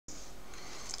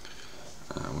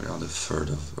the 3rd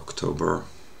of October.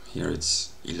 Here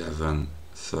it's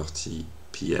 11:30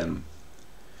 p.m.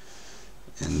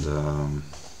 and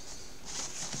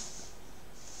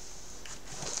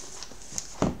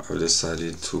I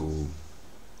decided to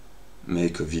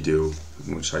make a video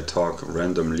in which I talk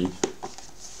randomly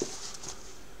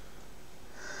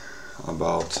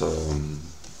about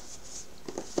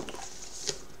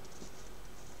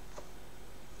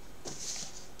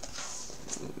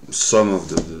some of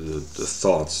the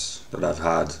thoughts that I've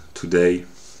had today.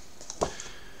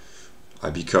 I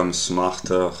become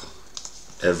smarter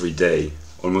every day,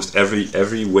 almost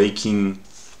every waking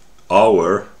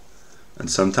hour, and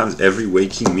sometimes every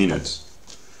waking minute.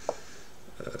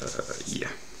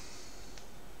 Yeah.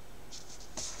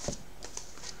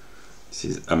 This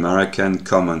is American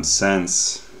common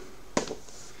sense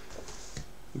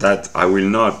that I will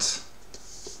not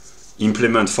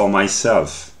implement for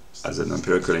myself as an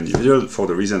empirical individual, for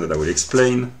the reason that I will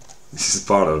explain. This is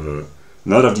part of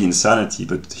not of the insanity,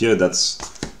 but here that's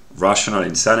rational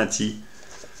insanity.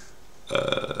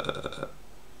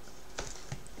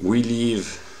 We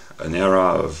live an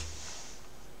era of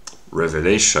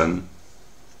revelation,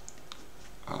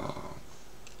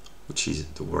 which is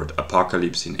the word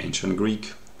apocalypse in ancient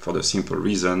Greek, for the simple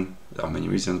reason, there are many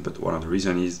reasons, but one of the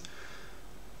reasons is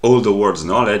all the world's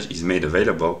knowledge is made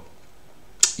available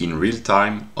in real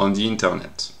time on the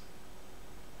internet.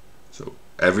 So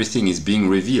everything is being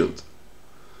revealed.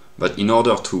 But in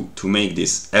order to make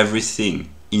this everything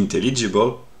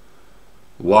intelligible,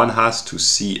 one has to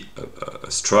see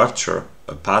a structure,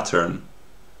 a pattern,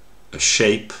 a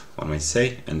shape, one might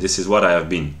say, and this is what I have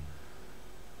been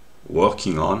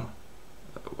working on,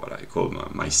 what I call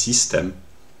my system.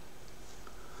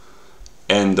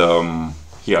 And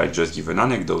here I just give an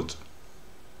anecdote.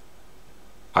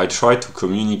 I try to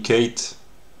communicate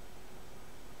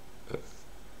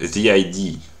the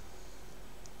idea,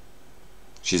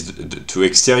 which is to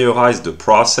exteriorize the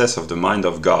process of the mind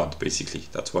of God, basically.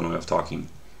 That's one way of talking.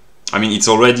 I mean, it's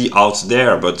already out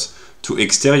there, but to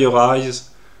exteriorize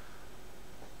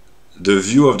the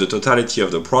view of the totality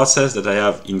of the process that I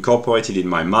have incorporated in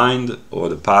my mind over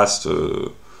the past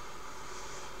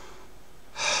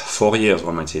 4 years,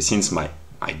 one might say, since my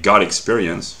God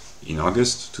experience in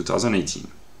August 2018.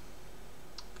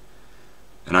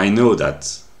 And I know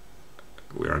that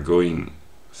we are going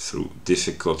through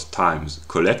difficult times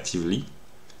collectively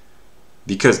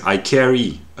because I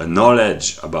carry a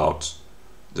knowledge about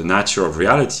the nature of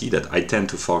reality that I tend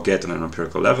to forget on an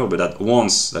empirical level, but that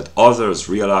once that others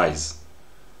realize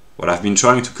what I've been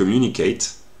trying to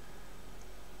communicate,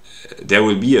 there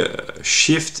will be a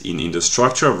shift in the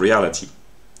structure of reality.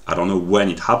 I don't know when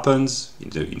it happens, in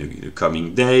the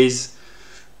coming days,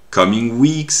 coming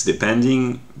weeks,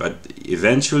 depending, but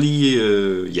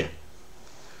eventually, yeah.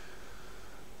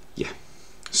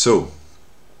 So,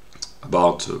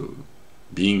 about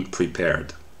being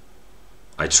prepared.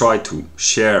 I try to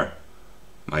share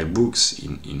my books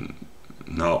in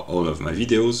now all of my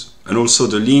videos, and also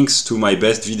the links to my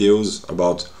best videos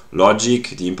about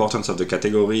logic, the importance of the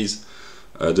categories,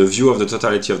 the view of the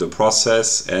totality of the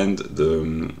process, and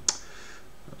the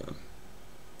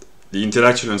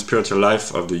intellectual and spiritual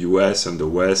life of the US and the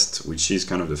West, which is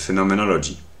kind of the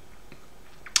phenomenology.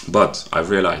 But I've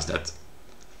realized that,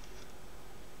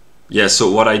 yeah,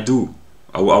 so what I do,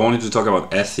 I wanted to talk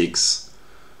about ethics.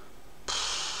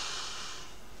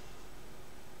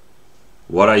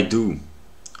 What I do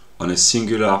on a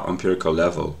singular empirical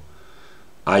level,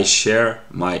 I share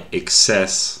my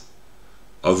excess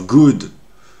of good.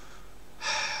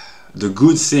 The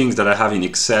good things that I have in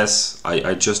excess,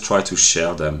 I just try to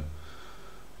share them,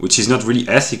 which is not really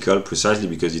ethical, precisely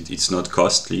because it's not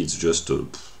costly. It's just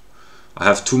I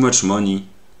have too much money,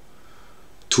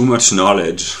 too much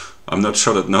knowledge. I'm not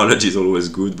sure that knowledge is always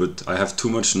good, but I have too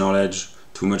much knowledge,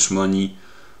 too much money,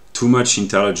 too much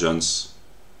intelligence.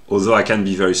 Although I can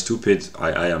be very stupid,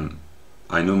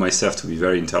 I know myself to be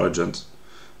very intelligent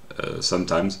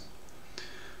sometimes.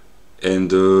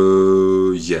 And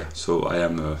yeah, so I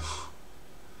am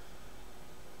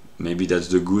maybe that's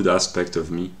the good aspect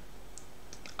of me.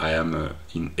 I am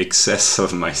in excess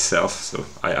of myself, so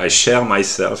I share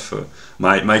myself,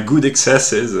 my good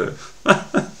excesses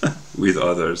with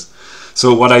others.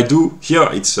 So what I do here,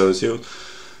 it's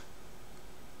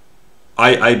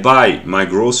I buy my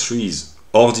groceries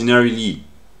ordinarily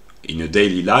in a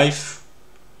daily life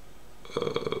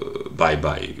by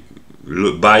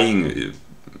buying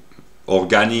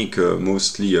organic,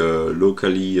 mostly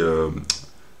locally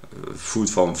food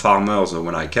from farmers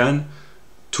when I can,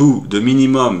 to the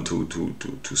minimum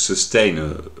to sustain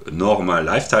a normal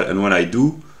lifestyle. And when I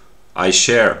do, I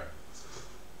share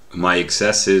my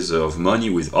excesses of money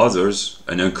with others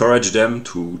and encourage them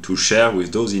to share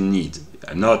with those in need.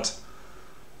 And not,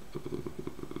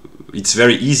 it's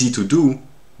very easy to do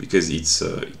because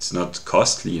it's not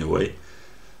costly in a way,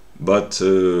 but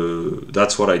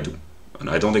that's what I do. And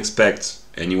I don't expect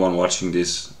anyone watching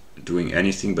this doing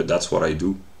anything, but that's what I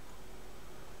do.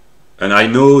 And I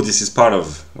know this is part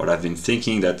of what I've been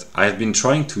thinking, that I've been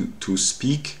trying to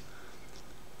speak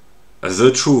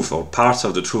the truth, or parts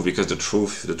of the truth, because the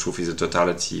truth is a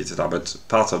totality, etc. But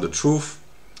parts of the truth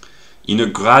in a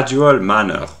gradual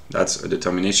manner. That's a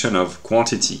determination of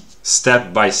quantity,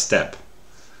 step by step.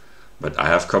 But I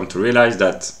have come to realize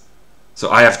that,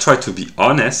 so I have tried to be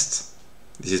honest.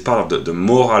 This is part of the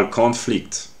moral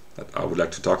conflict that I would like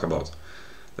to talk about,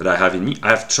 that I have in me.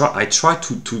 I try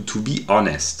to be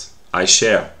honest. I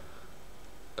share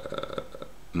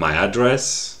my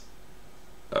address.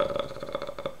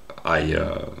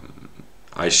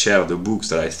 I share the books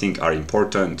that I think are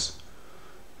important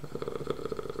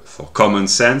for common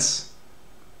sense.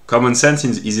 Common sense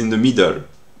is in the middle.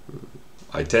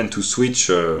 I tend to switch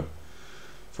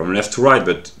from left to right,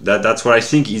 but that's what I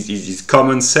think is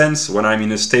common sense when I'm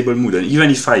in a stable mood. And even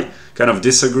if I kind of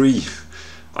disagree,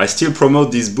 I still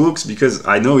promote these books because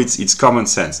I know it's common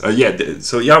sense.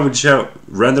 So I will share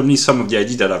randomly some of the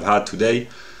ideas that I've had today.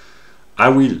 I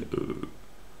will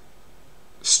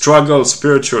struggle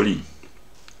spiritually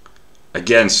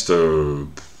against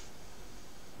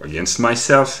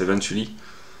myself eventually,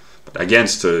 but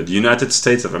against the United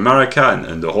States of America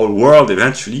and the whole world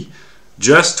eventually,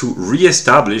 just to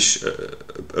re-establish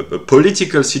a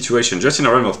political situation, just in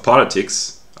the realm of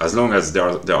politics, as long as there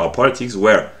are politics,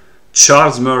 where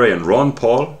Charles Murray and Ron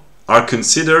Paul are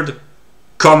considered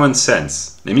common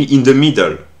sense, namely in the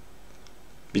middle.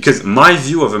 Because my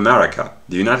view of America,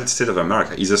 the United States of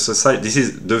America, is a society. This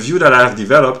is the view that I have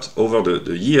developed over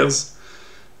the years,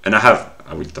 and I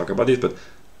will talk about it, but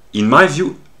in my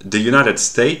view, the United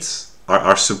States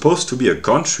are supposed to be a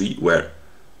country where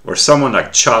someone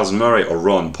like Charles Murray or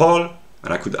Ron Paul,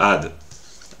 and I could add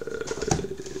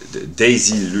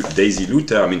Daisy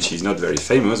Luther. I mean, she's not very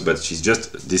famous, but she's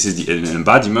just, this is an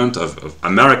embodiment of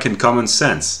American common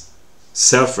sense,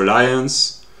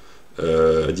 self-reliance,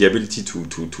 the ability to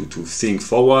think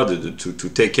forward, to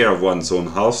take care of one's own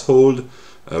household,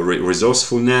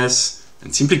 resourcefulness,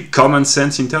 and simply common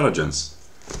sense intelligence.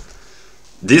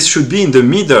 This should be in the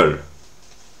middle.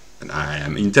 And I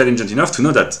am intelligent enough to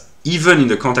know that even in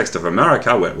the context of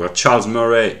America, where Charles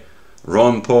Murray,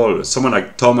 Ron Paul, someone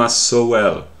like Thomas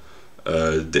Sowell,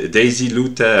 Daisy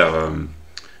Luther,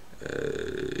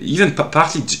 even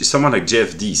partly someone like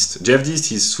Jeff Deist. Jeff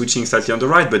Deist is switching slightly on the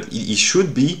right, but he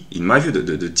should be, in my view,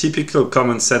 the typical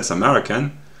common sense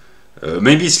American,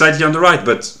 maybe slightly on the right,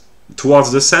 but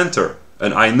towards the center.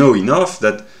 And I know enough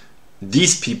that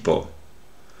these people,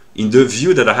 in the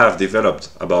view that I have developed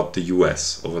about the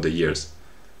US over the years,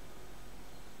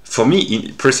 for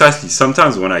me, precisely,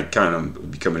 sometimes when I kind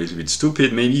of become a little bit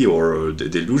stupid maybe, or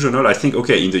delusional, I think,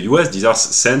 okay, in the US these are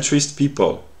centrist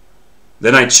people.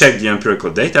 Then I check the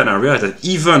empirical data and I realize that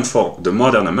even for the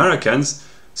modern Americans,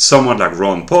 someone like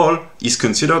Ron Paul is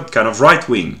considered kind of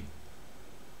right-wing.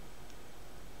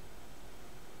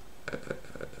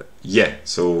 Yeah,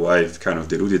 so I've kind of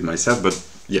deluded myself, but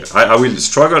yeah, I will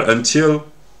struggle until,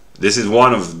 this is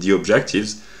one of the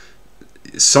objectives,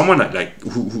 someone like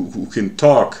who can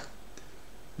talk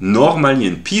normally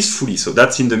and peacefully, so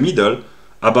that's in the middle,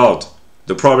 about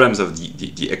the problems of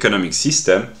the economic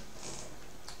system.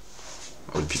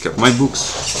 I will pick up my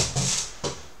books.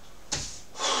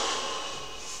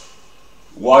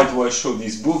 Why do I show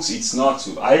these books? It's not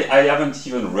to, I haven't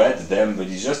even read them, but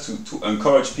it's just to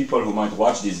encourage people who might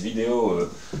watch this video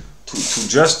to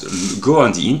just go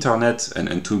on the internet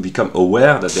and to become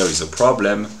aware that there is a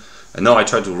problem. And now I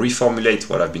try to reformulate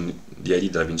the idea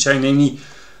that I've been sharing, namely,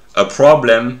 a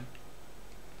problem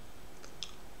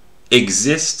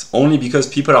exists only because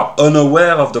people are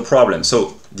unaware of the problem.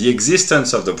 So the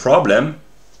existence of the problem,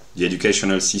 the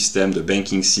educational system, the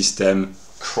banking system,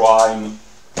 crime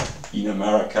in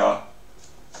America,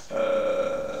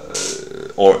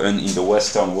 or in the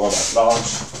Western world at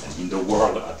large, and in the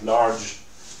world at large,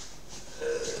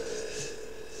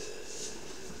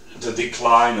 the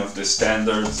decline of the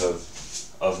standards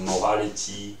of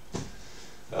morality,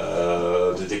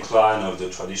 the decline of the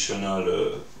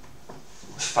traditional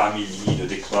family, the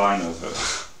decline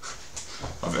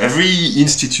of every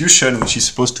institution which is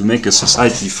supposed to make a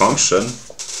society function,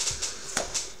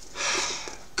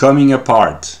 coming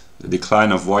apart, the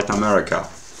decline of white America,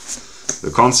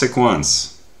 the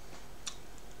consequence,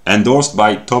 endorsed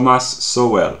by Thomas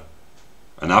Sowell,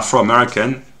 an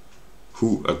Afro-American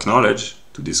who acknowledged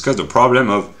to discuss the problem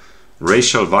of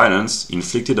racial violence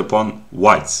inflicted upon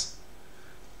whites.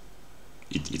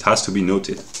 It has to be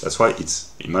noted. That's why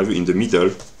it's, in my view, in the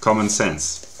middle, common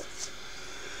sense.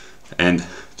 And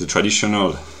the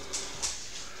traditional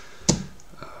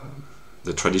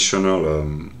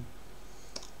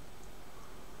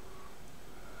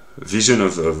vision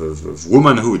of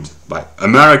womanhood by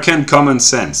American common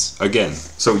sense again.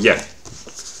 So yeah,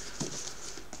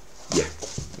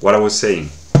 what I was saying,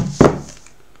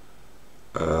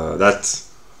 that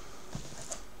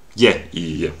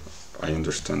I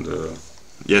understand.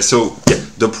 So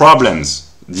the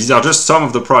problems, these are just some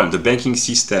of the problems: the banking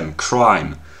system,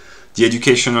 crime, the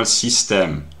educational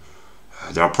system.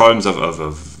 There are problems of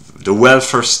the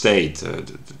welfare state,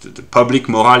 the public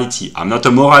morality. I'm not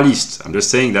a moralist. I'm just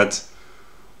saying that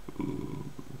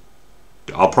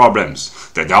there are problems.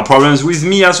 There are problems with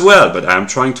me as well, but I'm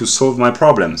trying to solve my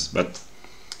problems. But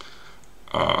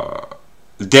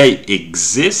they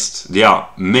exist. They are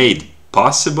made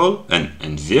possible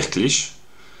and wirklich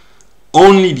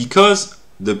only because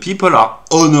the people are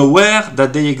unaware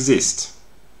that they exist.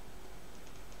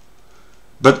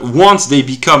 But once they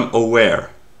become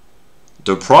aware,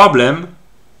 the problem,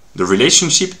 the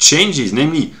relationship changes.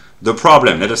 Namely, the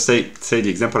problem, let us say the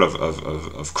example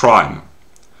of crime.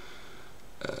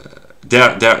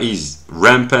 There is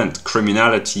rampant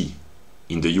criminality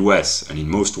in the US and in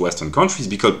most Western countries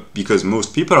because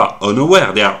most people are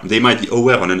unaware. They might be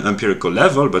aware on an empirical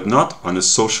level, but not on a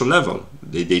social level.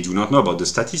 They do not know about the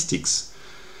statistics.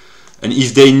 And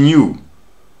if they knew,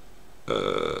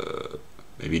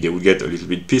 maybe they would get a little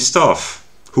bit pissed off.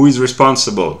 Who is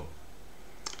responsible?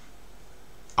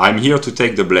 I'm here to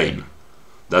take the blame.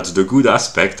 That's the good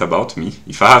aspect about me.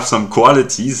 If I have some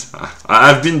qualities,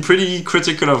 I've been pretty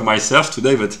critical of myself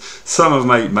today, but some of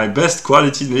my best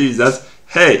qualities maybe is that,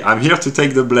 hey, I'm here to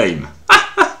take the blame.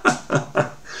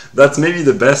 That's maybe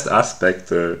the best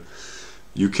aspect.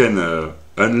 You can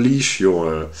unleash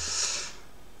your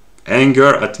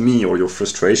anger at me or your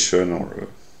frustration, or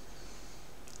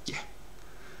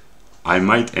I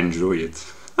might enjoy it.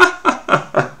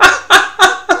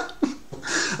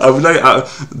 I would like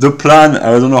the plan.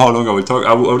 I don't know how long I will talk.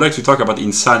 I would like to talk about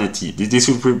insanity. This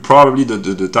will be probably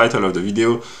the title of the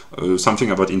video. Something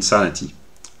about insanity.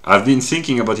 I've been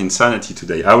thinking about insanity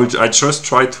today. I just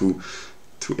try to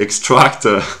extract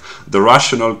the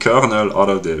rational kernel out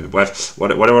of the.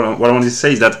 What I want to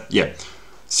say is that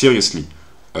seriously,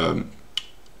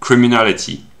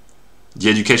 criminality, the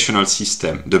educational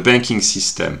system, the banking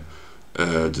system,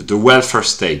 the welfare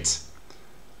state.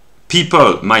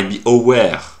 People might be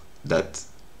aware that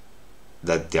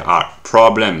there are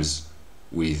problems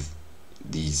with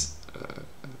these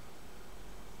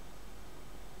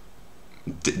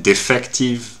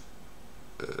defective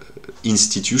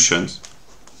institutions,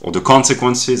 or the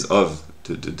consequences of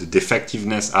the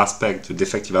defectiveness aspect, the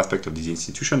defective aspect of these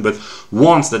institutions. But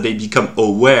once that they become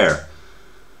aware,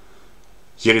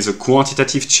 here is a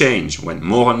quantitative change. When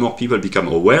more and more people become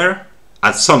aware,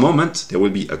 at some moment there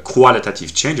will be a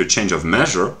qualitative change, a change of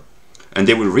measure, and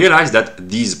they will realize that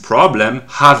these problems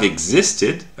have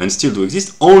existed and still do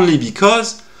exist only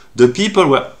because the people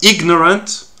were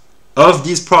ignorant of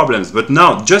these problems. But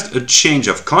now just a change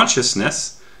of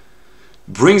consciousness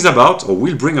brings about, or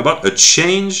will bring about, a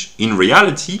change in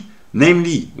reality,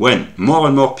 namely when more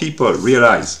and more people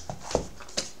realize,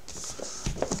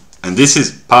 and this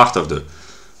is part of the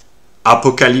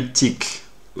apocalyptic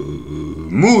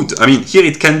mood. I mean, here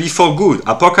it can be for good.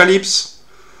 Apocalypse,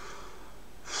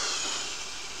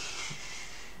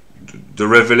 the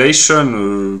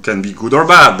revelation can be good or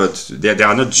bad, but they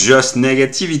are not just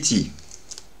negativity.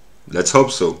 Let's hope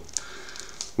so.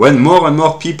 When more and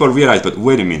more people realize, but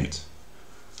wait a minute,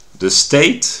 the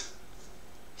state,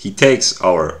 he takes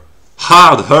our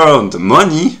hard-earned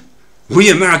money. We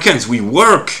Americans, we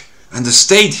work, and the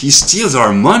state, he steals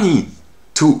our money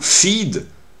to feed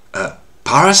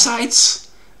parasites,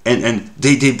 and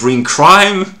they bring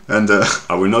crime, and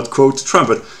I will not quote Trump,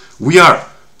 but we are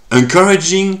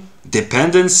encouraging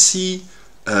dependency,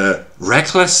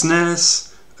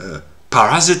 recklessness,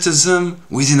 parasitism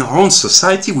within our own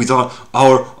society with our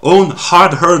own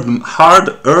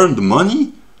hard-earned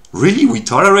money. Really, we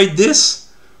tolerate this?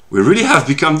 We really have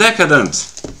become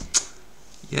decadent.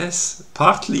 Yes,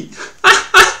 partly.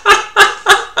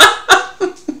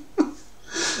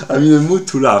 I'm in a mood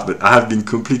to laugh, but I have been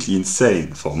completely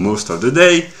insane for most of the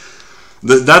day.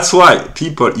 That's why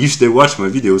people, if they watch my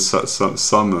videos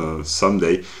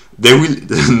someday, they will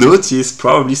notice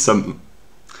probably some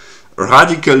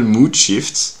radical mood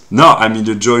shifts. Now I'm in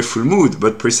the joyful mood,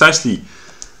 but precisely,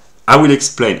 I will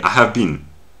explain. I have been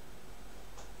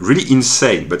really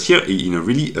insane, but here in a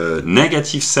really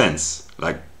negative sense,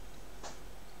 like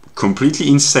completely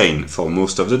insane for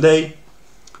most of the day.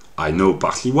 I know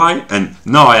partly why, and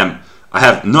now I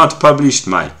have not published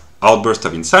my outburst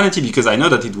of insanity because I know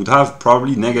that it would have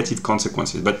probably negative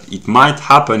consequences, but it might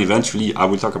happen eventually. I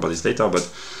will talk about this later, but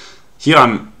here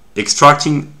I'm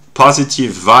extracting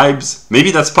positive vibes.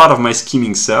 Maybe that's part of my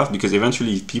scheming self, because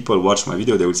eventually if people watch my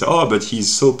video, they will say, oh, but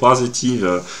he's so positive,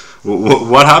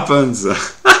 what happens?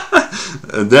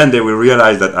 And then they will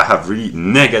realize that I have really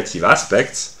negative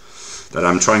aspects that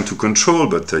I'm trying to control,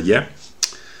 but yeah.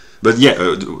 But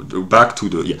yeah, back to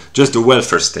the, just the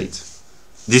welfare state.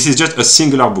 This is just a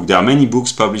singular book. There are many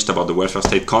books published about the welfare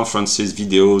state, conferences,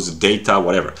 videos, data,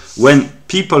 whatever. When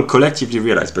people collectively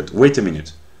realize, but wait a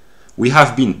minute, we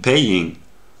have been paying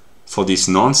for this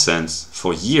nonsense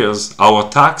for years. Our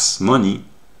tax money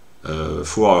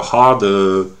for our hard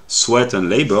sweat and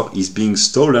labor is being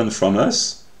stolen from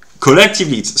us.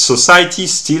 Collectively, it's society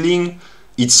stealing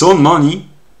its own money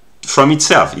from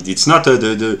itself. It's not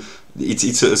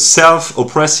it's a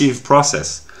self-oppressive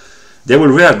process. They will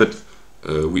realize, but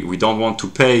we don't want to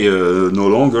pay no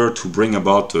longer to bring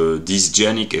about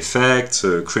dysgenic effects,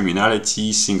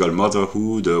 criminality, single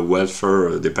motherhood,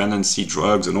 welfare dependency,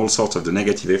 drugs, and all sorts of the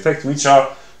negative effects which are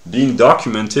being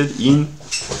documented in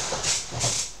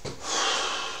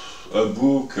a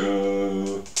book.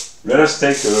 Let us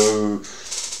take a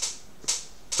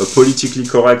politically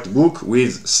correct book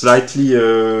with slightly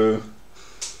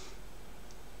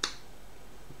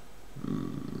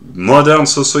modern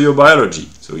sociobiology.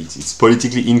 So it's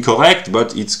politically incorrect,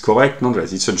 but it's correct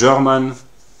nonetheless. It's a German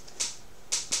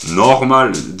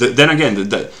normal. Then again,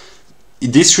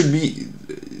 this should be.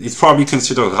 It's probably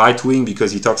considered right-wing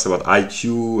because he talks about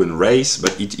IQ and race,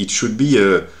 but it should be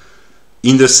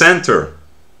in the center.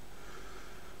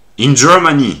 In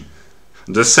Germany,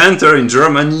 the center in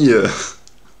Germany.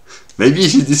 Maybe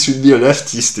this should be a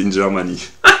leftist in Germany.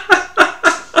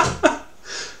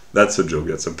 That's a joke.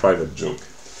 That's a private joke.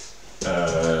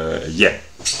 Yeah.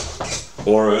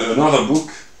 Or another book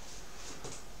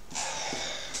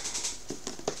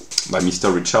by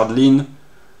Mr. Richard Lynn.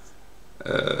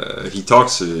 He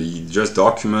talks, he just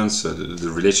documents the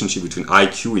relationship between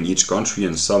IQ in each country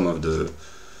and some of the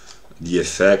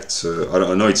effects.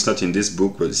 I know it's not in this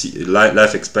book, but see,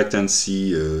 life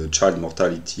expectancy, child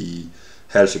mortality,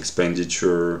 health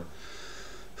expenditure,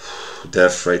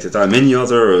 death rate, and many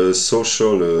other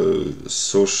social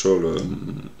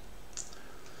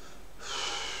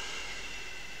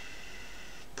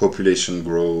population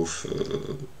growth,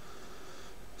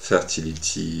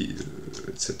 fertility,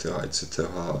 etc., etc.,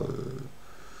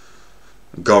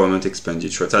 government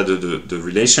expenditure, the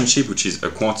relationship, which is a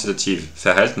quantitative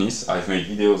verhältnis. I've made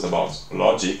videos about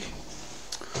logic.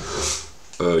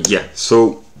 Yeah,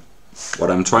 so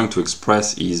what I'm trying to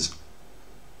express is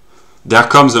there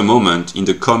comes a moment in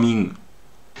the coming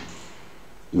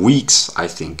weeks, I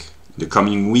think, the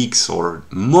coming weeks or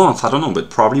months, I don't know, but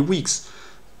probably weeks,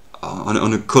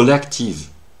 on a collective,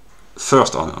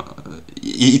 first on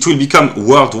it will become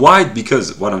worldwide,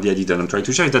 because one of the ideas that I'm trying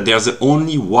to share is that there's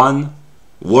only one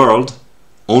world,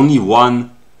 only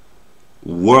one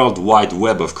worldwide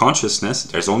web of consciousness.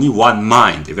 There's only one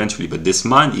mind eventually, but this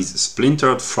mind is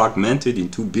splintered, fragmented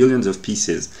into billions of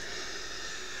pieces.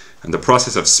 And the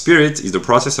process of spirit is the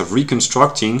process of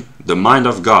reconstructing the mind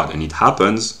of God, and it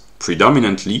happens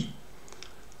predominantly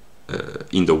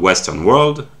in the Western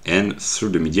world and through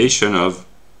the mediation of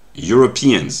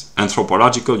Europeans,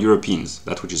 anthropological Europeans,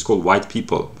 that which is called white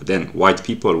people. But then white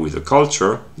people with a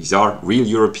culture, these are real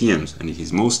Europeans, and it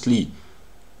is mostly,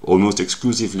 almost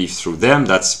exclusively through them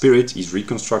that spirit is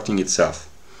reconstructing itself.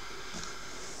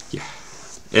 Yeah.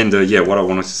 And yeah, what I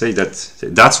wanted to say,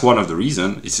 that's one of the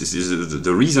reasons.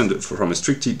 The reason from a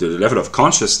strictly the level of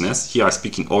consciousness. Here I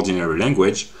speak in ordinary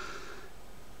language.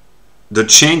 The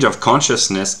change of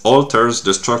consciousness alters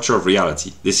the structure of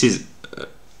reality. This is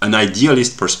an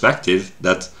idealist perspective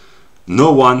that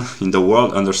no one in the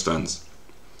world understands,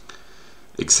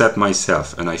 except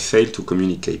myself, and I fail to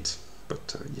communicate.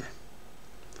 But yeah.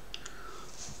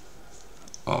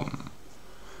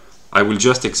 I will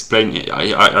just explain.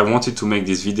 I wanted to make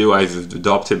this video, I've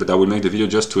adopted, but I will make the video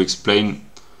just to explain.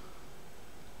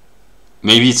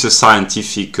 Maybe it's a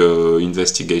scientific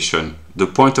investigation, the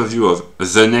point of view of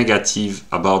the negative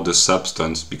about the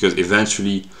substance, because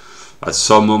eventually at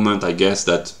some moment I guess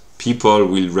that people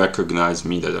will recognize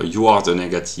me, that you are the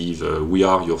negative, we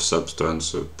are your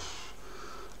substance.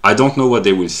 I don't know what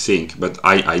they will think, but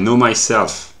I know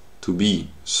myself to be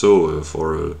so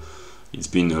for it's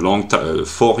been a long time,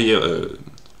 4 years,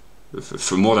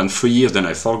 for more than 3 years. Then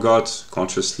I forgot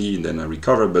consciously, and then I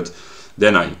recovered. But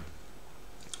Then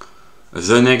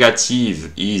the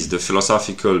negative is the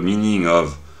philosophical meaning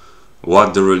of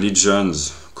what the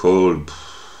religions call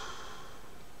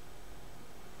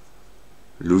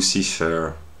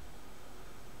Lucifer,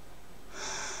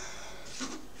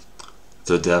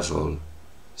 the devil,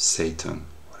 Satan.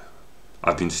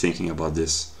 I've been thinking about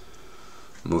this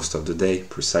most of the day,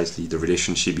 precisely the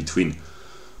relationship between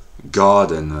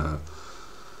God and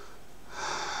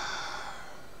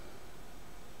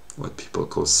what people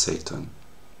call Satan.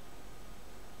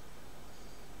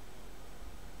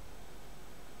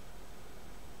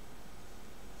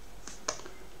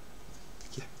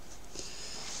 Yeah.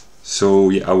 So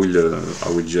yeah, I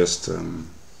will just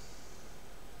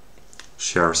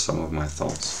share some of my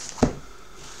thoughts.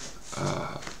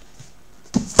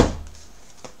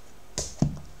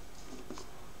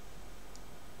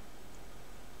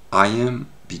 I am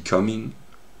becoming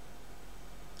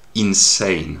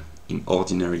insane in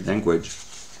ordinary language.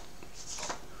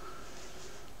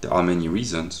 There are many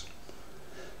reasons.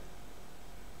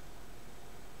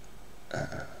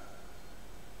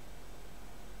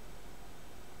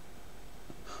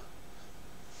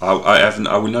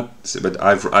 I will not say, but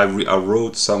I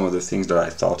wrote some of the things that I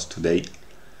thought today.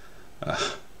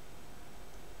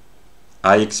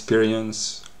 I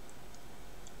experience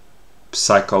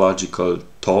psychological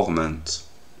torment,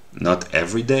 not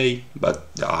every day,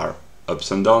 but there are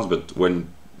ups and downs, but when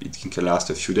it can last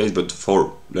a few days, but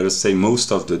for, let us say,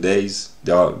 most of the days,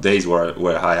 there are days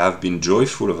where I have been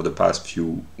joyful over the past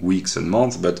few weeks and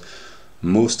months, but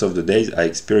most of the days I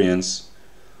experience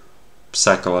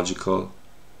psychological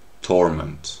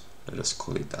torment, let us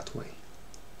call it that way.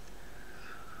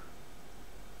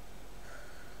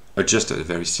 Just a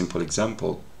very simple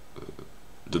example.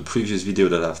 The previous video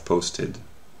that I've posted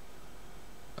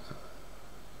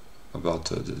about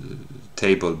the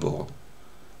table board,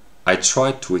 I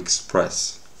tried to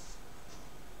express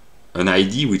an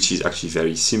idea which is actually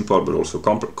very simple but also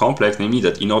complex, namely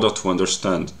that in order to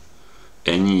understand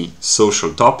any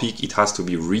social topic, it has to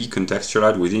be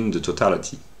recontextualized within the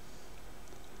totality.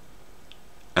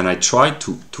 And I tried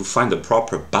to find a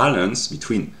proper balance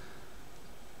between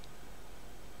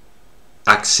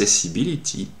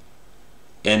accessibility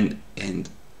and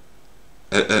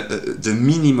the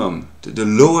minimum, the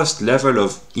lowest level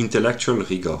of intellectual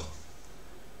rigor.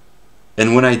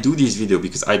 And when I do this video,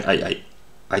 because I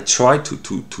try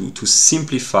to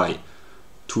simplify,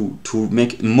 to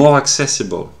make it more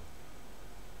accessible,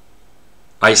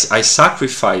 I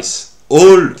sacrifice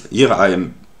all, here I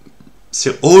am,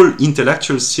 all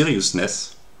intellectual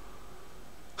seriousness,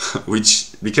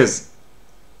 which, because,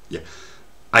 yeah,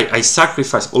 I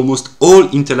sacrifice almost all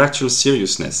intellectual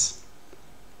seriousness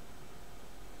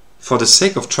for the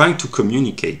sake of trying to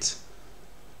communicate.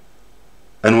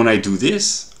 And when I do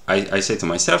this, I say to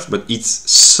myself, but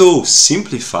it's so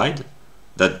simplified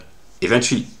that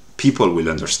eventually people will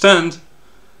understand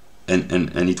and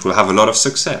it will have a lot of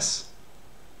success.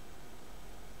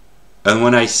 And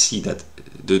when I see that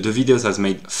the videos has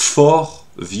made 4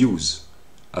 views,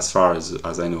 as far as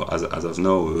I know, as of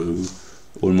now,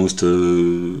 almost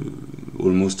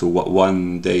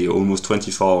 1 day, almost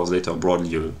 24 hours later,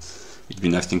 broadly, it's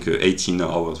been, I think, 18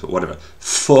 hours, whatever,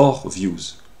 4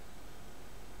 views.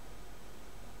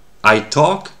 I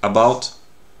talk about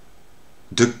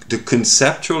the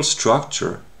conceptual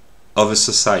structure of a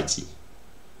society.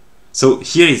 So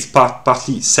here is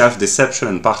partly self-deception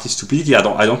and partly stupidity. I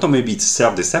don't know, maybe it's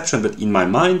self-deception, but in my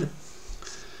mind,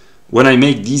 when I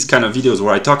make these kind of videos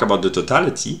where I talk about the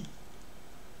totality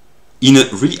in a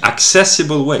really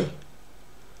accessible way,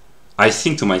 I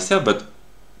think to myself, but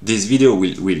this video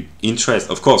will interest,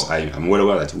 of course, I'm well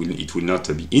aware that it will not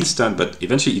be instant, but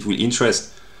eventually it will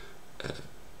interest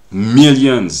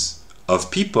millions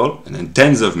of people, and then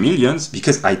tens of millions,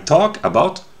 because I talk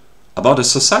about a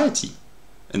society.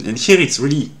 And here it's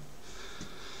really,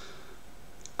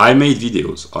 I made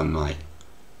videos on my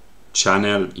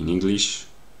channel in English,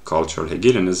 Cultural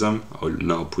Hegelianism. I will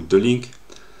now put the link.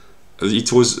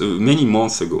 It was many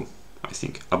months ago, I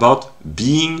think, about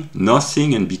being,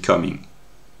 nothing, and becoming.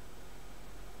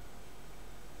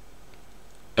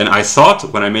 And I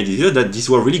thought, when I made the video, that these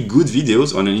were really good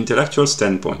videos on an intellectual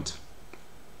standpoint.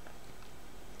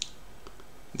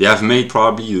 They have made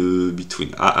probably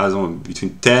between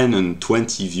 10 and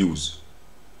 20 views.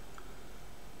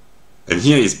 And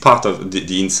here is part of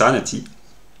the insanity.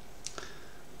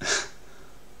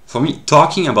 For me,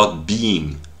 talking about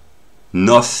being,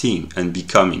 nothing, and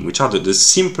becoming, which are the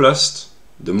simplest,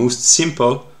 the most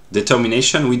simple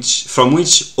determination from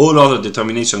which all other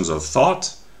determinations of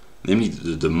thought, namely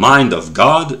the mind of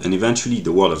God and eventually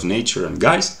the world of nature and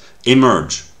Geist,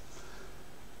 emerge.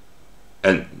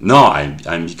 And now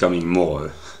I'm becoming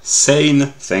more sane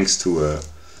thanks to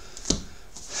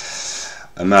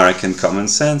American common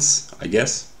sense, I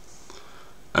guess,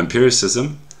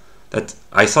 empiricism, that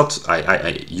I thought,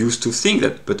 I used to think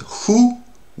that, but who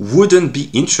wouldn't be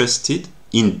interested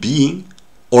in being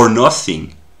or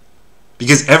nothing?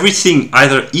 Because everything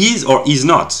either is or is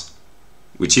not,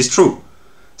 which is true.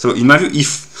 So in my view,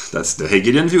 if that's the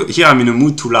Hegelian view, here I'm in a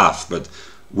mood to laugh, but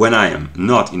when I am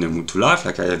not in a mood to laugh,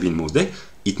 like I have been most days,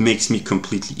 it makes me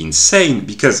completely insane,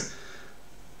 because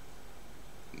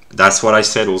that's what I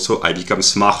said also, I become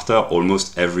smarter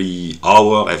almost every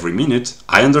hour, every minute.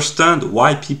 I understand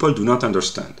why people do not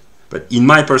understand. But in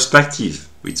my perspective,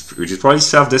 which is probably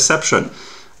self-deception,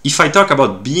 if I talk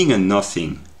about being and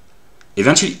nothing,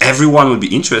 eventually everyone will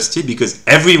be interested, because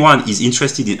everyone is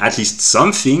interested in at least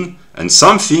something, and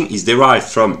something is derived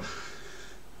from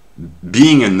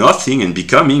being and nothing and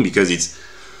becoming, because it's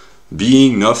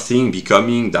being, nothing,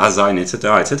 becoming, Dasein,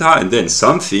 etc., etc., and then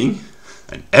something.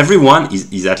 And everyone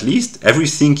is at least, every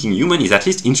thinking human is at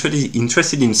least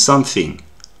interested in something.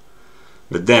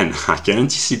 But then, I can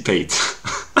anticipate.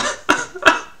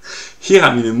 Here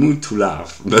I'm in a mood to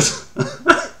laugh, but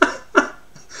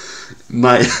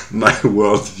my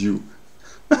worldview.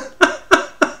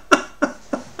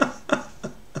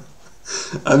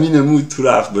 I'm in a mood to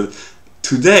laugh, but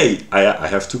today, I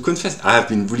have to confess, I have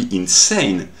been really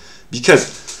insane.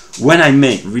 Because when I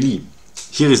make really,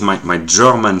 here is my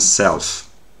German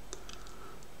self.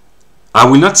 I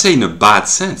will not say in a bad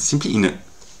sense, simply in a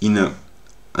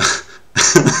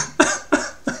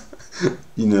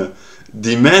in a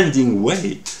demanding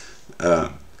way.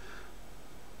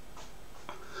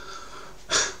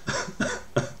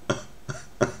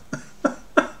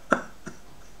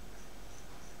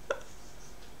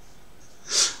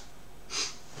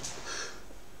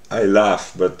 I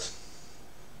laugh, but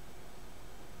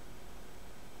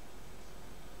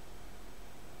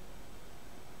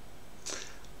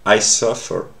I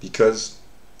suffer because,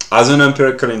 as an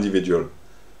empirical individual,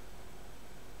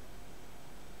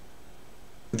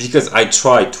 because I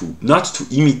try to, not to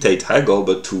imitate Hegel,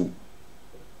 but to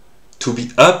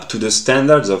be up to the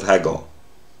standards of Hegel.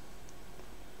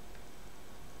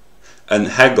 And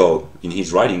Hegel, in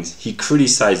his writings, he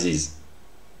criticizes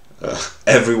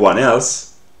everyone else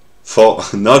for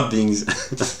not being...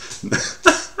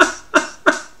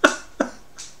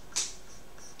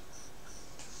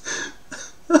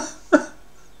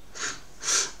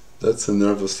 That's a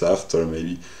nervous laughter,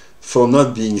 maybe. For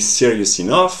not being serious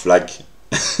enough, like...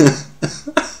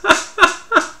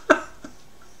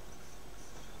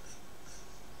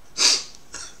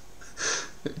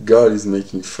 God is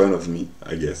making fun of me,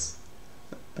 I guess.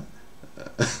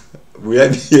 Will I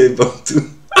be able to...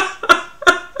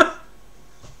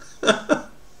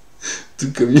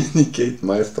 to communicate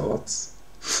my thoughts?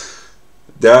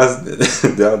 There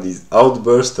are these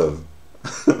outbursts of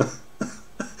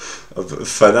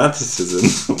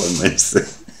fanaticism, one might say,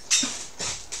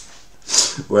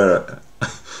 where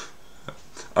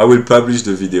I will publish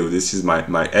the video. This is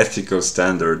my ethical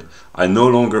standard. I no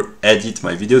longer edit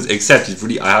my videos, except if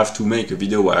really I have to make a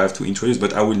video where I have to introduce,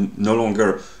 but I will no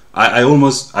longer... I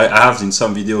have in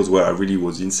some videos where I really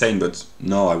was insane, but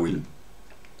no,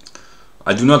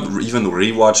 I do not even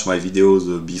rewatch my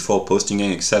videos before posting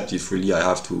them, except if really I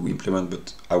have to implement,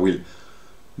 but I will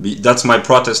be... That's my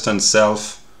Protestant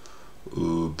self.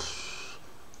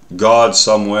 God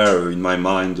somewhere in my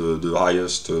mind, the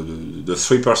highest, the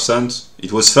 3%.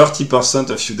 It was 30%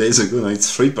 a few days ago, now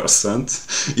it's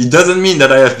 3%. It doesn't mean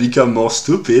that I have become more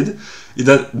stupid.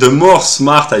 The more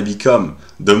smart I become,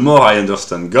 the more I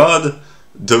understand God.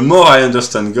 The more I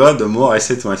understand God, the more I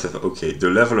say to myself, okay, the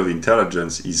level of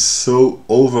intelligence is so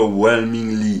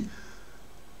overwhelmingly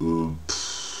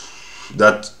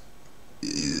that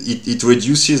it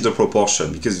reduces the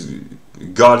proportion, because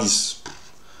God is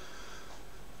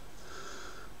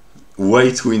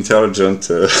way too intelligent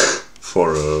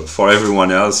for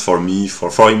everyone else, for me,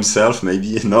 for himself,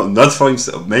 maybe not for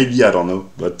himself, maybe, I don't know,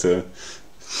 but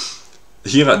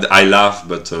here I laugh,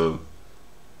 but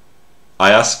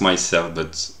I ask myself,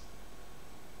 but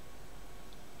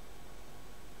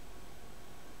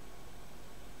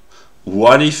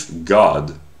what if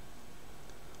God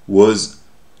was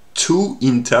too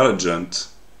intelligent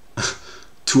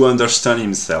to understand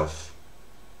himself?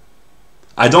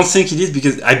 I don't think it is,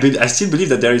 because I still believe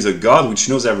that there is a God which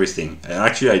knows everything. And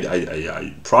actually,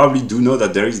 I probably do know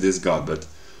that there is this God, but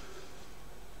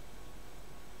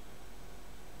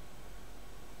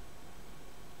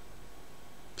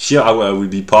here I will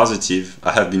be positive.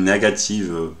 I have been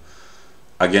negative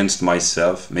against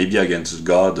myself, maybe against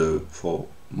God for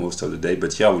most of the day,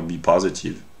 but here I will be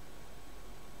positive.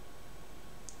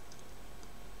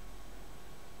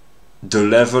 the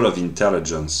level of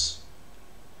intelligence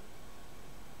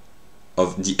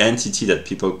of the entity that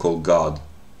people call God.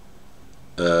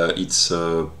 Here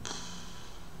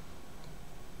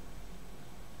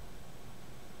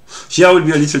I will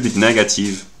be a little bit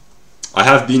negative. I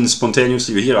have been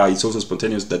spontaneously here. It's also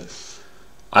spontaneous that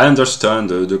I understand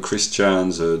the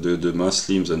Christians, the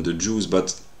Muslims, and the Jews,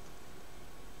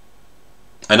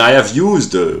 and I have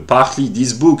used partly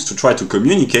these books to try to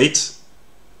communicate,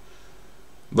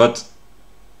 but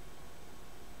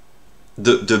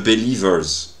the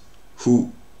believers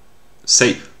who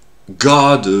say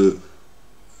God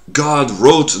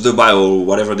wrote the Bible,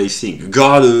 whatever they think,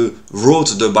 God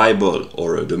wrote the Bible,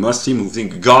 or the Muslim who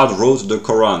think God wrote the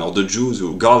Quran, or the Jews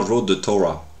who God wrote the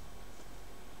Torah.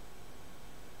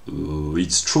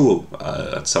 It's true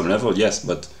at some level, yes,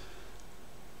 but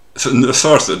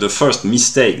the first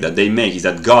mistake that they make is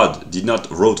that God did not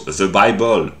wrote the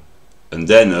Bible, and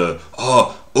then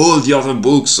all the other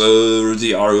books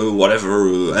they are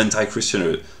whatever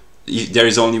anti-Christian. There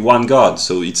is only one God,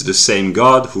 so it's the same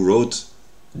God who wrote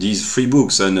these 3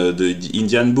 books, and the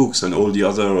Indian books, and all the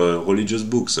other religious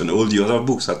books, and all the other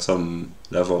books at some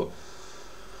level,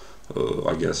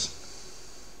 I guess.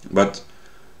 But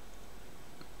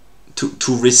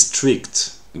to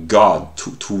restrict God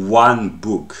to one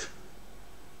book,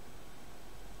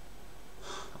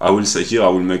 I will say here, I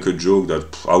will make a joke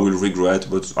that I will regret,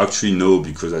 but actually no,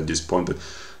 because at this point, but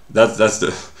that's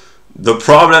the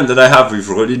problem that I have with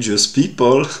religious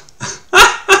people.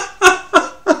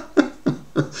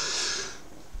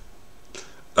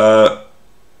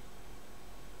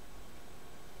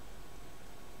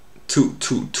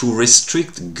 To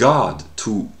restrict God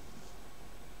to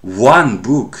one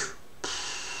book,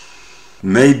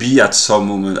 maybe at some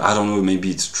moment, I don't know, maybe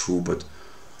it's true, but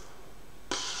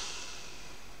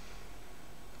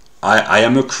I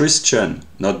am a Christian,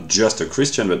 not just a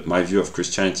Christian, but my view of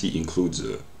Christianity includes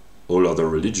all other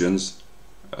religions,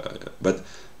 but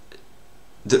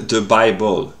the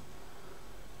Bible,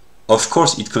 of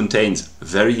course it contains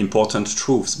very important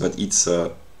truths, but it's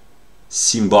a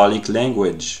symbolic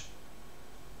language.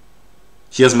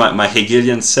 Here's my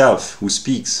Hegelian self who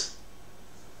speaks.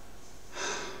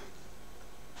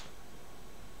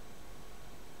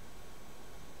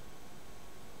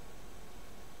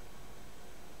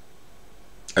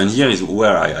 And here is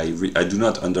where I do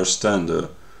not understand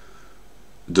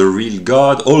the real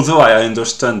God, although I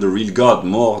understand the real God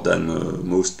more than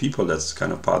most people. That's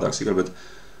kind of paradoxical, but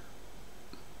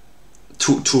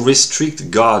to restrict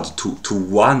God to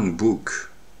one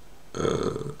book,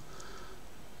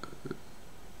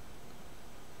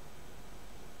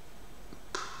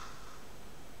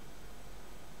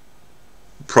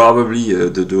 probably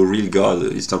the real God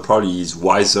is not probably is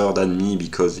wiser than me,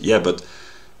 because yeah, but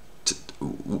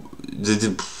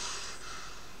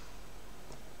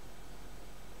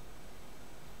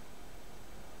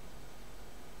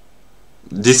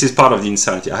this is part of the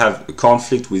insanity. I have a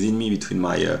conflict within me between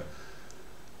my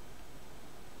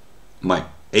my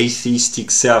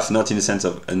atheistic self, not in the sense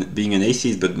of being an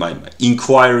atheist, but my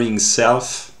inquiring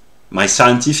self, my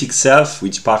scientific self,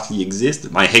 which partly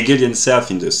exists, my Hegelian self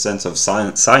in the sense of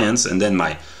science, and then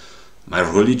my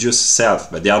religious self.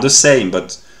 But they are the same,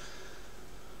 but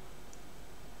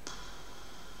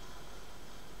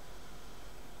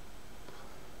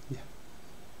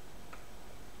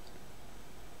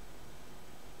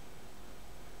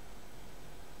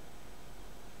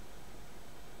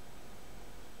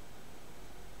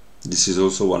this is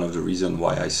also one of the reasons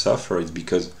why I suffer. It's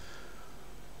because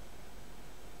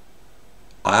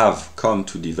I have come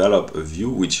to develop a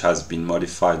view which has been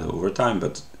modified over time,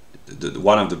 but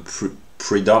one of the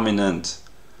predominant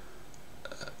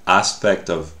aspect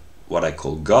of what I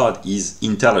call God is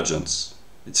intelligence.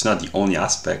 It's not the only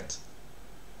aspect,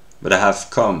 but I have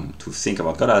come to think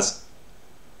about God as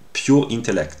pure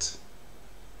intellect,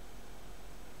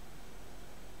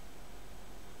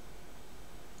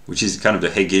 which is kind of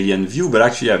the Hegelian view, but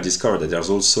actually I've discovered that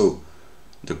there's also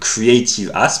the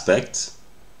creative aspect.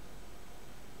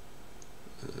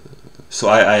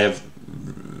 So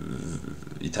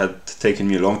it had taken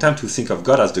me a long time to think of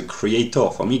God as the creator.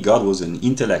 For me, God was an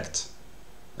intellect,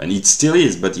 and it still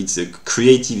is, but it's a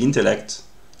creative intellect,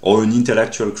 or an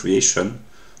intellectual creation,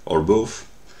 or both.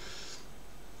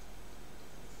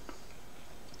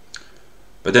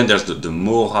 But then there's the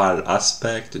moral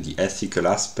aspect, the ethical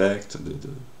aspect,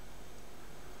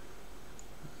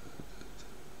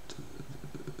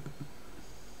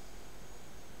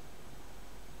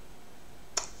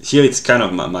 here it's kind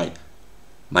of my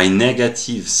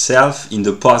negative self in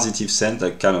the positive sense,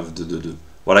 like kind of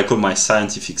what I call my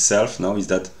scientific self now, is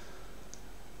that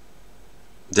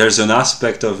there's an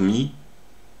aspect of me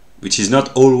which is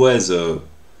not always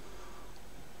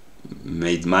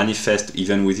made manifest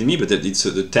even within me, but it's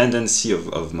the tendency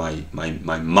of my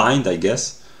mind, I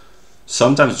guess,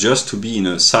 sometimes just to be in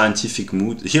a scientific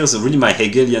mood. Here's really my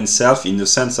Hegelian self, in the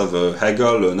sense of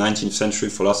Hegel, a 19th century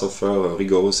philosopher,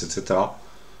 rigorous, etc.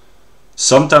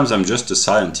 Sometimes I'm just a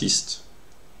scientist.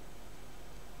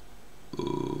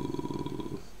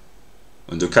 And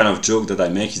the kind of joke that I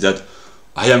make is that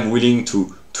I am willing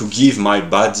to give my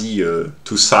body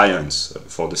to science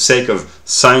for the sake of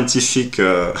scientific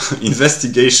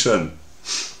investigation.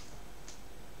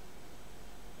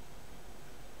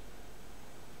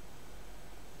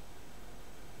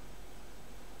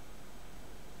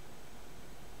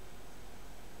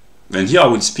 And here I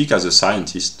will speak as a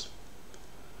scientist.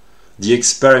 The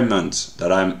experiment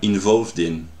that I'm involved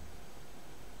in,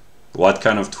 what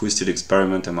kind of twisted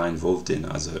experiment am I involved in,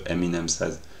 as Eminem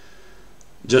says?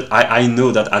 I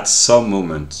know that at some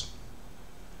moment,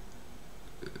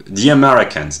 the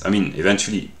Americans, I mean,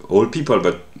 eventually all people,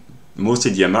 but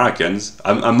mostly the Americans,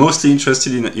 I'm mostly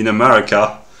interested in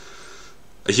America.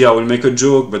 Here I will make a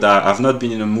joke, but I've not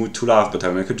been in a mood to laugh, but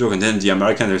I'll make a joke, and then the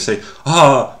Americans will say,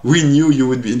 "Ah, we knew you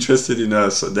would be interested in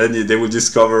us." Then they will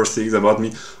discover things about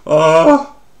me.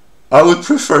 "Ah, I would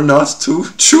prefer not to.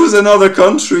 Choose another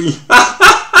country."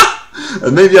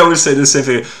 And maybe I will say the same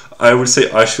thing. I will say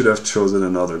I should have chosen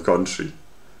another country.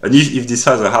 And if this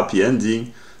has a happy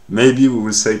ending, maybe we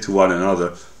will say to one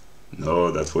another,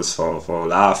 "No, that was for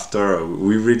laughter.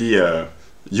 We really,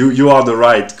 you are the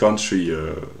right country."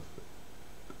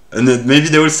 And then maybe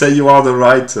they will say you are the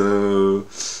right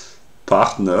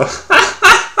partner.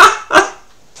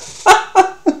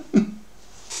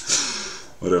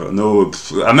 Whatever. No,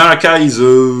 America is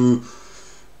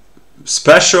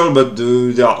special, but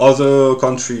there are other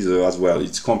countries as well.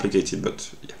 It's complicated, but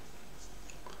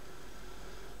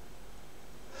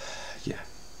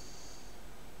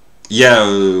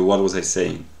yeah. What was I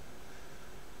saying?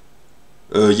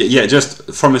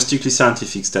 Just from a strictly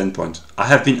scientific standpoint, I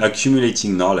have been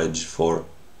accumulating knowledge for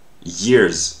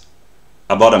years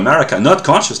about America, not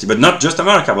consciously, but not just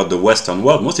America, about the Western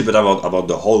world mostly, but about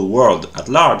the whole world at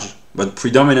large, but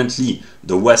predominantly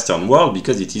the Western world,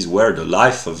 because it is where the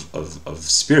life of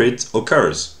spirit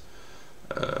occurs.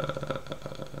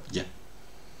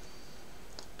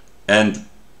 And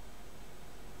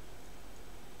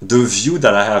the view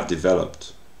that I have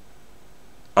developed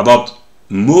about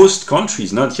most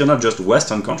countries, not just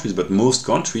Western countries, but most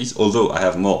countries, although I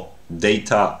have more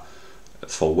data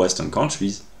for Western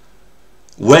countries,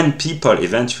 when people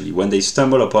eventually, when they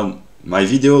stumble upon my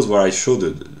videos where I show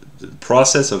the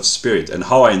process of spirit and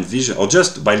how I envision, or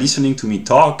just by listening to me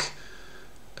talk,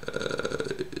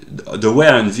 the way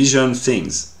I envision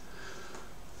things.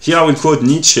 Here I will quote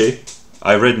Nietzsche.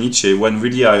 I read Nietzsche when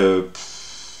really I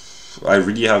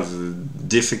really have a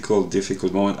difficult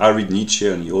moment. I read Nietzsche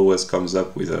and he always comes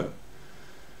up with a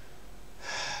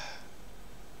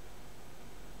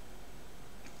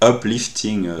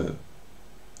uplifting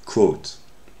quote.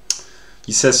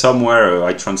 He says somewhere,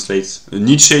 I translate,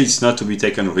 Nietzsche is not to be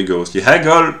taken rigorously.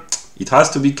 Hegel, it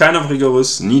has to be kind of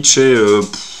rigorous. Nietzsche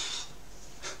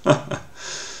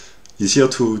is here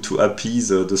to appease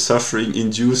the suffering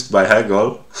induced by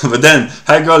Hegel. But then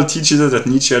Hegel teaches us that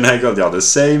Nietzsche and Hegel, they are the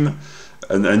same.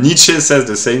 And Nietzsche says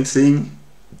the same thing.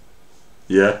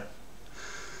 Yeah.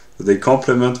 They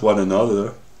complement one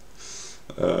another.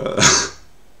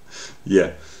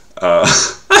 Yeah.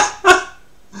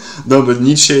 No, but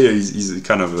Nietzsche is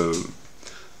kind of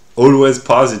always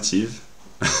positive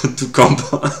to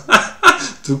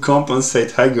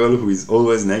compensate Hegel, who is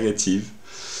always negative.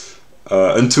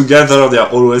 And together they are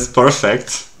always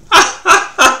perfect.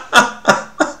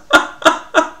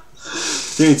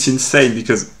 It's insane,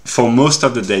 because for most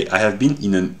of the day I have been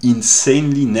in an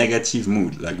insanely negative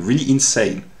mood, like really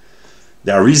insane.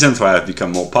 There are reasons why I've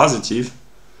become more positive.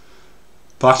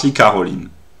 Partly Caroline.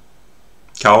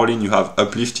 Caroline, you have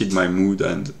uplifted my mood,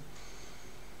 and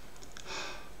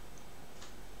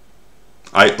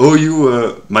I owe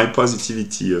you my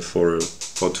positivity for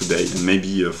today, and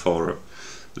maybe for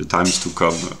the times to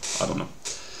come. I don't know.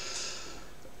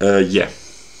 Yeah.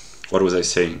 What was I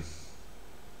saying?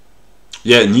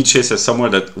 Yeah, Nietzsche says somewhere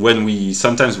that when we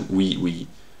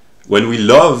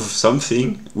love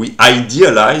something, we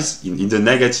idealize in the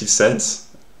negative sense,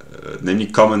 namely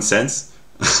common sense.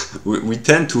 we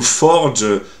tend to forge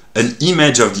an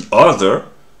image of the other,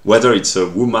 whether it's a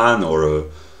woman or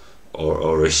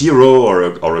a hero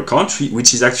or a country,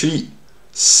 which is actually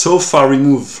so far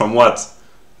removed from what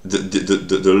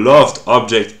the loved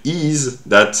object is,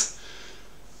 that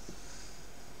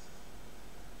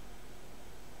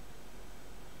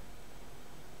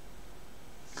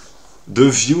the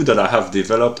view that I have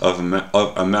developed of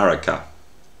America.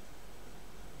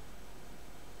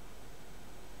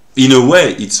 In a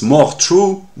way, it's more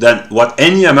true than what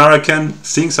any American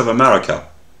thinks of America.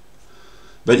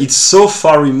 But it's so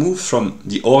far removed from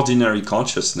the ordinary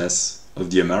consciousness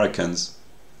of the Americans.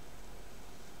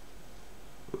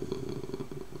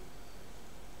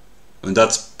 And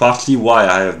that's partly why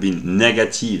I have been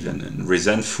negative and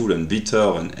resentful and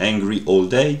bitter and angry all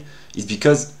day, is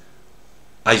because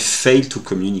I fail to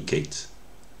communicate.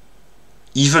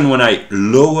 Even when I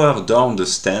lower down the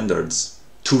standards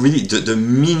to really the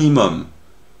minimum.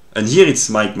 And here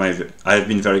it's I have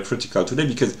been very critical today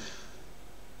because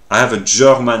I have a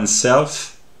German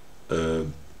self,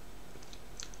 and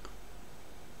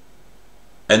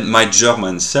my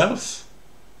German self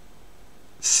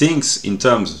thinks in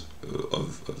terms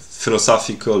of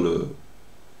philosophical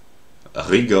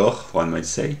rigor, one might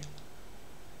say,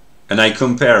 and I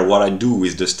compare what I do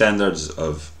with the standards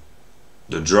of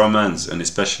the Germans and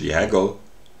especially Hegel,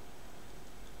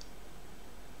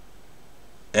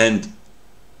 and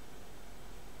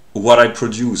what I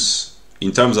produce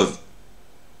in terms of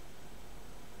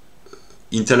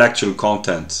intellectual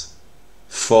content,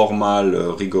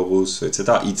 formal, rigorous,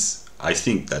 etc. It's, I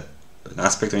think that an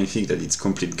aspect of me think that it's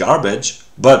complete garbage,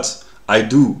 but I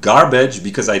do garbage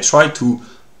because I try to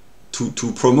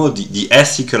promote the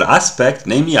ethical aspect,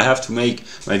 namely I have to make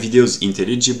my videos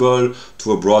intelligible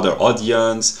to a broader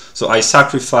audience, so I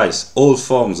sacrifice all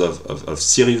forms of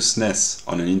seriousness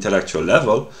on an intellectual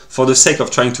level for the sake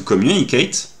of trying to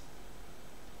communicate,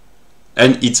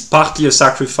 and it's partly a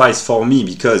sacrifice for me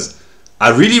because I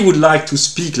really would like to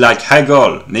speak like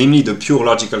Hegel, namely the pure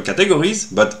logical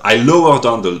categories, but I lower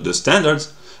down the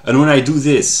standards, and when I do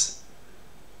this,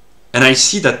 and I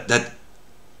see that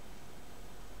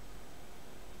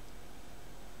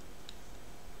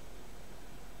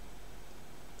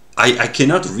I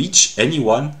cannot reach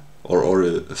anyone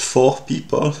or 4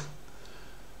 people.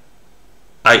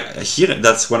 Here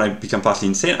that's when I become partly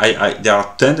insane. There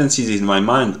are tendencies in my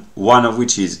mind, one of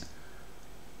which is,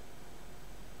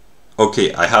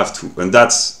 okay, I have to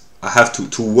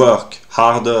work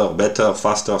harder, better,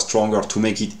 faster, stronger to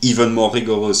make it even more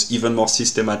rigorous, even more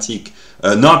systematic.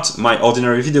 Not my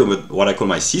ordinary video, but what I call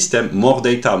my system. More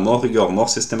data, more rigor, more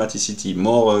systematicity,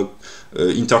 more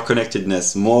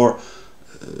interconnectedness, more...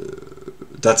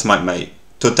 that's my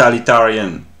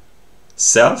totalitarian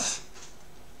self.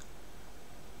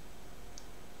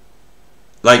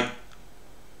 Like,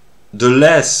 the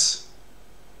less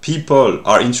people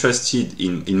are interested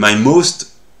in my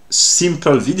most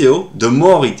simple video, the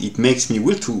more it makes me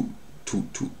will to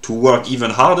work even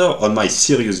harder on my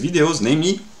serious videos,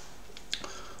 namely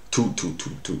to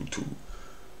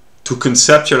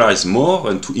conceptualize more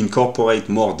and to incorporate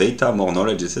more data, more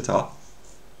knowledge, etc.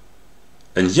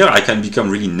 And here I can become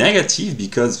really negative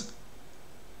because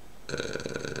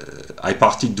I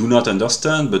partly do not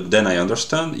understand, but then I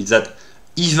understand. It's that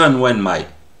even when my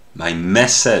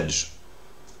message,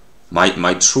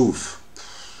 my truth,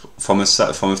 from a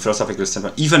philosophical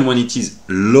standpoint, even when it is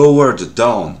lowered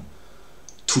down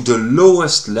to the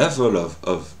lowest level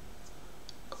of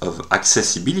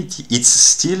accessibility, it's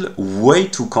still way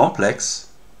too complex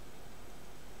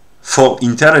for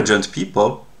intelligent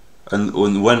people.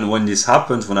 And when this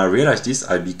happens, when I realize this,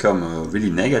 I become really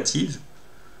negative,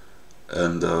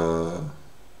 and yeah.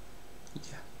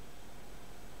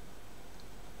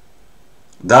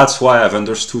 That's why I've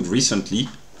understood recently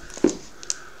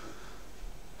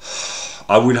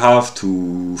I will have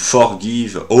to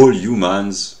forgive all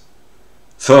humans,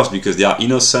 first because they are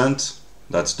innocent.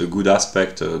 That's the good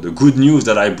aspect, the good news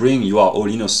that I bring. You are all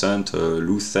innocent,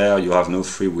 Luther, you have no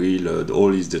free will,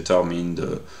 all is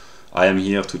determined, I am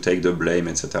here to take the blame,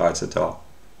 etc., etc.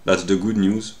 That's the good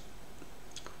news.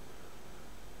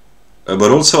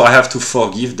 But also I have to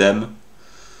forgive them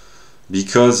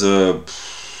because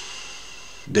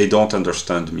they don't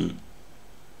understand me.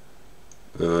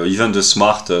 Even the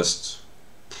smartest.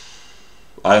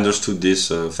 I understood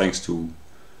this thanks to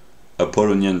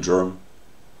Apollonian germ.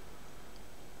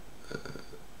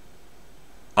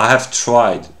 I have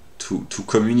tried to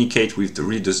communicate with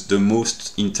the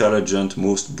most intelligent,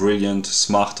 most brilliant,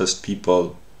 smartest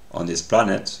people on this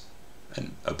planet,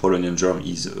 and Apollonian germ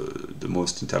is the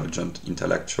most intelligent,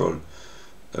 intellectual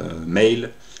male,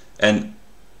 and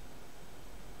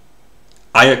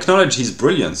I acknowledge his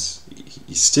brilliance.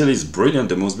 He still is brilliant,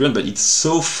 the most brilliant, but it's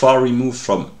so far removed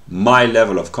from my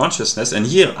level of consciousness. And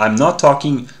here I'm not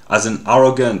talking as an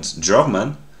arrogant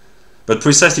German, but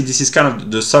precisely this is kind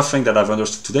of the suffering that I've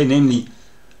understood today, namely,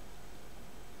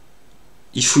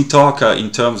 if we talk in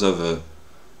terms of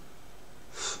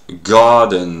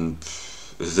God and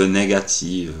the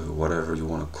negative, whatever you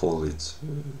want to call it,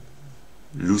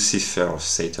 Lucifer or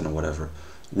Satan or whatever,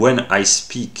 when I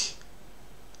speak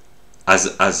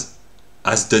as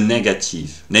the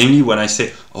negative, namely when I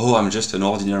say, oh, I'm just an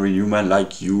ordinary human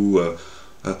like you,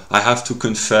 I have to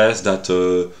confess that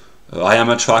I am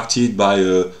attracted by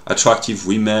attractive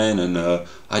women, and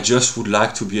I just would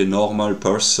like to be a normal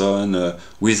person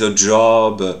with a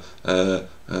job.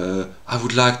 I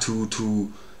would like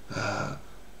to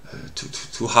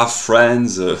have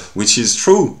friends, which is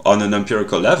true on an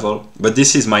empirical level, but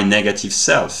this is my negative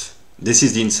self. This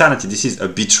is the insanity. This is a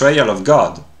betrayal of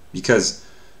God, because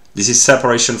this is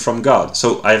separation from God.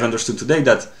 So I've understood today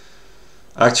that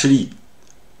actually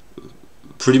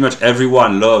pretty much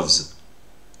everyone loves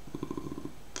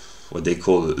what they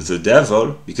call the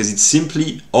devil, because it's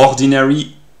simply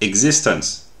ordinary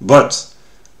existence. But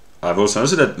I've also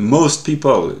understood that most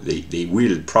people, they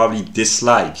will probably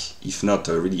dislike, if not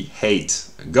really hate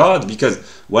God, because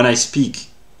when I speak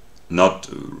not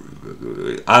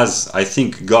as I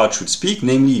think God should speak,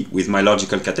 namely with my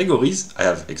logical categories, I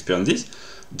have experienced this,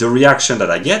 the reaction that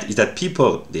I get is that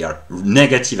people, they are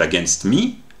negative against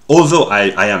me, although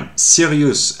I am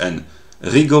serious and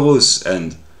rigorous,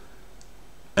 and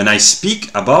I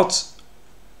speak about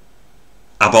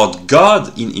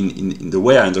God in the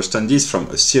way I understand this from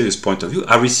a serious point of view.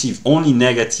 I receive only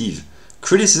negative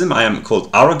criticism. I am called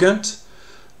arrogant.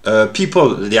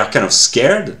 People, they are kind of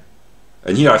scared.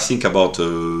 And here I think about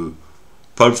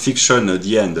Pulp Fiction at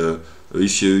the end.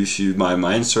 If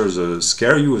my answers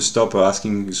scare you, stop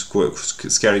asking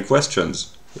scary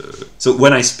questions. So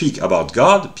when I speak about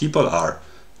God, people are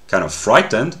kind of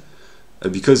frightened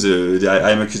because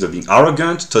I am accused of being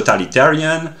arrogant,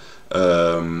 totalitarian,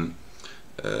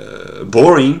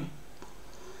 boring.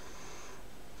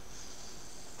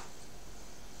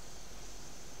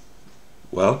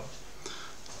 Well,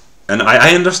 and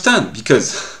I understand,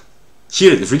 because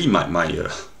here really my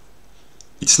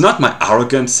it's not my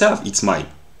arrogant self, it's my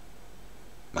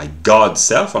God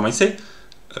self. I might say,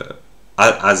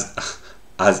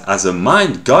 as a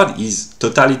mind, God is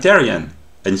totalitarian.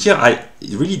 And here I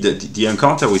really the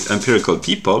encounter with empirical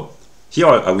people. Here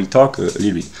I will talk a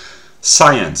little bit.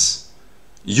 Science,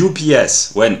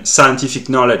 UPS, when scientific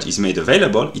knowledge is made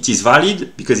available, it is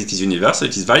valid because it is universal.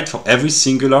 It is valid for every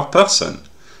singular person.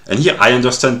 And here I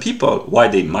understand people why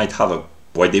they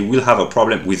will have a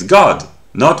problem with God,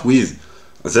 not with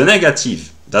the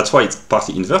negative. That's why it's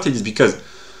partly inverted. Is because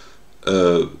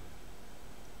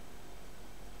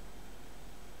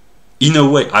in a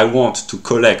way I want to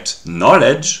collect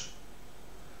knowledge,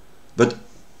 but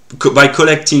by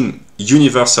collecting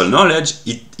universal knowledge,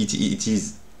 it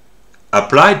is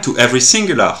applied to every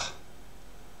singular.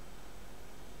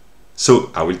 So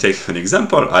I will take an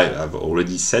example. I've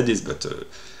already said this, but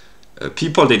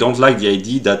people, they don't like the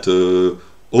idea that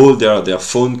all their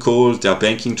phone calls, their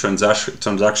banking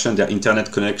transaction, their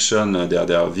internet connection,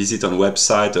 their visit on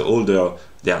website, all their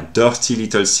dirty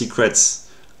little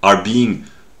secrets are being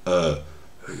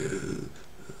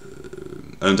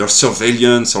under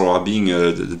surveillance, or are being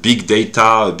the big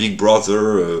data, big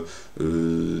brother,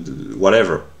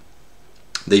 whatever.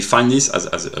 They find this as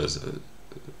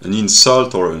an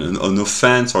insult, or an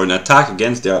offense, or an attack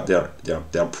against their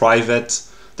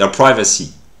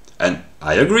privacy. And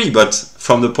I agree, but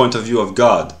from the point of view of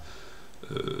God,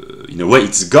 in a way,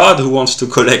 it's God who wants to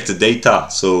collect the data.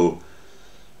 So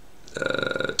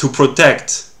to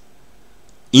protect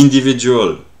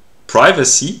individual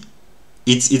privacy,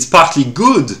 it's partly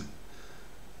good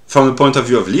from the point of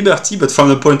view of liberty, but from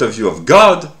the point of view of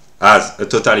God, as a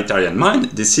totalitarian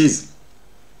mind, this is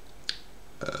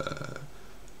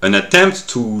an attempt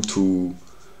to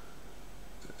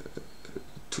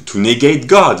negate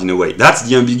God, in a way. That's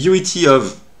the ambiguity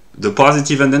of the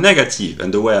positive and the negative.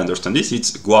 And the way I understand this,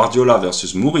 it's Guardiola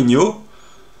versus Mourinho.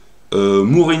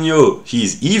 Mourinho, he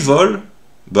is evil,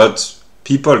 but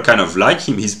people kind of like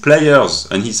him. His players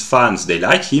and his fans, they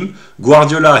like him.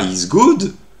 Guardiola, he is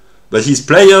good, but his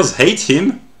players hate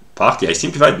him. Partly, I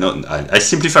simplified. No, I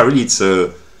simplify. Really, it's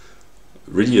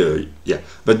yeah.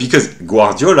 But because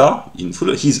Guardiola, in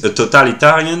full, he's a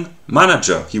totalitarian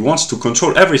manager. He wants to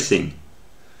control everything,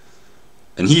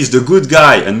 and he's the good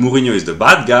guy, and Mourinho is the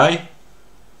bad guy.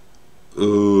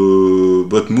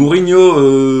 But Mourinho,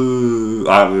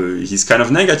 he's kind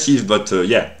of negative. But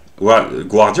yeah. Well,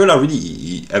 Guardiola,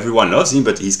 really, everyone loves him,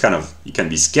 but he can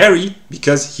be scary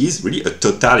because he's really a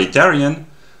totalitarian.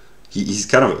 He's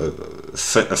kind of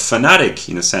a fanatic,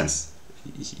 in a sense.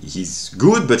 He's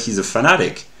good, but he's a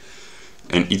fanatic.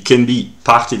 And it can be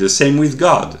partly the same with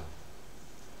God.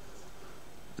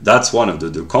 That's one of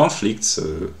the conflicts.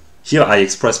 Here I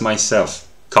express myself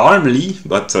calmly,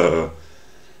 but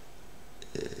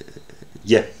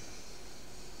yeah.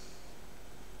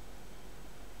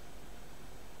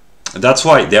 That's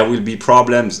why there will be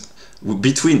problems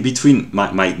between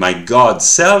my God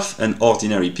self and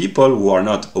ordinary people who are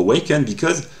not awakened,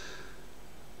 because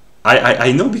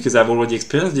I know, because I've already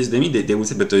experienced this. They will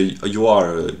say, but you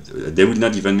are, they will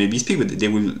not even maybe speak, but they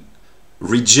will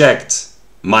reject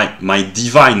my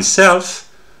divine self,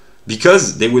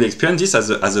 because they will experience this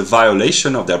as a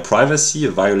violation of their privacy,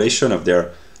 a violation of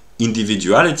their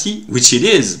individuality, which it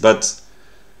is. But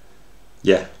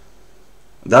yeah,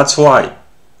 that's why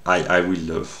I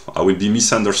will be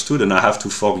misunderstood, and I have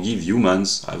to forgive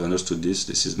humans. I've understood this.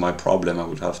 This is my problem. I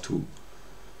will have to.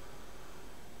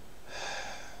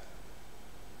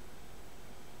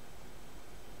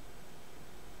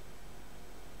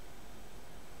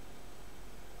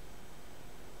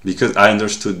 Because I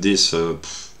understood this.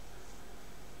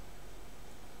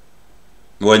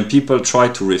 When people try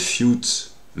to refute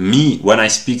me when I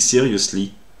speak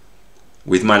seriously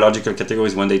with my logical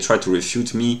categories, when they try to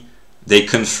refute me, they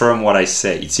confirm what I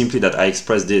say. It's simply that I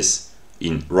express this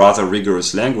in rather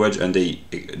rigorous language, and they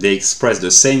express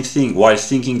the same thing while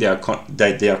thinking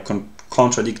that they are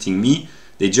contradicting me.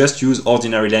 They just use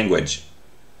ordinary language,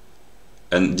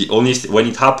 and the only when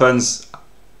it happens,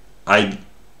 I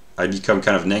become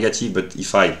kind of negative. But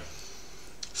if I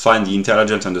find the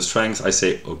intelligence and the strength, I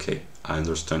say, okay, I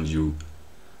understand you.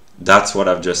 That's what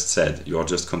I've just said. You are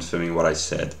just confirming what I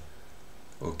said.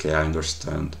 Okay, I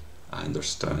understand. I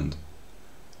understand.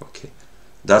 Okay.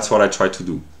 That's what I try to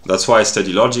do. That's why I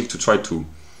study logic, to try to...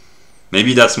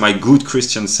 Maybe that's my good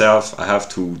Christian self. I have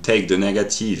to take the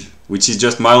negative, which is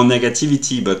just my own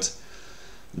negativity, but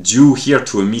due here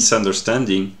to a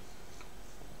misunderstanding.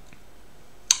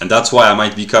 And that's why I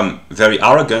might become very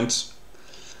arrogant,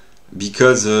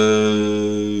 because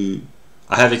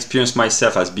I have experienced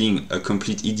myself as being a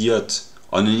complete idiot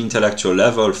on an intellectual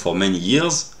level for many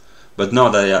years. But now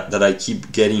that I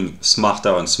keep getting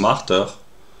smarter and smarter,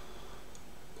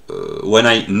 when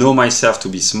I know myself to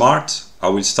be smart, I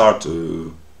will start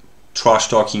trash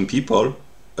talking people,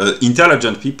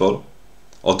 intelligent people,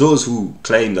 or those who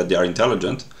claim that they are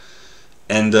intelligent,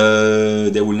 and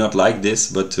they will not like this,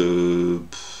 but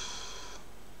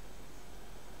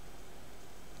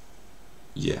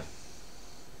yeah,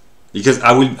 because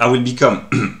I will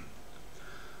become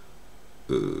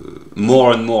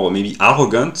more and more maybe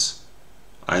arrogant.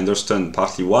 I understand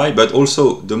partly why, but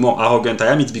also the more arrogant I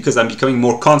am, it's because I'm becoming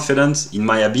more confident in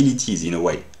my abilities in a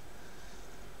way.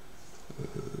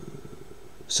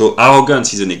 So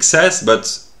arrogance is an excess,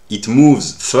 but it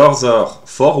moves further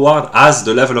forward as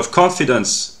the level of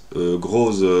confidence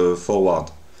grows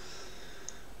forward.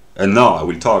 And now I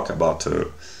will talk about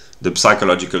the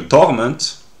psychological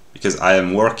torment, because I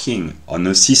am working on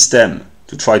a system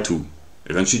to try to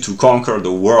eventually to conquer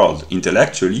the world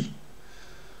intellectually.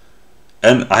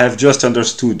 And I have just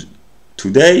understood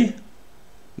today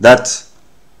that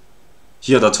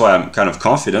here, that's why I'm kind of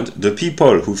confident, the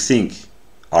people who think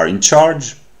are in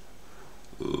charge,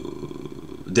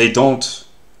 they don't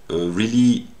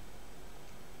really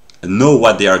know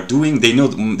what they are doing.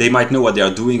 They might know what they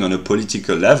are doing on a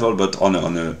political level, but on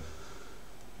a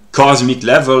cosmic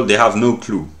level, they have no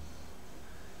clue.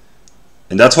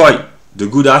 And that's why the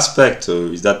good aspect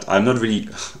is that I'm not really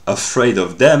afraid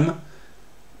of them,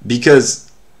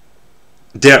 because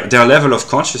their level of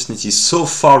consciousness is so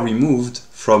far removed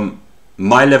from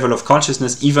my level of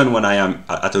consciousness, even when I am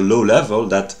at a low level,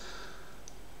 that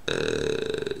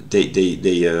the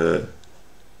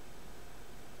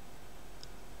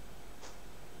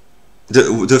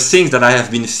things that I have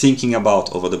been thinking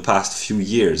about over the past few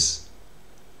years,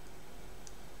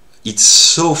 it's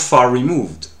so far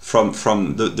removed from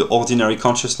the ordinary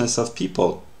consciousness of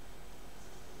people.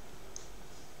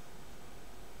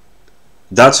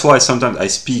 That's why sometimes I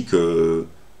speak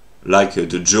like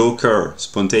the Joker,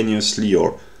 spontaneously,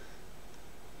 or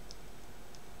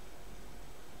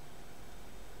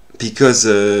because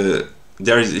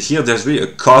there's really a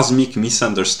cosmic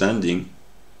misunderstanding,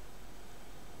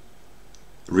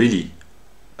 really.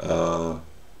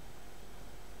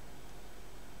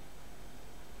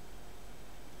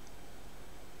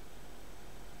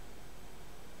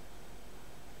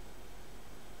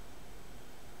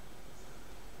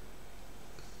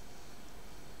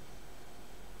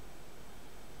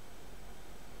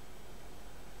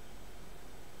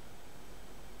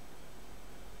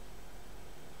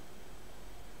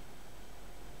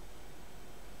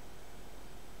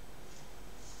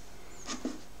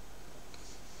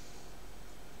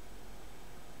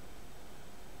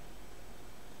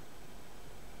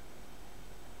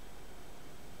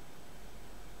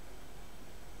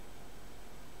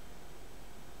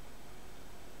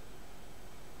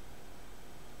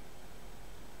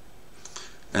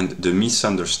 And the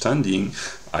misunderstanding,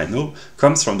 I know,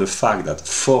 comes from the fact that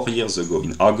 4 years ago,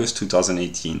 in August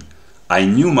 2018, I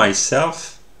knew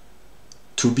myself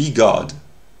to be God.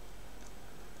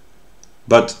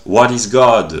 But what is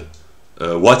God?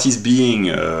 What is being?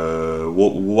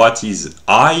 What is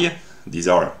I? These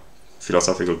are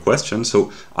philosophical questions.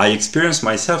 So I experience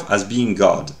myself as being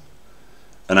God.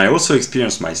 And I also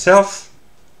experience myself,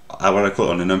 what I call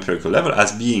on an empirical level,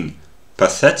 as being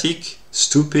pathetic,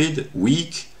 stupid,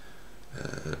 weak,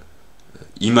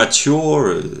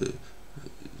 immature,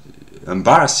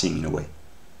 embarrassing in a way.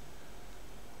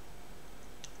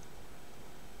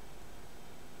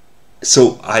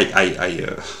 So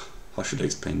how should I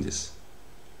explain this?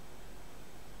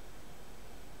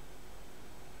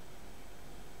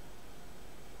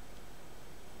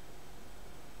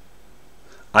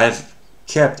 I have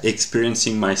kept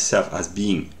experiencing myself as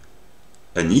being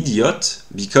an idiot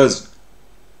because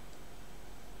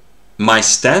my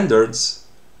standards,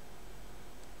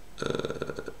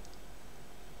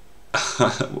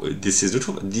 this is the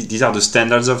truth, these are the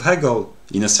standards of Hegel,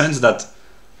 in a sense that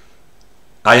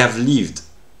I have lived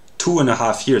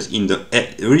 2.5 years in the,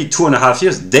 really 2.5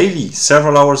 years daily,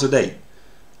 several hours a day,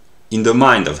 in the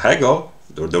mind of Hegel,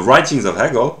 the writings of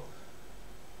Hegel.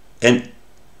 And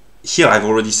here I've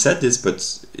already said this,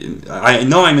 but I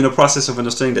know I'm in a process of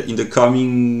understanding that in the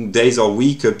coming days or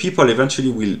week, people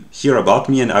eventually will hear about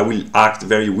me and I will act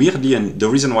very weirdly. And the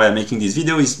reason why I'm making this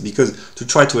video is because to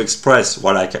try to express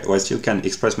what I still can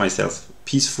express myself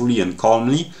peacefully and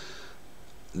calmly,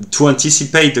 to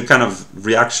anticipate the kind of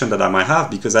reaction that I might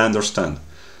have, because I understand.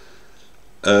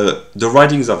 The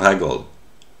writings of Hegel,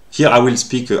 here I will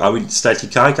speak, I will slightly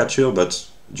caricature, but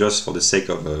just for the sake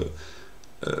of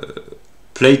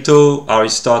Plato,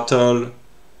 Aristotle,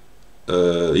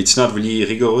 it's not really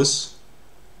rigorous.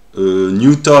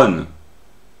 Newton,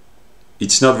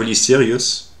 it's not really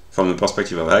serious from the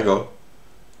perspective of Hegel.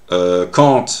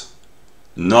 Kant,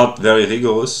 not very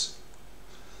rigorous.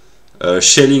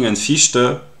 Schelling and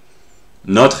Fichte,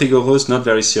 not rigorous, not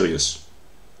very serious.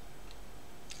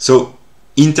 So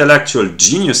intellectual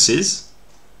geniuses,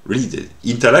 really the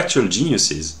intellectual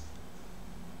geniuses,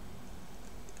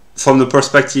 from the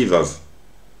perspective of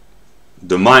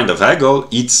the mind of Hegel,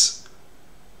 it's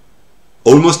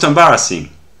almost embarrassing.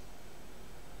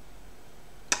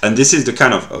 And this is the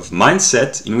kind of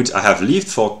mindset in which I have lived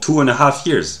for 2.5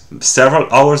 years, several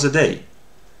hours a day,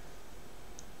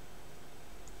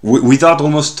 without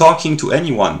almost talking to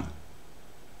anyone.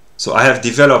 So I have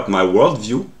developed my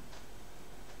worldview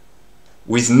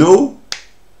with no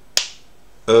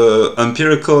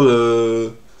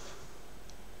empirical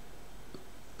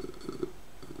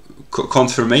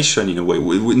confirmation in a way.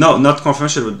 No, not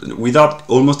confirmation, but without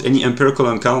almost any empirical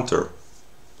encounter.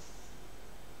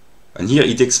 And here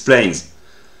it explains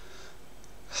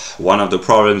one of the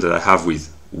problems that I have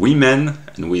with women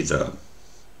and with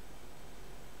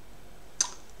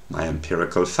my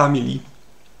empirical family,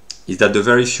 is that the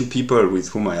very few people with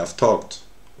whom I have talked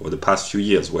over the past few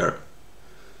years were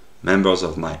members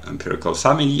of my empirical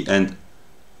family, and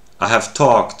I have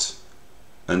talked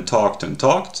and talked and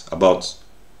talked about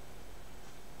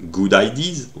good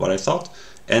ideas, what I thought,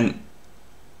 and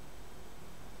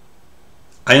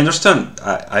I understand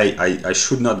I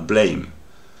should not blame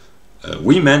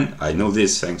women. I know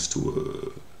this thanks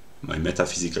to my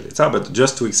metaphysical etc., but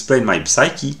just to explain my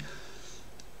psyche,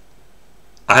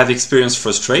 I have experienced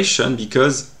frustration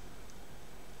because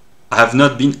I have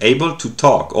not been able to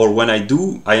talk, or when I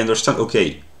do, I understand,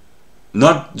 okay,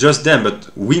 not just them,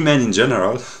 but women in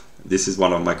general, this is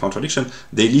one of my contradictions,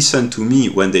 they listen to me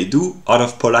when they do out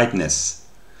of politeness.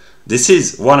 This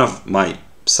is one of my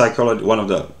one of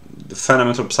the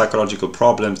fundamental psychological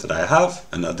problems that I have,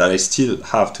 and that I still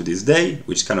have to this day,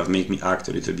 which kind of make me act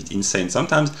a little bit insane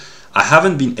sometimes. I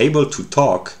haven't been able to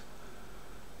talk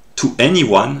to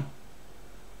anyone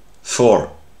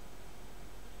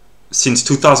since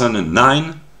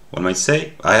 2009, one might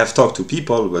say. I have talked to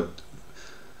people, but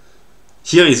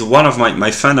here is one of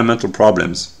my fundamental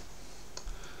problems.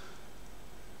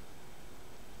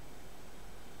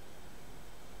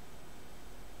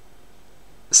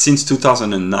 Since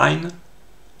 2009,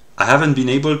 I haven't been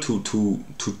able to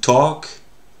talk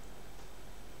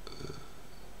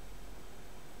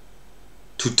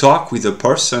with a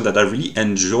person that I really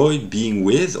enjoyed being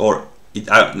with, or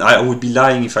I would be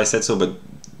lying if I said so, but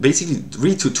basically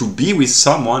really to be with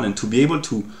someone and to be able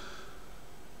to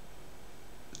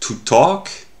talk.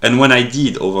 And when I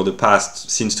did over the past,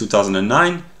 since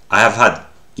 2009, I have had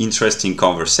interesting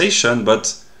conversation,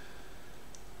 but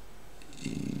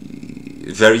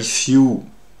very few,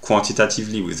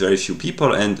 quantitatively, with very few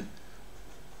people. And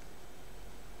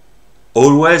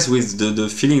always with the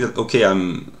feeling that, okay,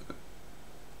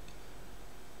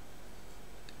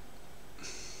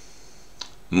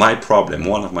 my problem,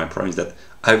 one of my problems is that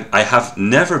I have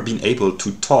never been able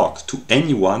to talk to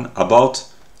anyone about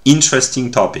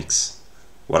interesting topics.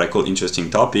 What I call interesting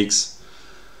topics: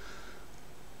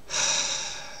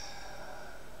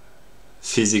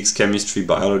 physics, chemistry,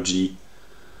 biology,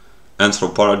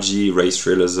 anthropology, race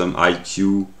realism,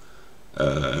 IQ,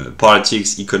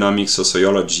 politics, economics,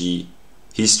 sociology,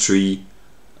 history,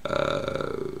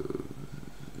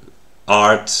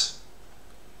 art,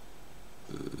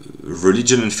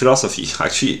 religion and philosophy.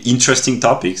 Actually interesting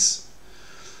topics,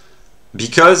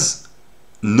 because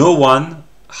no one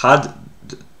had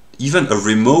even a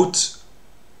remote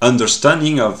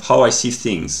understanding of how I see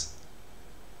things.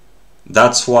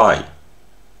 That's why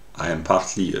I am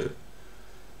partly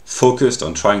focused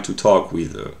on trying to talk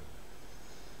with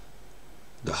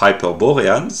the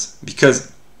Hyperboreans,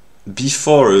 because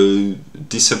before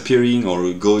disappearing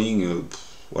or going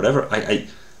whatever, I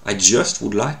just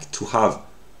would like to have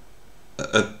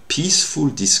a peaceful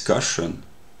discussion.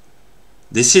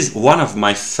 This is one of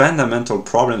my fundamental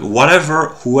problems.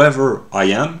 Whoever I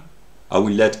am, I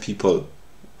will let people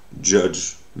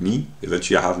judge me.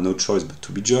 Eventually I have no choice but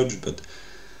to be judged, but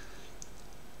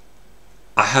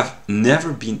I have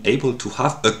never been able to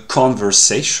have a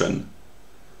conversation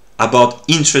about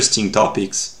interesting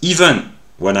topics, even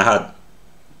when I had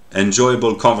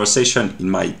enjoyable conversation in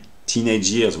my teenage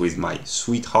years with my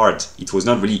sweetheart. It was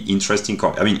not really interesting.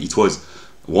 I mean, it was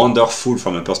wonderful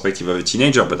from the perspective of a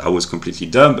teenager, but I was completely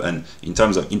dumb, and in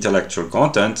terms of intellectual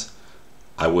content,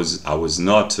 I was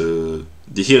not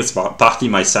here's partly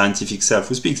my scientific self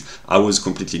who speaks. I was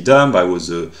completely dumb, I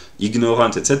was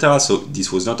ignorant, etc. So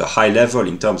this was not a high level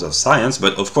in terms of science,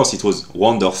 but of course it was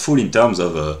wonderful in terms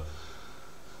of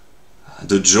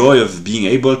the joy of being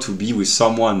able to be with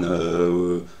someone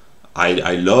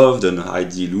I loved, and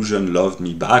the illusion loved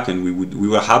me back, and we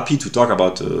were happy to talk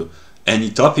about any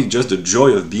topic, just the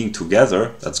joy of being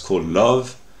together. That's called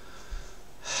love.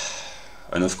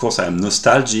 And of course I am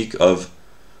nostalgic of,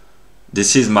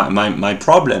 this is my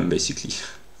problem basically.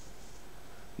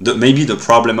 Maybe the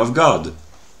problem of God.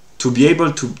 To be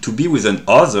able to be with an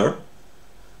other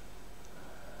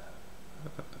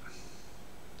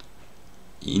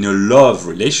in a love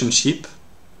relationship,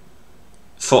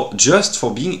 for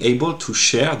being able to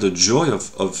share the joy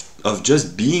of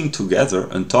just being together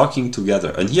and talking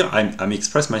together. And here I'm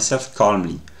express myself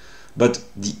calmly, but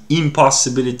the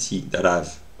impossibility that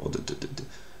I've, or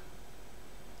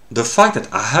the fact that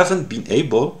I haven't been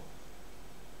able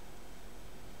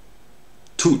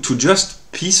to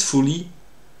just peacefully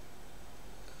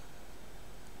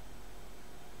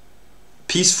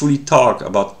talk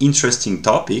about interesting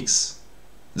topics.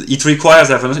 It requires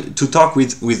to talk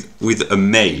with a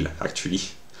male, actually,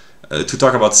 to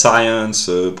talk about science,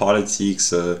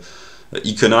 politics,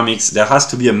 economics. There has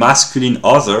to be a masculine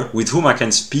other with whom I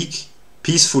can speak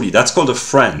peacefully. That's called a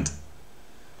friend.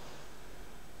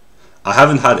 I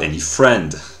haven't had any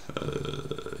friend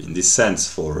in this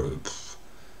sense for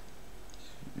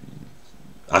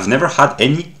I've never had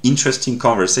any interesting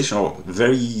conversation, or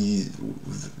very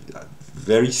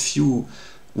few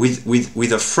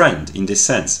with a friend in this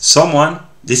sense. Someone,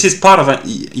 this is part of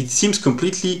it seems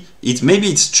completely, maybe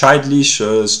it's childish,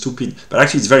 stupid, but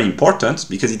actually it's very important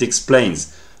because it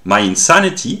explains my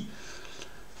insanity.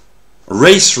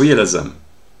 Race realism.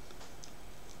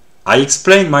 I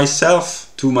explain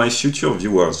myself to my future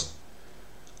viewers.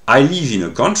 I live in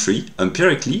a country,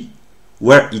 empirically,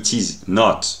 where it is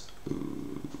not,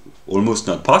 almost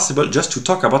not possible, just to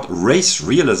talk about race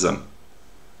realism.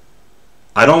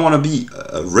 I don't want to be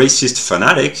a racist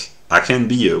fanatic. I can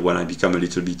be when I become a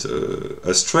little bit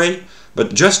astray,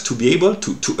 but just to be able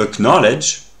to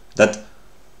acknowledge that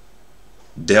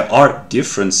there are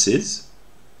differences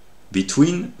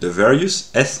between the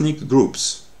various ethnic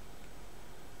groups.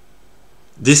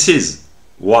 This is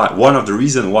why, one of the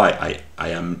reasons why I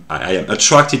am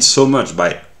attracted so much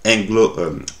by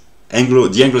the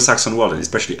Anglo-Saxon world, and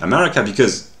especially America,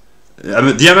 because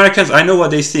the Americans, I know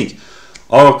what they think.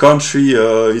 Our country,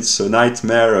 it's a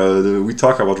nightmare. We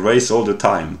talk about race all the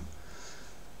time.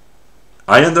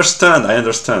 I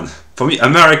understand. For me,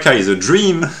 America is a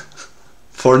dream.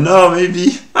 For now,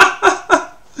 maybe.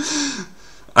 I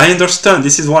understand.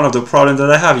 This is one of the problems that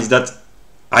I have, is that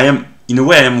I am, in a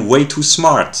way, I am way too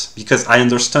smart because I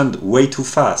understand way too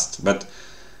fast. But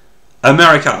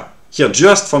America, here,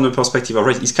 just from the perspective of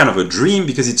race, is kind of a dream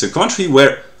because it's a country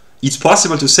where it's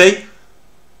possible to say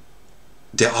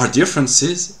there are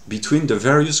differences between the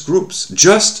various groups.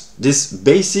 Just this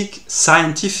basic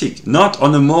scientific, not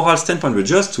on a moral standpoint, but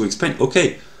just to explain,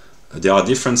 okay, there are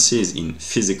differences in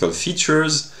physical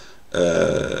features,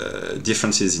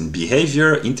 differences in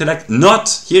behavior, intellect. Not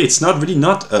here, it's not really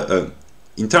not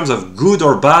in terms of good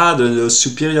or bad,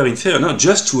 superior, inferior. No,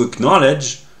 just to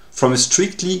acknowledge from a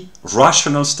strictly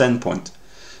rational standpoint,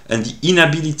 and the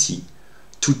inability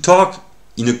to talk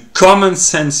in a common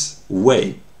sense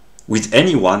way with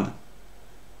anyone,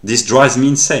 this drives me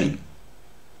insane.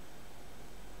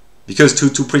 Because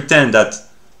to pretend that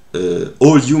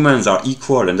all humans are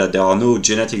equal and that there are no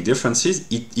genetic differences,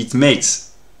 it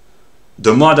makes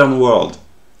the modern world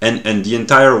and the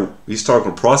entire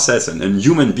historical process and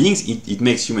human beings, it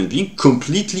makes human beings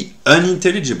completely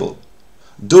unintelligible.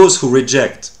 Those who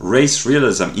reject race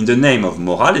realism in the name of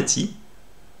morality,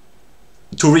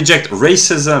 to reject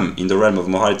racism in the realm of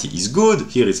morality is good.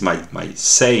 Here is my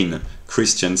sane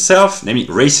Christian self, namely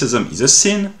racism is a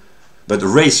sin, but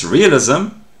race realism,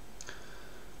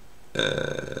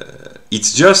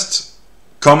 it's just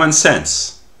common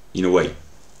sense in a way.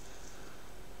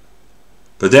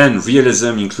 But then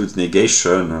realism includes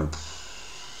negation.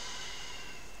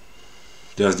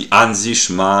 There's the an sich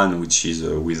man, which is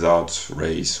without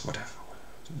race, whatever.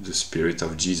 The spirit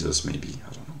of Jesus, maybe,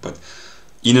 I don't know. But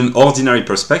in an ordinary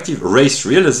perspective, race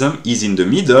realism is in the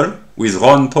middle with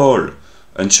Ron Paul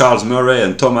and Charles Murray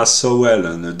and Thomas Sowell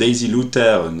and Daisy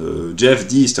Luther and Jeff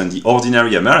Deist and the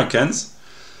ordinary Americans.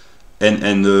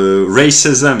 And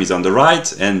racism is on the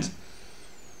right and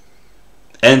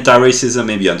anti-racism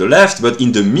maybe on the left, but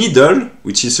in the middle,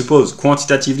 which is supposed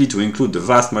quantitatively to include the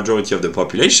vast majority of the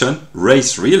population,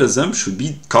 race realism should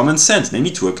be common sense, namely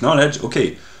to acknowledge,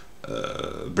 okay,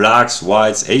 blacks,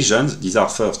 whites, Asians, these are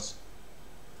first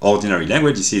ordinary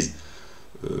language. This is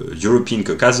European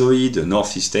Caucasoid,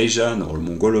 Northeast Asian or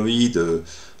Mongoloid,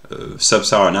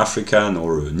 Sub-Saharan African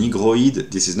or Negroid.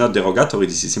 This is not derogatory,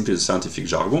 this is simply the scientific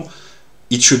jargon.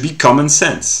 It should be common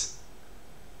sense.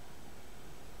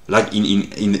 Like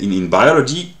in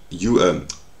biology,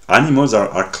 animals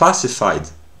are classified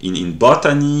in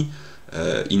botany,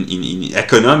 in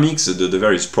economics, the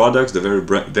various products, the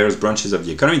various branches of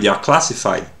the economy, they are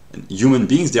classified. And human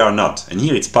beings, they are not. And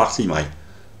here it's partly my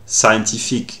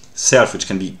scientific self, which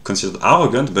can be considered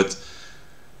arrogant, but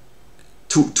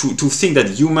to think that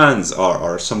humans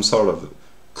are some sort of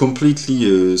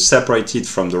completely separated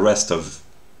from the rest of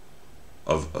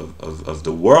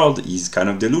the world is kind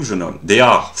of delusional. They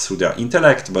are through their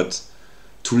intellect, but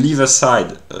to leave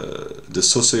aside the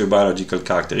sociobiological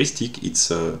characteristic,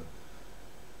 it's a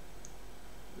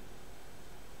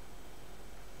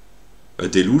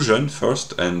delusion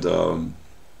first, and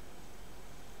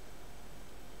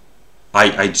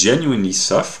I genuinely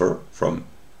suffer from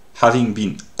having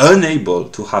been unable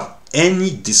to have any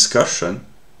discussion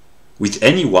with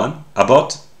anyone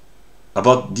about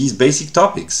these basic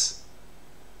topics.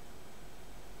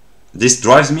 This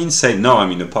drives me insane. Now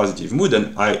I'm in a positive mood,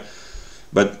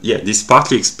 but yeah, this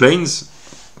partly explains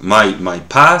my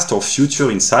past or future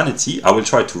insanity. I will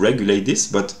try to regulate this,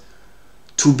 but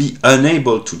to be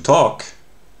unable to talk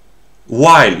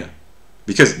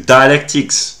because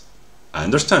dialectics, I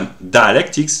understand,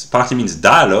 dialectics partly means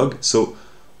dialogue, so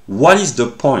what is the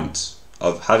point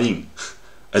of having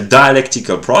a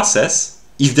dialectical process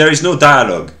if there is no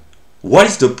dialogue? What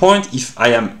is the point if I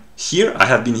am here, I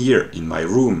have been here in my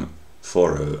room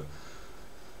for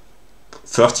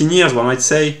 13 years, one might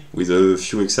say, with a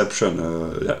few exceptions,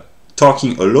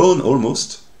 talking alone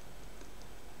almost.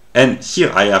 And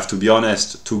here I have to be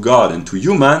honest to God and to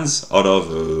humans, out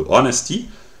of honesty.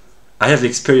 I have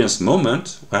experienced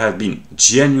moments where I have been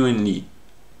genuinely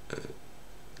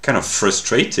kind of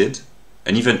frustrated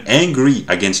and even angry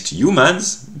against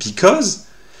humans because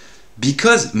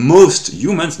most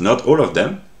humans, not all of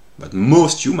them, but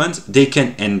most humans, they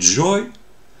can enjoy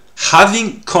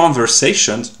having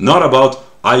conversations not about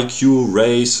IQ,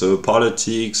 race,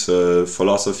 politics,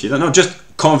 philosophy, no,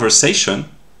 just conversation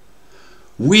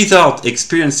without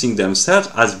experiencing themselves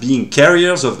as being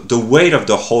carriers of the weight of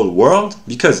the whole world.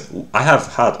 Because I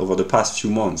have had over the past few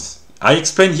months, I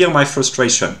explain here my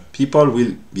frustration. People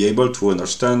will be able to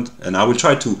understand, and I will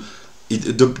try to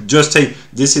just say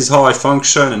this is how I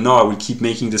function and now I will keep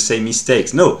making the same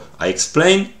mistakes. No, I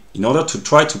explain in order to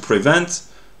try to prevent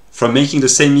from making the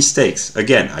same mistakes.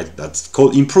 Again, that's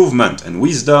called improvement and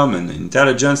wisdom and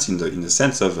intelligence in the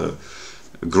sense of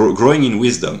growing in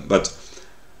wisdom. But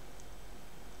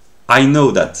I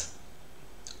know that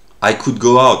I could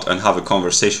go out and have a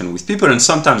conversation with people, and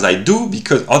sometimes I do,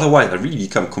 because otherwise I really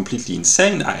become completely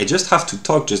insane. I just have to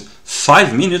talk just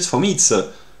 5 minutes. For me,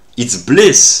 it's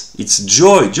bliss, it's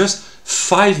joy. Just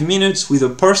 5 minutes with a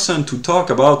person to talk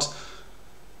about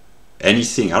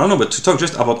anything, I don't know, but to talk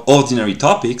just about ordinary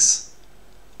topics,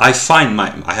 I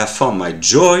have found my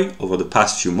joy over the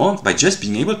past few months by just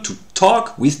being able to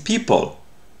talk with people.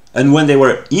 And when they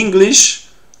were English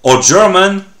or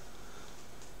German,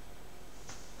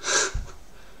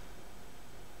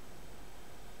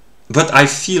 but I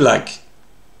feel like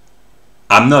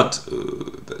I'm not,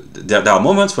 there are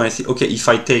moments when I think, okay, if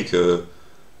I take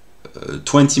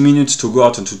 20 minutes to go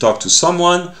out and to talk to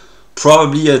someone,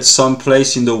 probably at some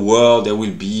place in the world there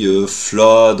will be a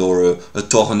flood or a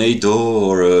tornado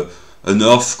or an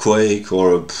earthquake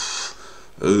or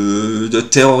the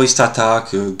terrorist attack,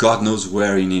 God knows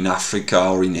where, in Africa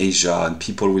or in Asia, and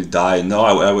people will die.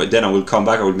 No, then I will come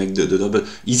back, I will make the but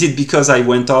is it because I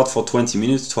went out for 20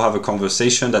 minutes to have a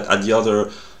conversation that at the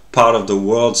other part of the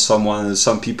world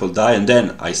some people die? And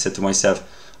then I said to myself,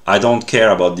 I don't care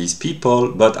about these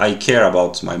people, but I care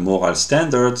about my moral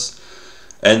standards.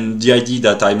 And the idea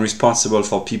that I'm responsible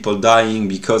for people dying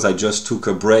because I just took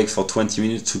a break for 20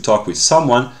 minutes to talk with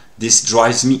someone, this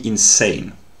drives me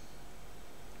insane.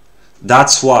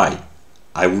 That's why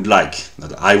I would like,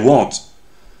 I want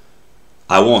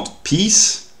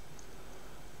peace,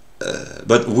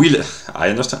 but I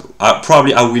understand,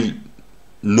 probably I will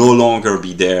no longer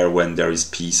be there when there is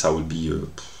peace. I will be,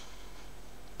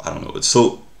 I don't know.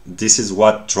 So this is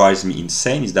what drives me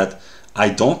insane, is that I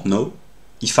don't know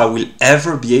if I will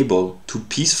ever be able to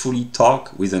peacefully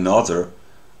talk with another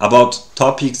about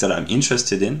topics that I'm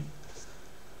interested in.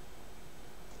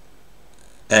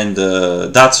 And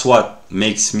that's what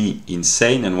makes me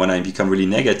insane. And when I become really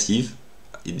negative,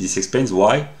 this explains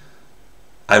why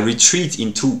I retreat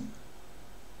into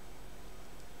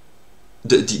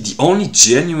the only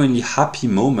genuinely happy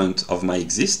moment of my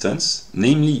existence,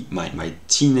 namely my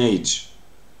teenage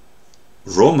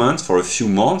romance for a few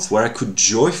months, where I could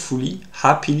joyfully,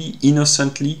 happily,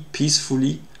 innocently,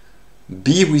 peacefully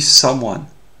be with someone.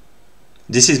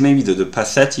 This is maybe the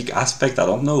pathetic aspect, I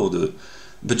don't know,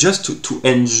 but just to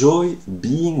enjoy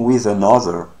being with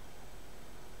another.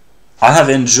 I have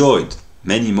enjoyed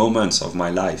many moments of my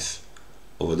life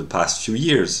over the past few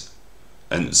years,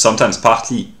 and sometimes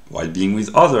partly while being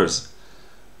with others,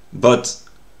 but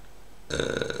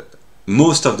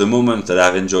most of the moments that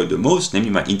I've enjoyed the most,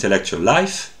 namely my intellectual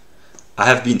life, I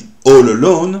have been all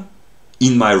alone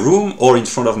in my room or in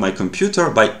front of my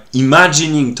computer by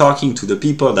imagining talking to the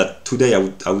people that today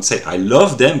I would say I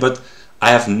love them, but I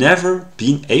have never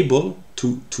been able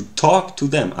to talk to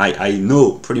them. I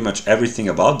know pretty much everything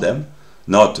about them,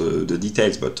 not the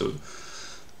details, but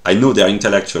I know their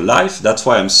intellectual life. That's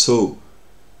why I'm so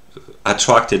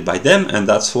attracted by them, and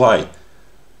that's why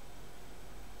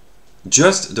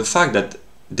just the fact that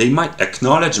they might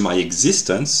acknowledge my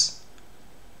existence,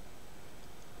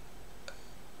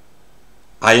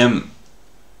 I am,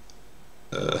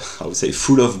 I would say,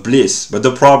 full of bliss. But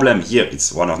the problem here,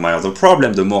 it's one of my other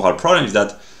problems, the moral problem, is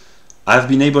that I've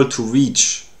been able to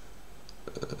reach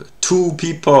two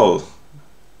people,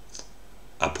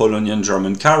 Apollonian,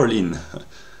 German, Caroline,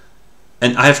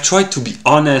 and I have tried to be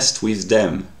honest with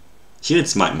them. Here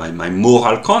it's my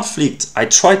moral conflict. I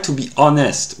try to be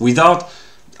honest without,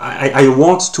 I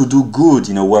want to do good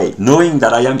in a way, knowing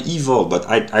that I am evil, but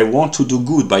I want to do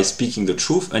good by speaking the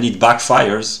truth, and it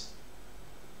backfires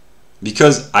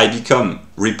because I become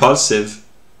repulsive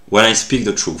when I speak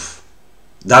the truth.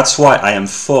 That's why I am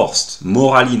forced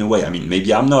morally in a way. I mean,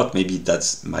 maybe I'm not, maybe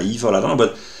that's my evil, I don't know,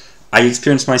 but I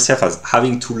experience myself as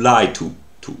having to lie to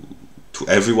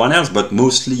everyone else, but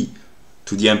mostly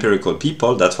to the empirical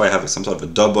people. That's why I have some sort of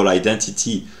a double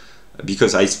identity,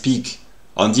 because I speak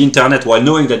on the internet while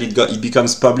knowing that it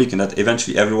becomes public and that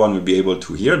eventually everyone will be able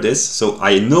to hear this. So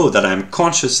I know that I'm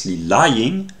consciously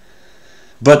lying,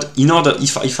 but in order,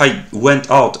 if I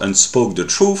went out and spoke the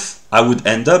truth, I would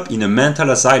end up in a mental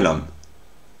asylum.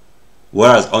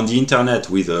 Whereas on the internet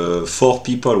with 4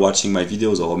 people watching my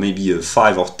videos, or maybe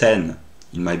 5 or 10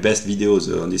 in my best videos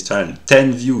on this channel,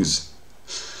 10 views.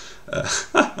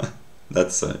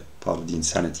 That's part of the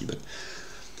insanity, but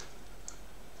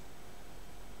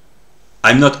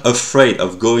I'm not afraid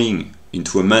of going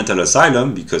into a mental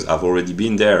asylum because I've already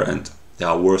been there and there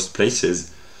are worse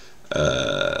places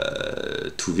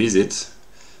to visit.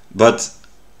 But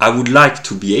I would like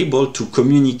to be able to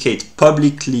communicate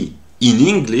publicly in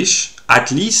English, at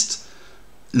least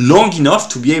long enough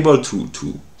to be able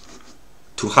to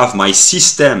have my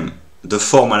system, the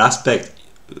formal aspect,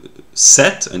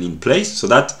 set and in place, so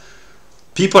that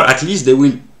people, at least they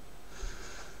will.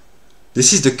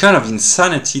 This is the kind of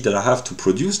insanity that I have to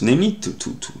produce, namely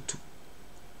to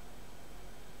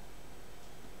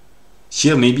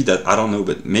here, maybe that, I don't know,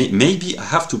 but maybe I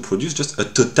have to produce just a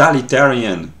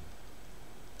totalitarian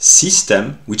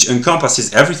system which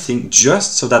encompasses everything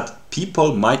just so that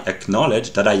people might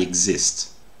acknowledge that I exist.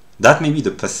 That may be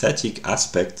the pathetic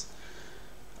aspect.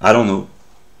 I don't know.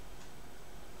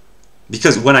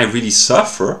 Because when I really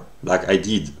suffer, like I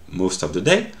did most of the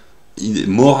day,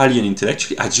 morally and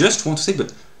intellectually, I just want to say,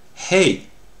 but hey,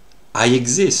 I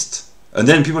exist. And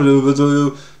then people,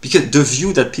 because the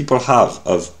view that people have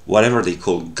of whatever they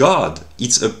call God,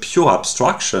 it's a pure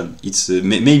abstraction. It's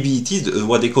maybe it is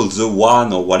what they call the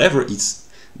one or whatever.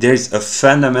 There is a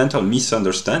fundamental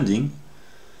misunderstanding.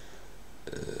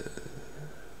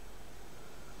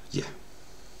 Yeah.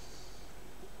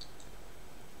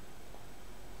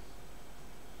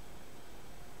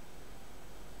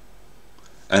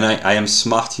 And I am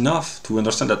smart enough to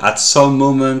understand that at some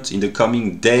moment in the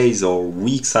coming days or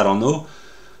weeks, I don't know,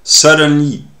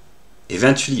 suddenly,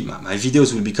 eventually, my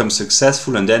videos will become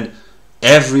successful, and then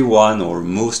everyone or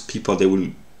most people, they will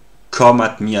come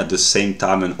at me at the same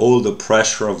time, and all the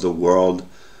pressure of the world,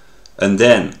 and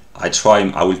then I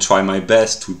will try my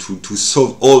best to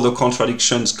solve all the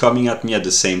contradictions coming at me at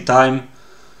the same time.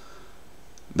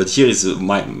 But here is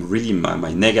my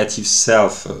negative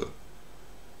self.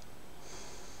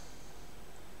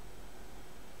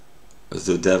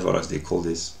 The devil, as they call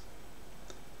this.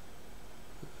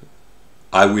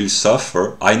 I will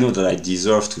suffer. I know that I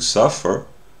deserve to suffer,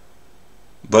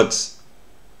 but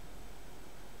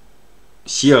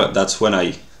here, that's when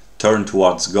I turn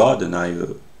towards God, and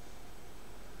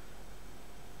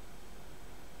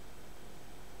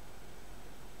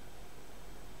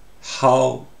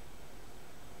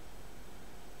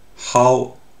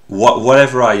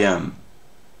whatever I am,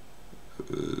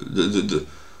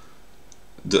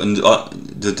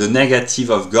 the negative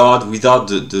of God, without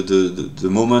the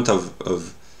moment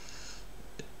of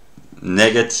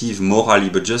negative morally,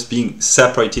 but just being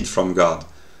separated from God,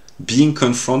 being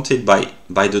confronted by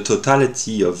the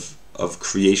totality of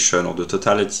creation, or the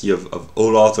totality of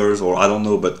all others, or I don't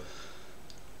know, but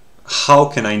how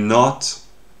can I not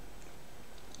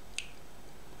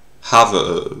have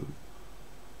a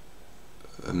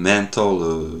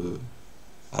mental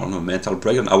I don't know, mental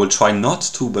breakdown? I will try not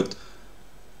to, but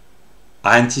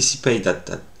I anticipate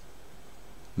that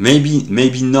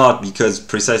maybe not, because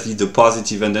precisely the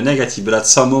positive and the negative, but at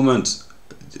some moment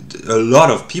a lot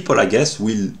of people, I guess,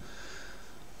 will,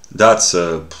 that's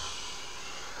I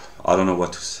don't know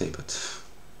what to say, but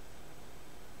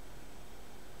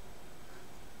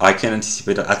I can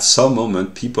anticipate that at some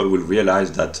moment people will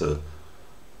realize that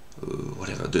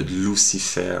whatever, the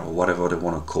Lucifer, or whatever they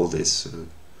want to call this,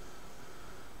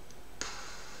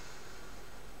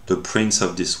 the prince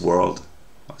of this world,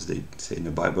 as they say in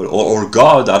the Bible, or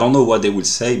God, I don't know what they will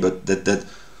say, but that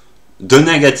the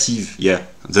negative, yeah,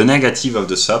 the negative of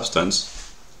the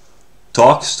substance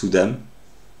talks to them,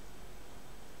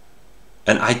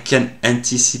 and I can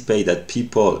anticipate that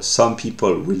some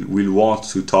people will want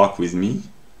to talk with me,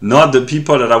 not the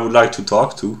people that I would like to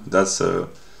talk to.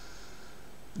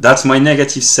 That's my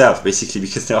negative self, basically,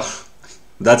 because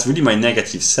that's really my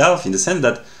negative self, in the sense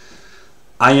that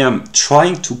I am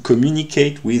trying to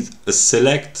communicate with a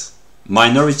select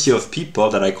minority of people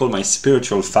that I call my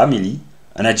spiritual family,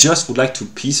 and I just would like to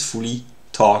peacefully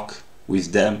talk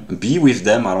with them, be with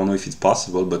them. I don't know if it's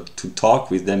possible, but to talk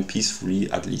with them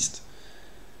peacefully, at least.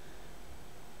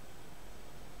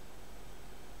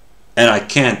 And I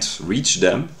can't reach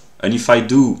them, and if I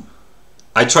do,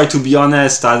 I try to be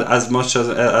honest as much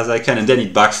as I can, and then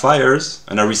it backfires,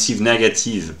 and I receive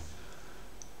negative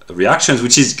reactions,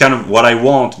 which is kind of what I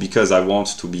want, because I want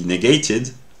to be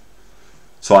negated.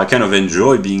 So I kind of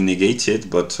enjoy being negated,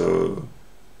 but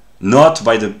not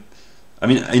by the, I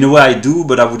mean, in a way I do,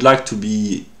 but I would like to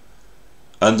be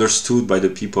understood by the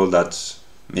people that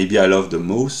maybe I love the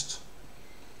most.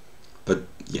 But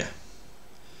yeah.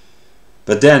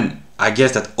 But then I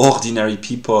guess that ordinary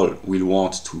people will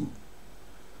want to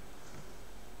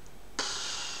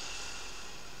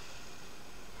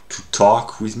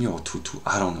talk with me, or to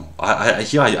I don't know. I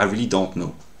really don't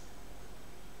know.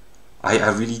 I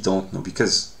really don't know,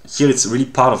 because here it's really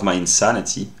part of my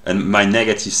insanity and my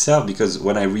negative self, because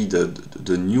when I read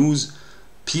the news,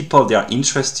 people, they are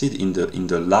interested in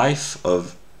the life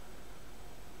of,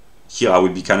 here I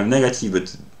will be kind of negative,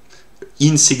 but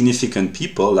insignificant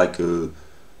people, like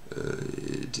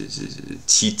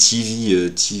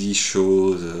TV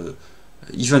shows,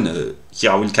 even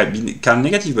here I will be kind of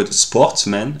negative, but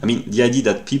sportsmen. I mean, the idea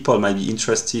that people might be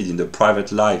interested in the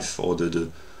private life, or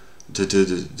the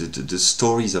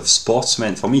stories of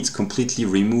sportsmen, for me it's completely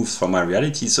removed from my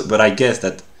reality. So, but I guess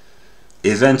that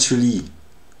eventually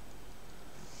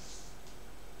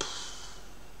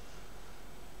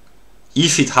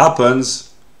if it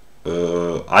happens,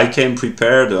 I came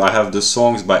prepared. I have the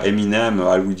songs by Eminem.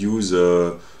 I would use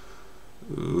the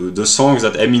songs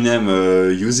that Eminem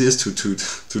uses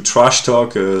to trash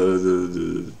talk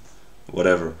the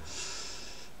whatever.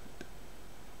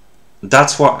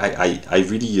 That's why I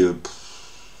really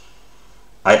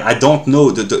I don't know.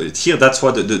 Here, that's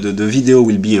what the video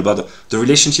will be about, the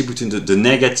relationship between the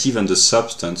negative and the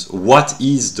substance. What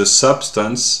is the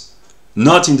substance,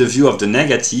 not in the view of the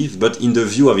negative, but in the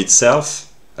view of itself?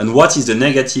 And what is the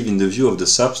negative in the view of the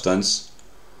substance?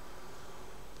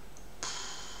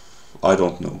 I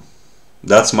don't know.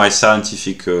 That's my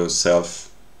scientific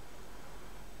self.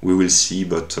 We will see,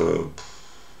 but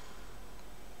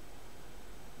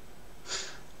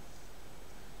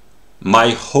my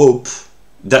hope,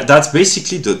 that's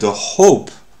basically the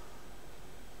hope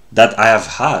that I have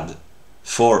had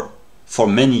for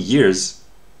many years,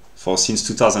 since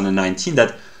 2019,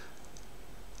 that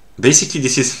basically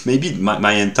this is maybe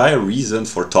my entire reason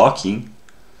for talking.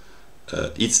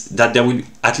 It's that there will be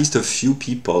at least a few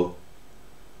people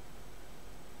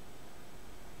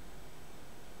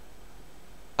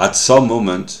at some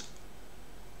moment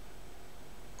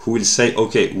who will say,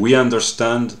 okay, we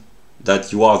understand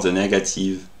that you are the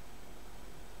negative,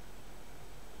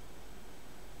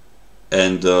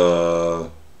 and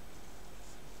who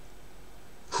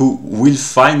will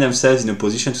find themselves in a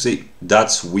position to say,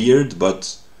 that's weird,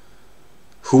 but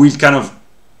who will kind of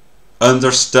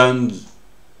understand.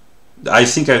 I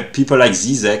think people like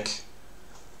Zizek,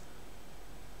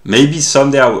 maybe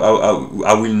someday I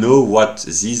will know what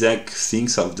Zizek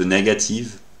thinks of the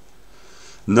negative,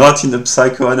 not in a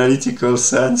psychoanalytical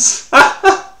sense.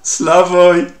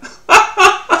 Slavoj.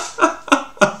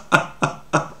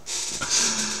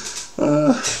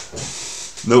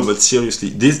 No, but seriously,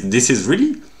 this is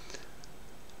really,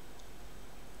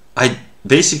 I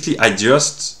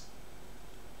just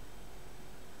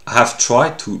have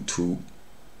tried to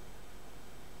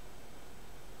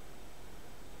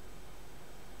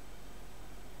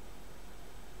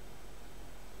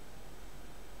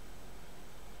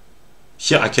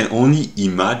here I can only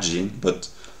imagine, but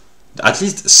at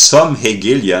least some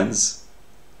Hegelians,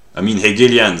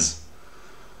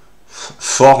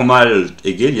 formal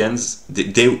Hegelians,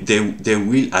 they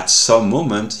will at some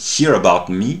moment hear about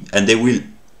me, and they will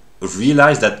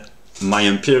realize that my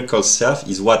empirical self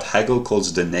is what Hegel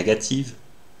calls the negative.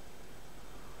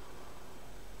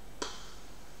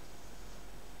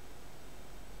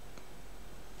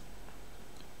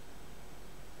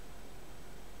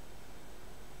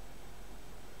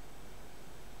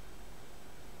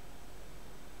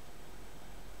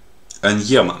 And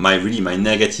here, my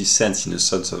negative sense, in a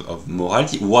sense of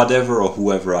morality, whatever or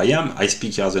whoever I am, I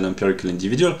speak here as an empirical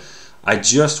individual, I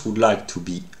just would like to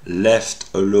be left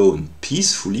alone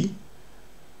peacefully.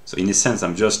 So in a sense,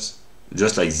 I'm just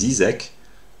like Zizek,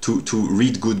 to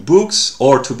read good books,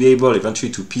 or to be able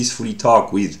eventually to peacefully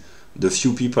talk with the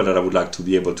few people that I would like to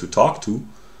be able to talk to.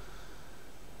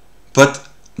 But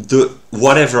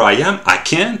whatever I am, I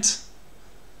can't,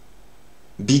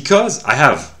 because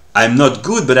I'm not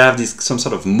good, but I have some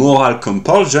sort of moral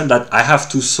compulsion that I have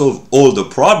to solve all the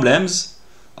problems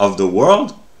of the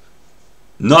world.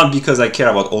 Not because I care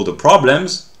about all the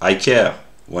problems. I care,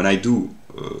 when I do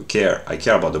care, I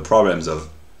care about the problems of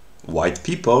white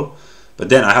people. But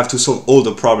then I have to solve all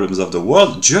the problems of the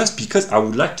world just because I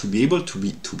would like to be able to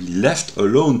be left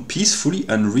alone peacefully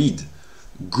and read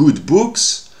good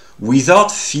books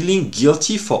without feeling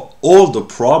guilty for all the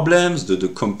problems, the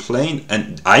complaint.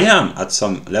 And I am at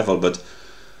some level, but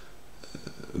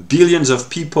billions of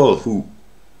people who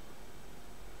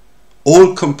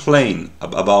all complain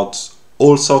about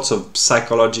all sorts of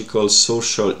psychological,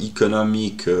 social,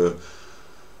 economic,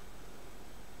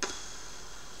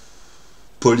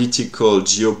 political,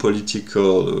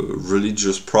 geopolitical,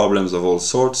 religious problems of all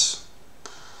sorts.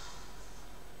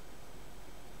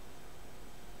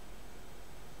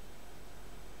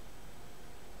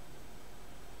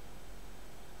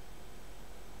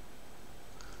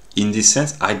 In this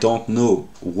sense, I don't know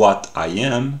what I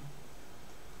am,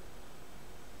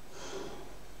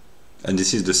 and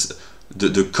this is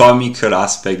the comical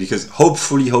aspect, because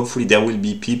hopefully there will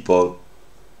be people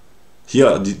here.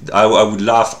 I would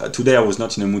laugh today. I was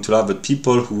not in a mood to laugh, but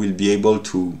people who will be able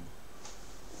to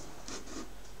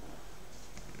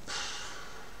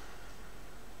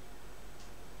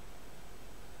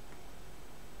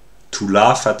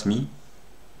laugh at me.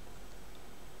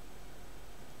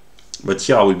 But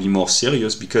here I will be more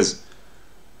serious, because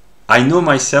I know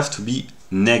myself to be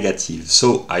negative.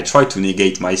 So I try to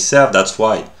negate myself. That's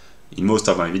why in most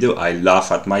of my videos I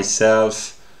laugh at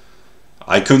myself.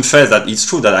 I confess that it's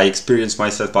true that I experience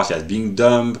myself partly as being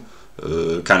dumb,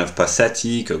 kind of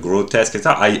pathetic, grotesque,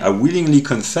 etc. I willingly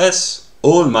confess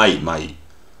all my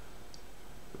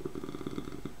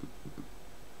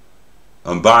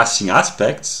embarrassing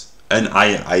aspects, and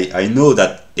I know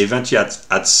that eventually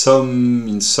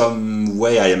in some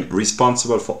way I am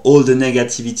responsible for all the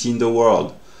negativity in the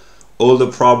world, all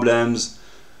the problems.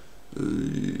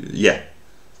 Yeah,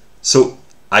 so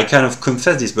I kind of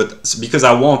confess this, but because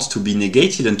I want to be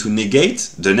negated and to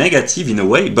negate the negative in a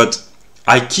way, but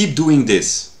I keep doing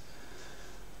this.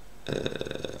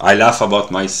 I laugh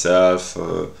about myself,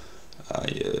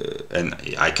 and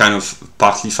I kind of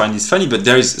partly find this funny, but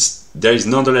there is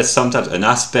nonetheless sometimes an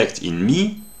aspect in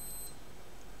me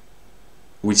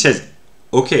which says,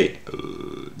 okay,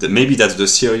 maybe that's the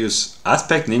serious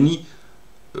aspect, namely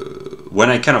when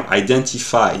I kind of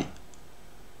identify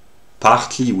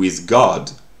partly with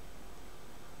God.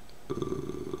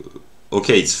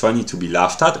 Okay, it's funny to be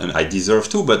laughed at, and I deserve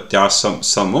to, but there are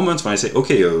some moments when I say,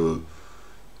 okay,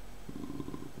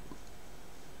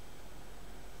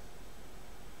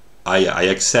 I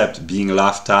accept being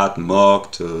laughed at,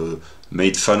 mocked,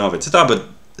 made fun of, etc. But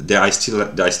I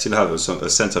still have a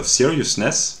sense of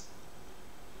seriousness,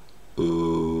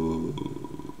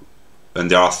 and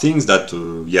there are things that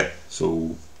yeah.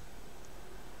 So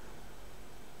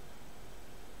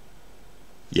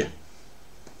yeah.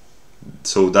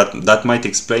 So that might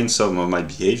explain some of my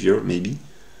behavior, maybe.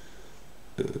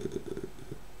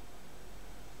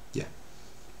 Yeah.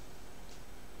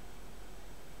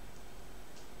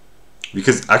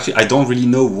 Because actually I don't really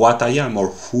know what I am, or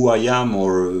who I am,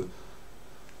 or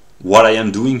what I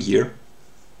am doing here.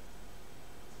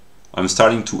 I'm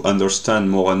starting to understand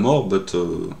more and more, but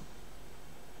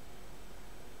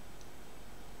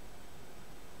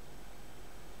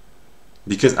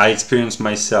because I experience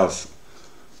myself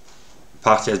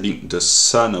partly as being the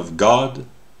son of God.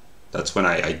 That's when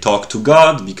I talk to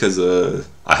God, because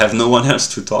I have no one else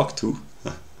to talk to.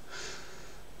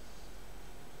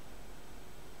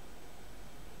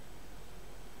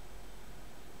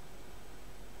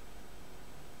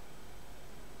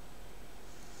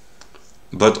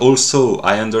 But also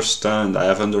I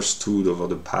have understood over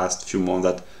the past few months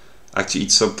that actually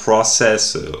it's a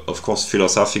process, of course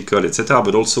philosophical, etc.,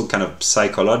 but also kind of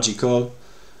psychological.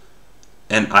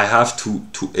 And I have to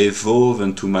evolve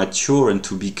and to mature and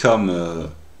to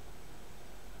become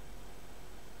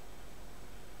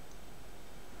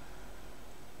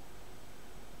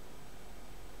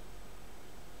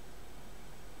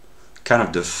kind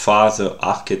of the father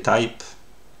archetype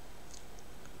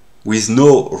with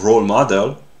no role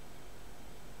model.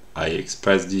 I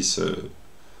expressed this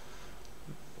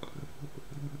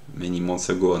many months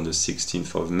ago on the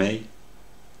 16th of May.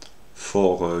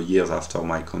 4 years after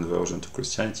my conversion to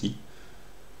Christianity.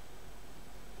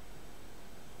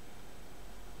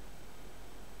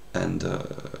 And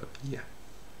yeah.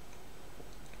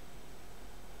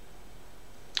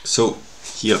 So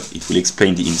here it will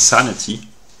explain the insanity.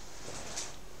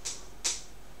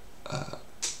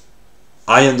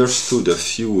 I understood a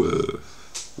few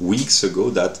weeks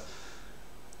ago that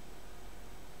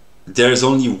there is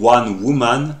only one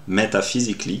woman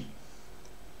metaphysically.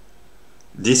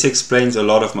 This explains a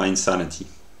lot of my insanity.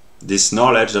 This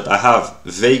knowledge that I have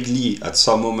vaguely at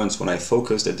some moments when I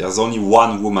focus, that there's only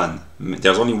one woman,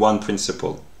 there's only one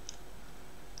principle.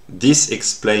 This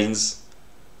explains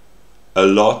a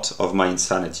lot of my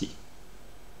insanity.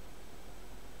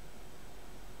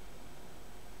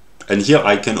 And here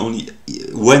I can only,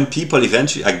 when people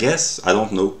eventually, I guess, I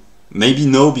don't know, maybe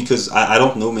no, because I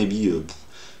don't know, maybe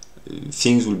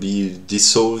things will be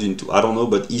dissolved into, I don't know,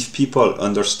 but if people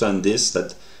understand this,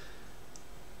 that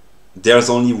there's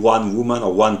only one woman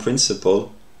or one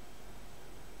principle,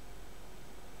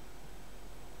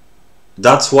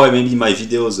 that's why maybe my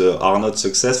videos are not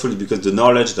successful, because the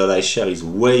knowledge that I share is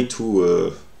way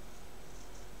too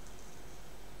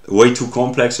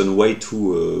complex and way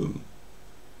too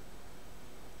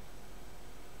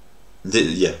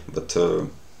yeah, but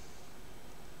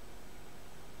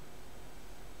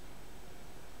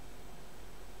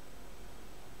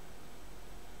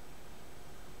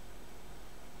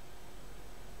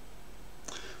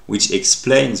which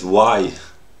explains why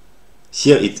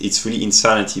here it's really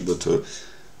insanity. But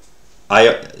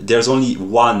there's only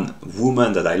one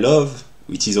woman that I love,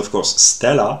 which is of course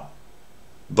Stella,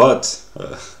 but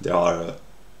there are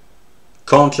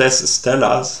countless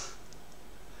Stellas,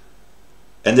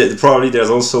 and probably there's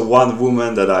also one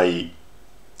woman that I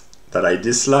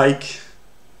dislike.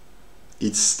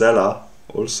 It's Stella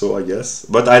also, I guess,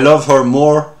 but I love her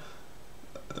more.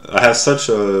 I have such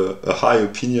a high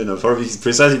opinion of her, because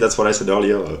precisely that's what I said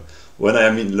earlier. When I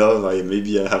am in love,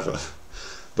 maybe I have a,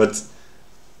 but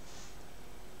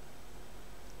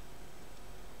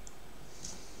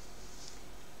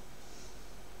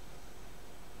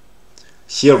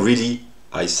here really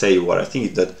I say what I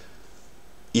think is that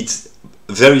it's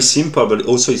very simple, but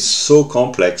also it's so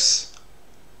complex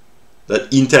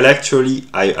that intellectually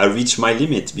I reach my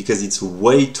limit, because it's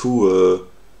way too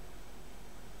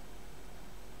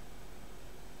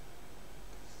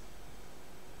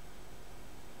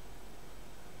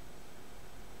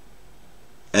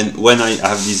and when I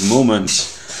have these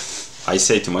moments, I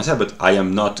say to myself, but I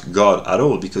am not God at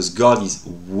all, because God is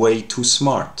way too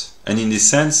smart. And in this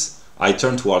sense, I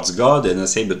turn towards God and I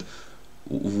say, but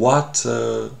what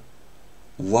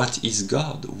is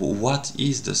God? What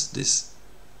is this?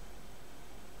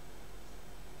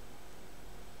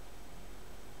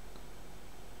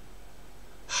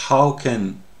 How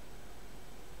can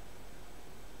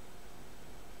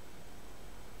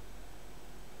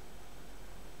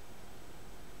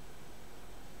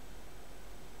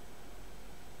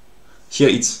here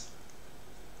it's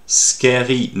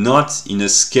scary, not in a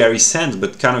scary sense,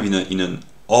 but kind of in an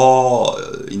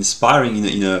awe-inspiring,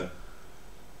 in a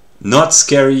not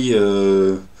scary.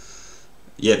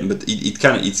 Yeah, but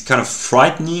it's kind of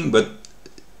frightening. But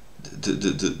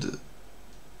the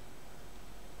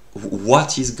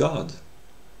what is God?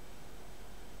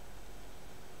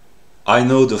 I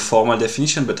know the formal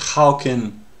definition, but how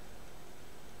can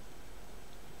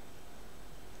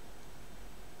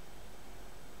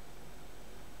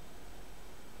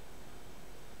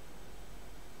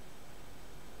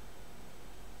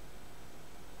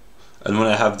and when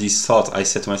I have this thought, I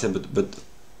say to myself, but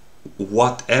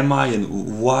what am I,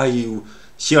 and why you?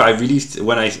 Here I really,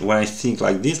 when I think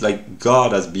like this, like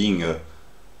God as being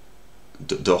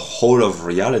the whole of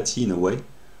reality in a way,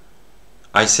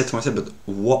 I said to myself, but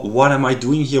what am I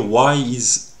doing here? Why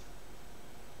is,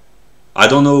 I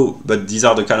don't know, but these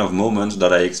are the kind of moments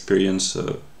that I experience.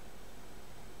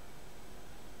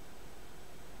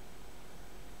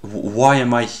 Why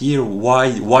am I here?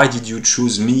 Why did you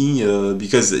choose me?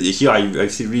 Because here I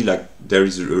feel really like there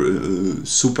is a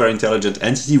super intelligent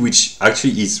entity, which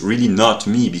actually is really not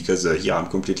me, because here I'm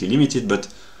completely limited. But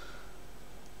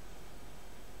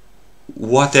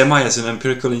what am I as an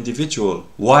empirical individual?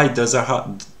 Why does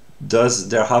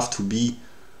there have to be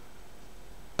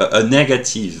a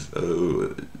negative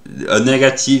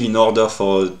in order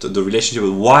for the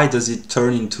relationship? Why does it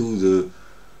turn into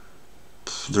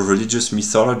the religious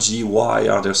mythology? Why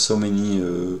are there so many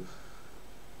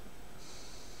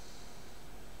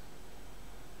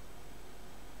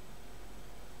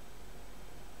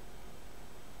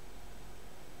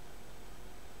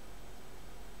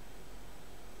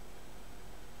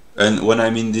and when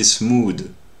I'm in this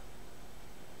mood,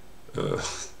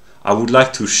 I would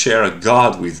like to share a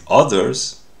God with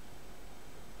others,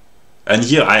 and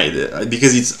here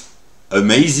because it's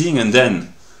amazing, and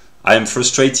then I am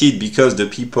frustrated because the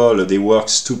people, they work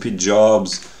stupid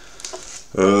jobs,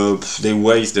 they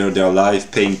waste their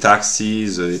life paying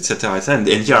taxes, etc. And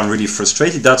here I'm really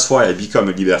frustrated. That's why I become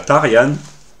a libertarian,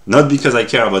 not because I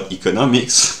care about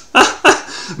economics,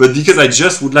 but because I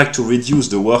just would like to reduce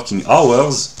the working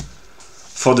hours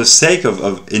for the sake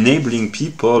of enabling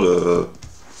people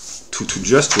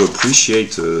to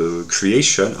appreciate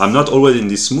creation. I'm not always in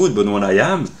this mood, but when I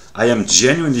am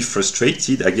genuinely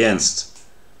frustrated against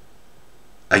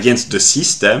the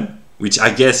system, which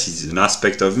I guess is an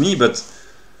aspect of me. But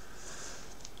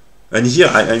and here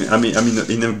I'm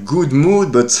in a good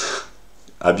mood, but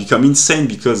I become insane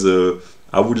because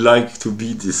I would like to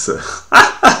be this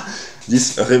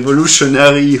this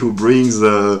revolutionary who brings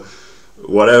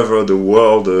whatever the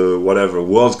world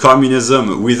world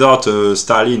communism without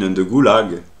Stalin and the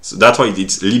Gulag. So that's why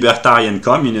it's libertarian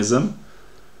communism.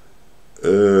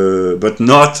 But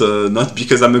not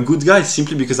because I'm a good guy,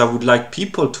 simply because I would like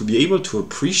people to be able to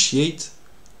appreciate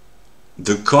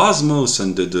the cosmos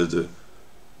and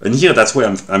and here that's why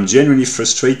I'm genuinely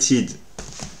frustrated.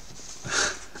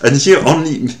 And here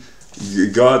only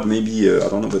God, maybe I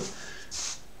don't know, but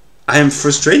I am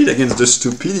frustrated against the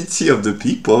stupidity of the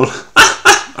people.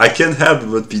 I can't help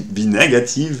but be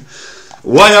negative.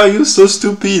 Why are you so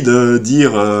stupid,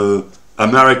 dear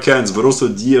Americans, but also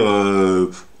dear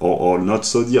or not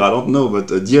so dear, I don't know, but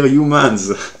dear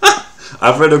humans.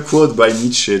 I've read a quote by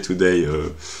Nietzsche today.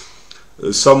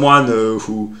 Someone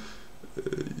who,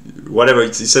 whatever,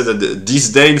 he said that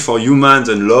disdain for humans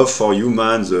and love for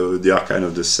humans, they are kind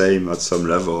of the same at some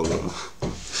level.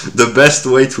 The best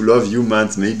way to love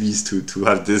humans maybe is to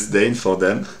have disdain for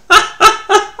them.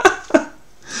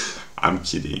 I'm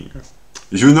kidding.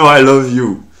 You know I love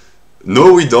you.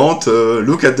 No, we don't.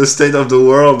 Look at the state of the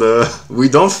world. We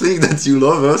don't think that you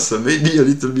love us. Maybe a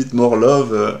little bit more love.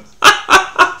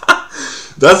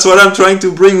 That's what I'm trying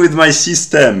to bring with my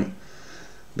system.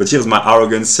 But here's my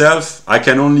arrogant self. I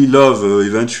can only love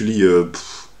eventually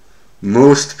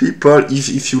most people.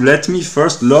 If you let me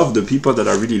first love the people that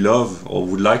I really love or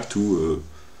would like to,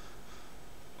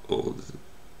 or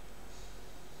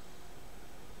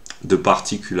the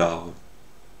particular.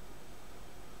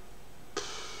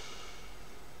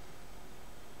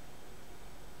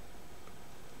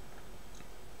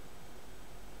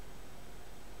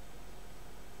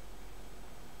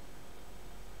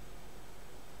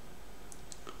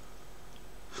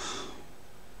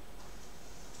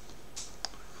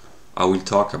 I will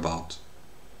talk about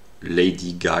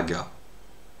Lady Gaga,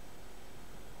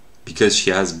 because she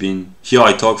has been, here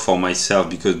I talk for myself,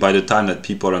 because by the time that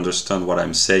people understand what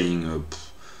I'm saying,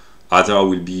 either I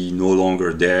will be no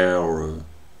longer there, or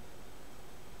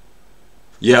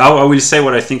yeah, I will say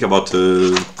what I think about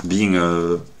being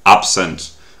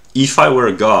absent. If I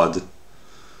were God,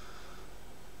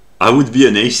 I would be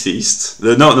an atheist.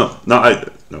 No.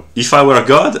 If I were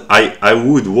God, I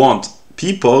would want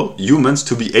people, humans,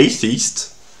 to be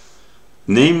atheists.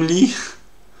 Namely,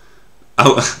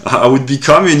 I would be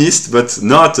communist, but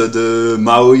not the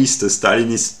Maoist,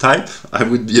 Stalinist type. I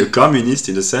would be a communist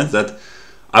in the sense that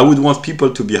I would want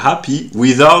people to be happy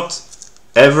without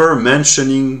ever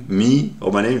mentioning me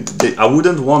or my name. I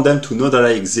wouldn't want them to know that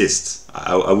I exist.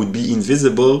 I would be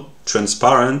invisible,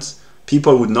 transparent.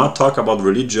 People would not talk about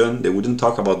religion. They wouldn't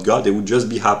talk about God. They would just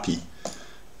be happy.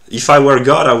 If I were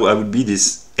God, I would be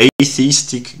this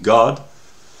atheistic God.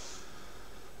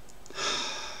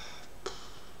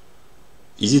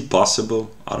 Is it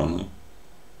possible? I don't know.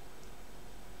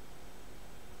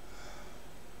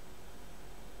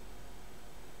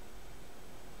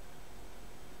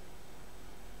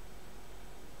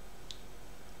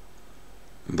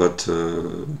 But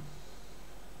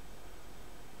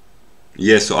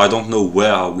yeah, so I don't know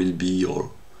where I will be or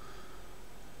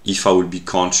if I will be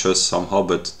conscious somehow,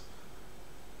 but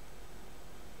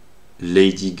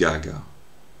Lady Gaga,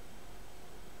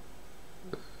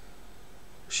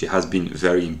 she has been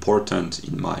very important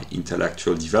in my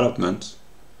intellectual development.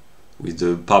 With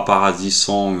the Paparazzi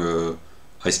song,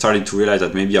 I started to realize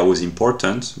that maybe I was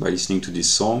important by listening to this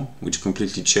song, which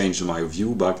completely changed my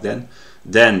view back then.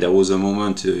 Then there was a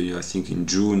moment, I think in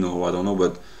June or I don't know,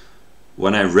 but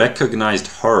when I recognized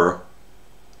her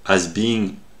as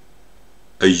being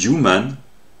a human,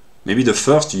 maybe the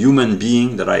first human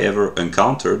being that I ever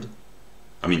encountered.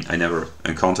 I mean, I never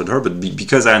encountered her, but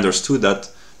because I understood that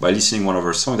by listening one of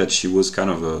her songs, that she was kind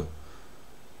of a,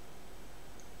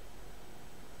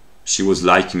 she was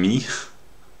like me.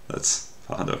 That's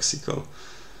paradoxical.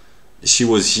 She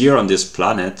was here on this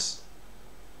planet,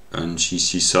 and she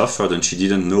suffered, and she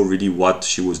didn't know really what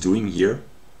she was doing here,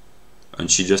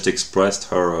 and she just expressed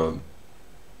her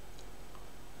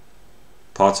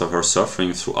parts of her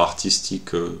suffering through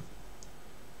artistic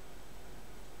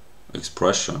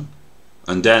expression.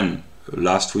 And then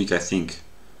last week, I think,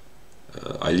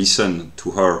 I listened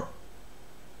to her.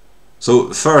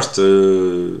 So first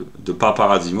the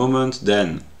paparazzi moment,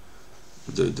 then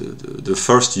the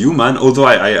first human, although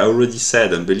I already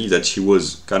said and believe that she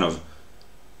was kind of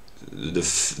the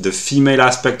female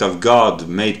aspect of God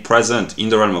made present in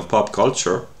the realm of pop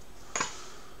culture.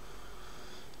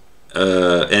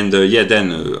 Yeah,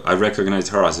 then I recognized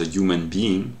her as a human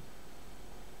being.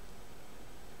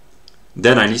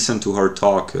 Then I listened to her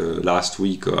talk last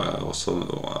week, also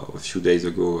a few days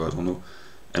ago, I don't know,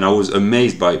 and I was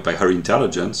amazed by her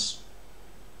intelligence.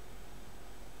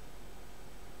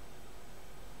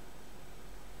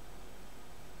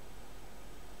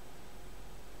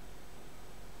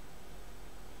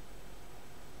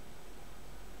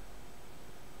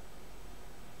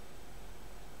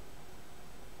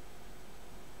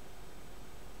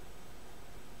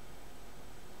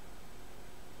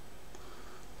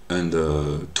 And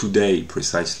today,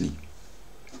 precisely,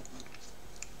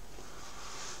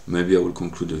 maybe I will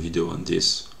conclude the video on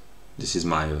this. This is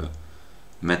my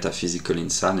metaphysical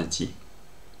insanity.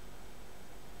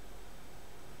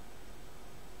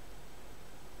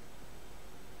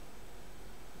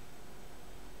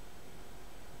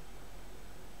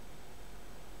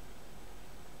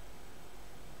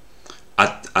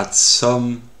 At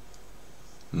some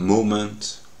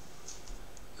moment,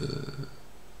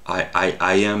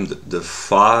 I am the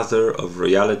father of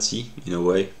reality, in a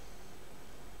way.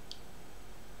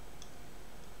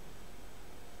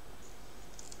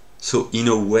 So in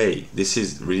a way, this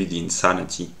is really the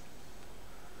insanity.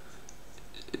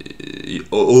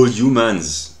 All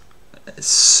humans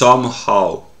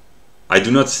somehow, I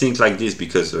do not think like this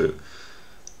because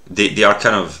they are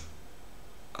kind of,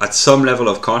 at some level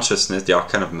of consciousness, they are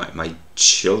kind of my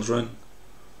children.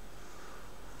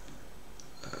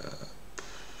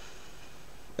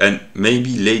 And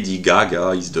maybe Lady Gaga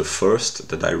is the first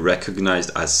that I recognized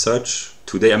as such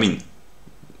today. I mean,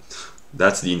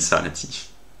 that's the insanity.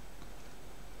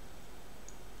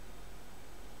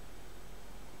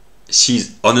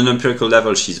 She's, on an empirical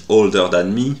level, she's older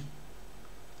than me,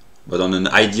 but on an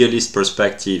idealist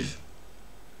perspective,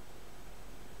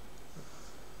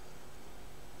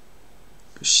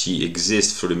 she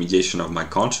exists through the mediation of my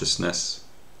consciousness.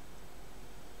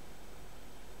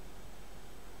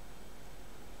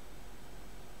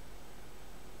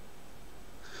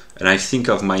 And I think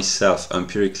of myself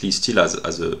empirically still as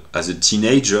a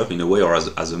teenager in a way, or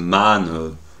as a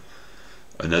man,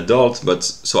 an adult. But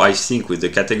so I think with the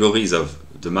categories of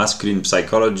the masculine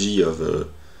psychology of a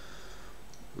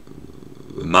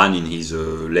man in his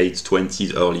late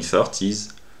 20s, early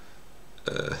 30s,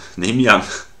 namely I'm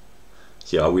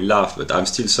here I will laugh, but I'm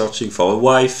still searching for a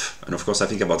wife, and of course I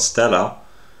think about Stella,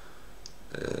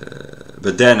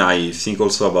 but then I think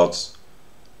also about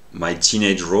my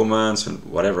teenage romance and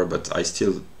whatever, but I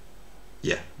still,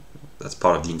 yeah, that's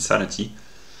part of the insanity.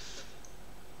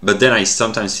 But then I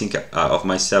sometimes think of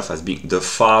myself as being the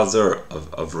father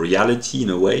of reality in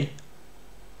a way,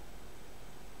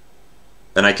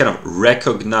 and I kind of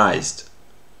recognized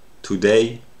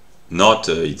today, not,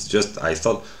 it's just, I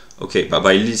thought, okay, but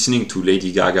by listening to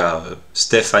Lady Gaga,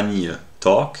 Stephanie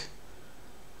talk,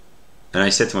 and I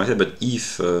said to myself, but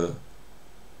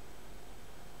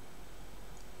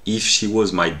if she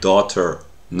was my daughter,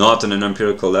 not on an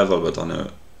empirical level, but on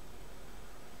a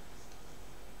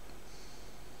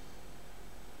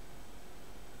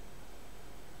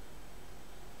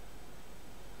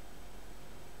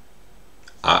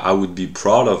I would be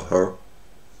proud of her,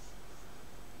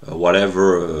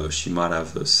 whatever she might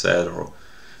have said, or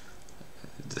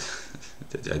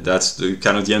that's the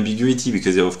kind of the ambiguity,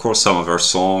 because of course some of her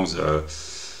songs,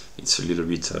 it's a little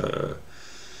bit,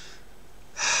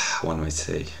 one might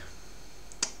say,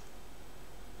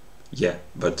 yeah,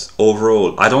 but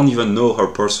overall I don't even know her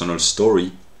personal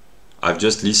story. I've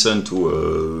just listened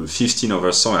to 15 of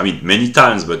her songs, I mean many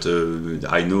times, but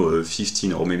I know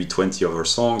 15 or maybe 20 of her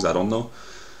songs, I don't know.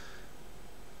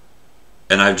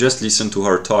 And I've just listened to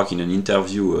her talk in an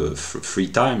interview 3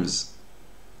 times,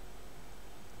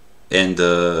 and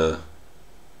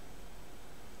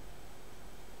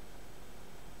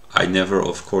I never,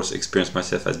 of course, experienced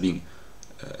myself as being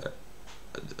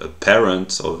a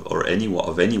parent or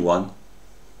anyone,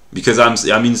 because I'm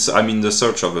in the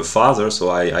search of a father, so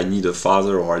I need a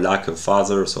father, or I lack a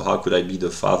father. So how could I be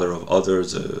the father of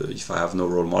others if I have no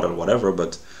role model, whatever?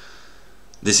 But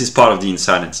this is part of the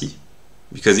insanity,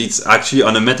 because it's actually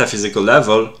on a metaphysical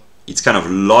level, it's kind of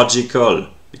logical,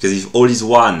 because if all is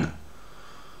one,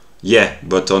 yeah,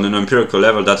 but on an empirical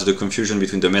level, that's the confusion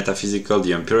between the metaphysical,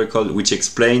 the empirical, which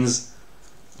explains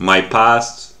my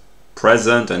past,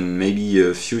 present, and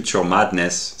maybe future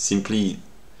madness. Simply,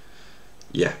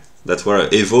 yeah, that's where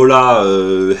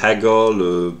Evola,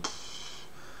 Hegel,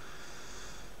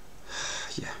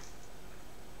 yeah,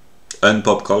 and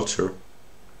pop culture.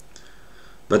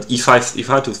 But if I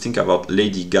had to think about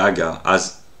Lady Gaga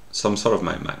as some sort of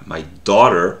my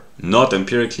daughter, not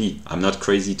empirically, I'm not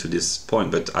crazy to this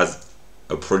point, but as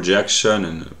a projection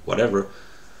and whatever,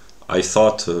 I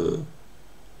thought, well,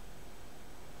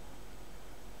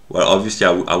 obviously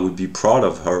I would be proud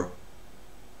of her,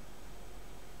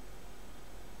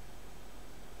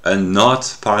 and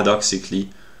not, paradoxically,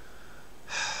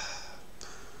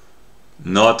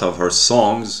 not of her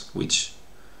songs, which,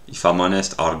 if I'm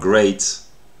honest, are great,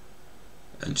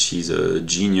 and she's a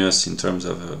genius in terms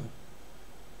of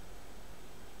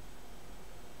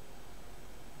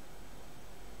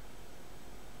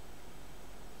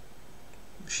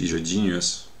she's a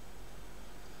genius,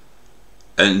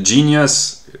 and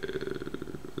genius,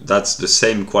 that's the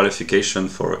same qualification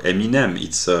for Eminem.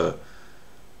 It's of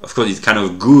course it's kind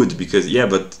of good, because yeah,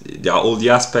 but there are all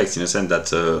the aspects, in a sense that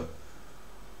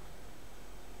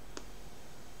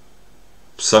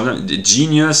sometimes the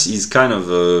genius is kind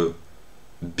of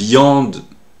beyond,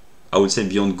 I would say,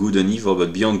 beyond good and evil,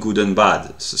 but beyond good and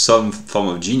bad. So some form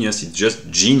of genius, it's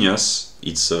just genius.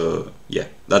 It's yeah,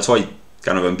 that's why it's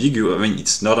kind of ambiguous. I mean,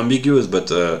 it's not ambiguous, but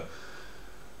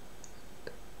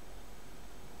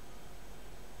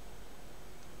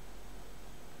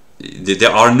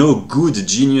there are no good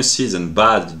geniuses and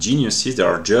bad geniuses. There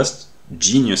are just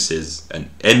geniuses. And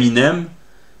Eminem,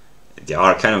 there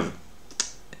are kind of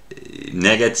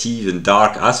negative and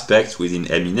dark aspects within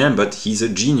Eminem, but he's a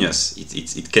genius.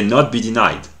 It cannot be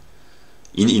denied.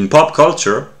 In pop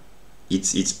culture,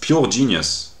 it's pure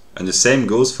genius, and the same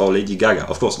goes for Lady Gaga.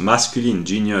 Of course, masculine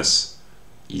genius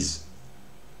is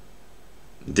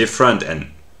different,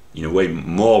 and in a way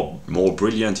more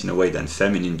brilliant in a way than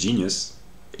feminine genius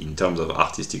in terms of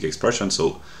artistic expression.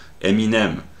 So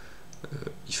Eminem,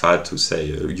 if I had to say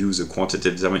use a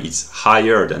quantitative term, it's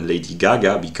higher than Lady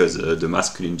Gaga because the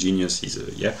masculine genius is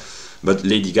yeah. But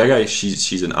Lady Gaga,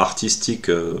 she's an artistic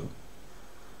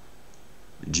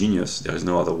genius. There is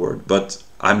no other word. But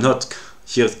I'm not.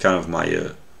 Here's kind of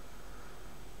my.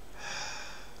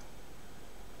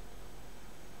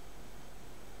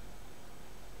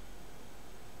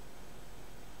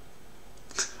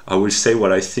 I will say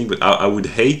what I think, but I would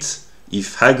hate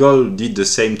if Hegel did the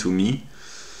same to me.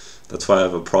 That's why I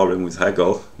have a problem with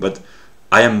Hegel. But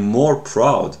I am more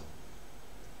proud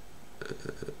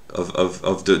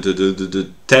of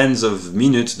the tens of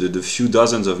minutes, the few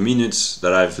dozens of minutes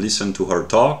that I've listened to her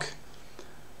talk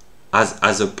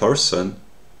as a person,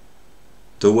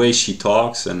 the way she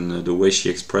talks and the way she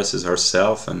expresses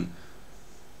herself and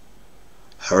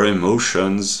her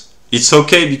emotions. It's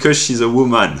okay because she's a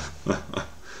woman.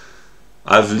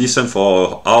 I've listened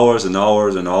for hours and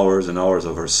hours and hours and hours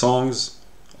of her songs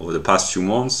over the past few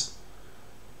months,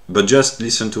 but just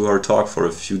listen to her talk for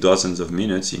a few dozens of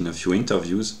minutes in a few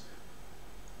interviews,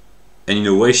 and in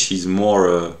a way she's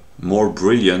more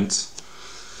brilliant.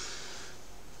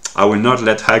 I will not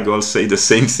let Hegel say the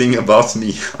same thing about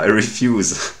me. I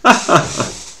refuse.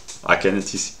 I can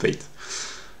anticipate.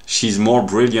 She's more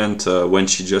brilliant when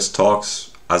she just talks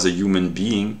as a human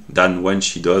being than when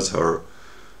she does her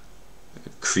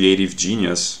creative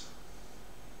genius.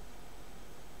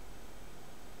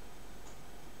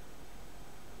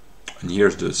 And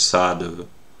here's the sad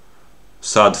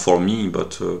for me,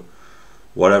 but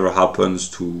whatever happens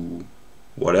to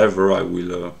whatever, I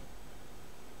will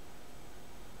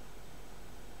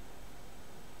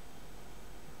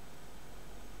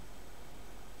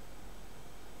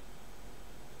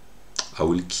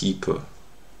keep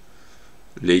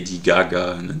Lady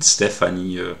Gaga and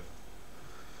Stephanie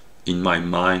in my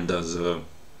mind as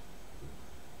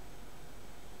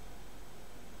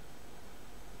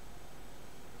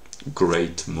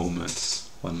great moments,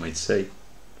 one might say.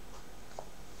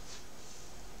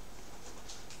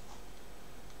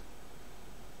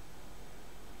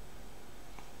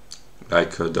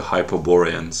 Like the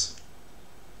Hyperboreans,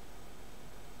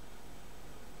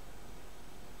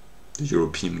 the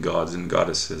European gods and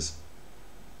goddesses.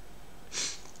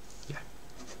 Yeah.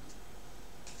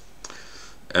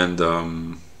 And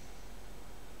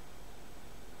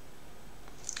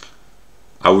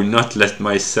I will not let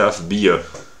myself be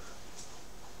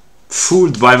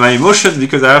fooled by my emotions,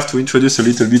 because I have to introduce a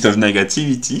little bit of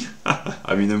negativity.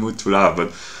 I'm in a mood to laugh,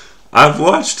 but I've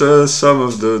watched some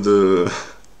of the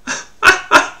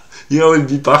here will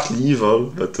be partly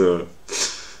evil, but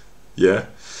yeah,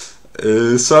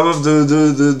 some of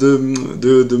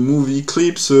the movie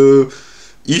clips.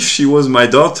 If she was my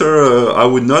daughter, I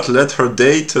would not let her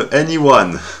date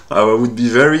anyone. I would be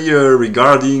very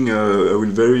regarding. I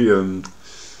would very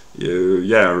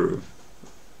yeah.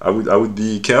 I would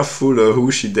be careful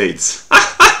who she dates.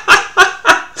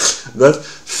 But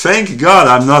thank God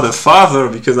I'm not a father,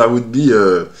 because I would be.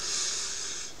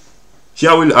 Here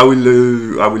I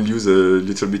will use a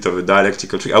little bit of a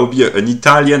dialectical trick. I would be an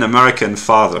Italian American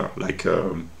father, like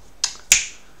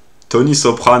Tony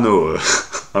Soprano.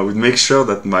 I would make sure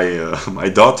that my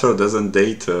daughter doesn't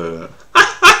date.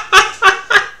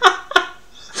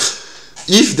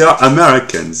 If there are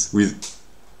Americans with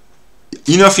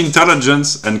enough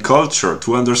intelligence and culture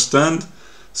to understand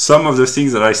some of the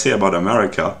things that I say about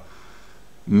America,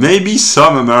 maybe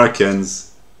some Americans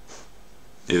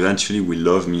eventually will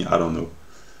love me. I don't know.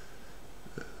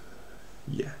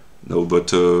 Yeah, no,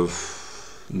 but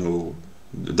no.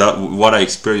 That what I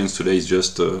experienced today is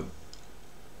just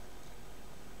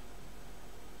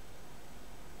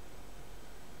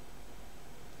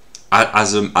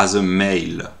as a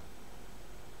male.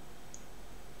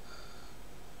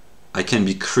 I can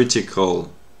be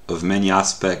critical of many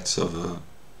aspects of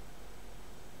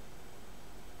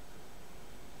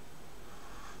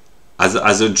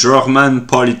as a German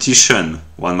politician,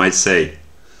 one might say,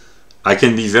 I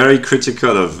can be very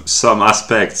critical of some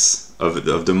aspects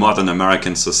of the modern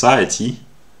American society,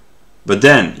 but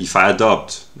then if I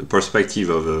adopt the perspective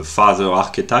of a father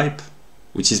archetype,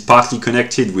 which is partly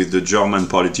connected with the German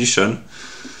politician,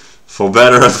 for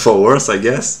better and for worse, I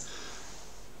guess,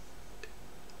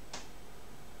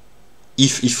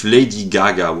 if Lady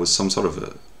Gaga was some sort of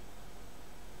a...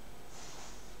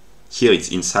 Here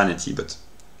it's insanity, but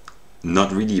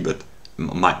not really, but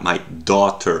my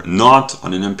daughter, not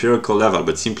on an empirical level,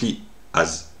 but simply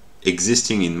as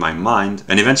existing in my mind,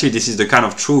 and eventually this is the kind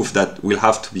of truth that will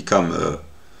have to become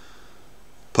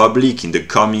public in the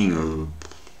coming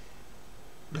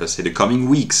let's say, the coming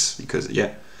weeks, because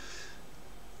yeah,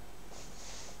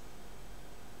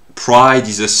 pride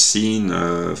is a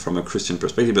sin from a Christian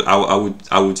perspective, but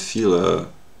I would feel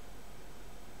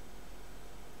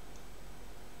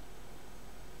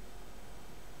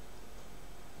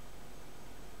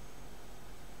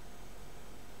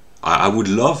I would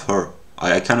love her.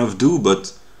 I kind of do,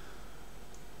 but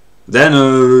then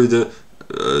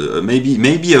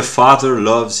maybe a father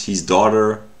loves his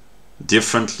daughter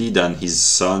differently than his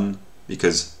son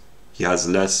because he has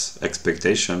less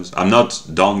expectations. I'm not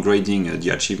downgrading the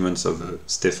achievements of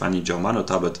Stefani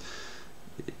Germanotta, but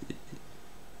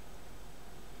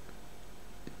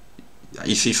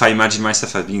if I imagine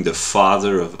myself as being the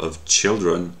father of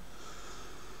children,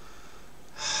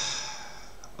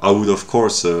 I would of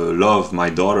course love my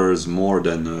daughters more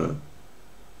than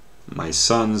my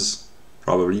sons,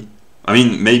 probably. I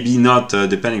mean, maybe not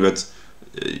depending, but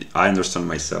I understand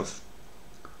myself.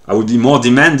 I would be more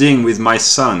demanding with my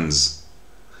sons.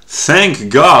 Thank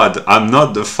God I'm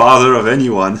not the father of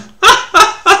anyone.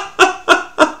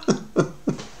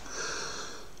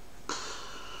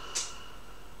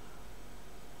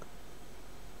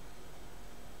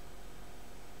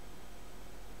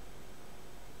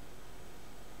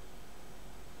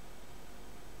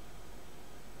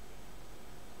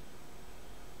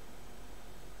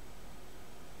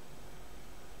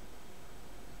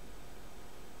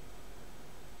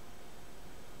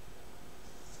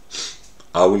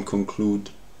 I will conclude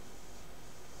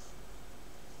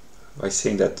by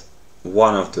saying that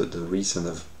one of the reasons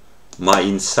of my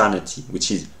insanity,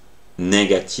 which is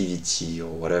negativity or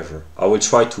whatever, I will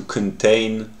try to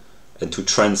contain and to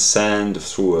transcend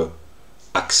through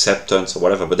acceptance or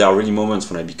whatever, but there are really moments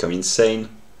when I become insane.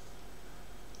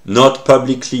 Not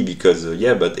publicly because,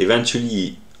 yeah, but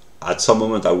eventually at some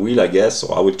moment I will, I guess,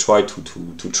 or I will try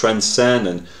to transcend,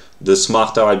 and the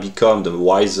smarter I become, the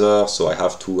wiser, so I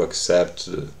have to accept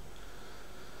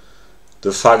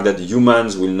the fact that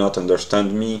humans will not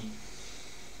understand me.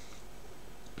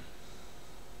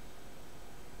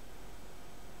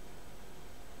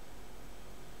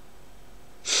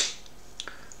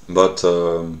 But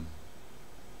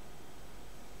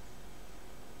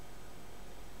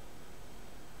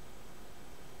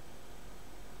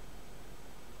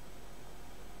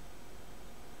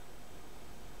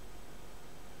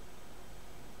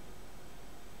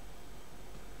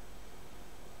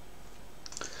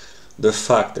the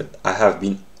fact that I have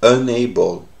been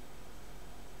unable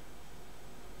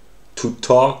to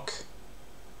talk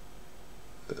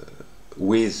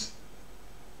with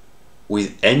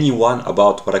anyone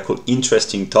about what I call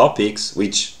interesting topics,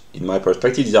 which in my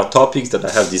perspective these are topics that I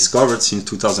have discovered since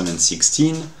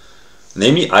 2016.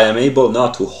 Namely, I am able now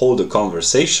to hold a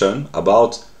conversation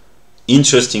about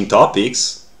interesting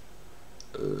topics,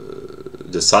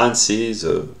 the sciences,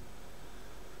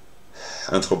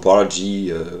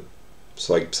 anthropology,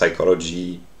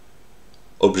 psychology,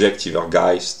 objektiver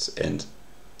Geist and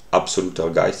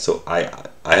absoluter Geist. So I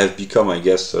have become, I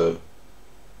guess, and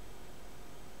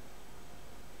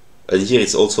here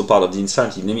it's also part of the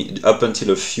insanity. Up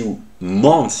until a few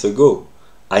months ago,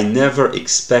 I never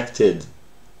expected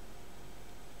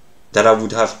that I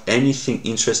would have anything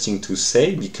interesting to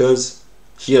say, because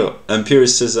here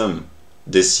empiricism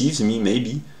deceives me,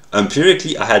 maybe.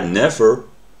 Empirically, I had never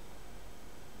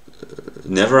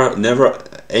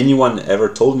anyone ever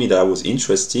told me that I was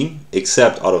interesting,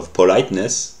 except out of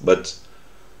politeness.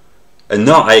 And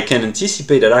now I can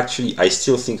anticipate that actually I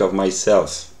still think of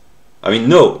myself. I mean,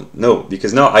 no,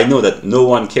 because now I know that no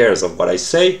one cares of what I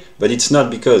say, but it's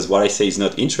not because what I say is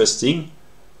not interesting,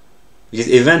 because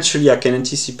eventually I can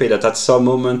anticipate that at some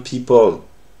moment people,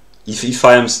 if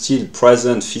I am still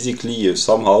present physically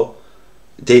somehow,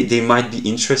 they might be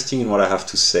interested in what I have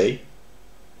to say.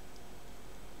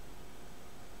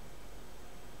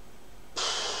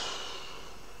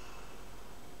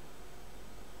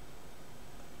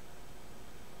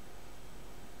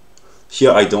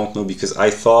 Here I don't know, because I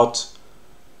thought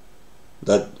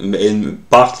that, and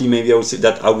partly maybe I would say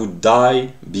that I would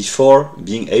die before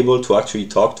being able to actually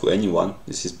talk to anyone.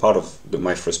 This is part of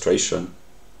my frustration.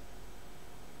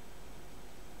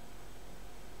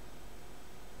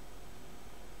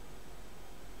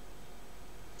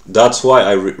 That's why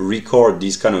I record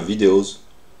these kind of videos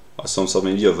as some sort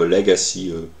maybe of a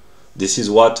legacy. This is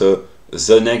what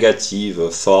the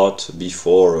negative thought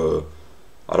before,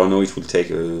 I don't know, it will take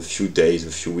a few days,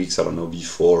 a few weeks, I don't know,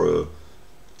 before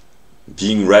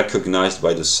being recognized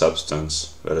by the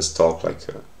substance. Let us talk like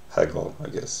Hegel, I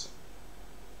guess.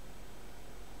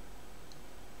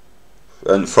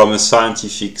 And from a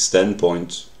scientific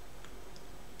standpoint,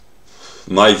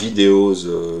 my videos,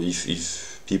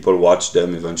 if people watch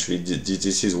them eventually.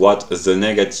 This is what the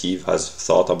negative has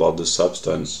thought about the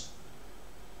substance.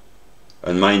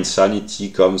 And my insanity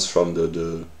comes from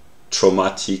the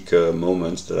traumatic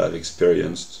moments that I've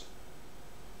experienced.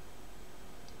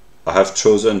 I have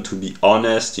chosen to be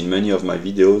honest in many of my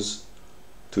videos,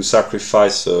 to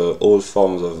sacrifice all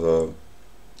forms of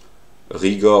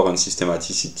rigor and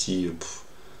systematicity.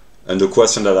 And the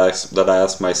question that I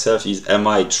ask myself is, am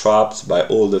I trapped by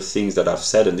all the things that I've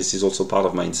said? And this is also part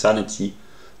of my insanity.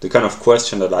 The kind of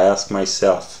question that I ask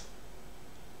myself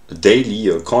daily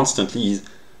or constantly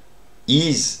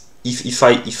is if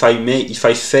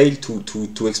I fail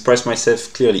to express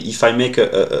myself clearly, if I make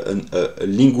a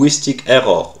linguistic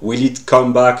error, will it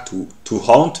come back to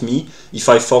haunt me? If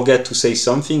I forget to say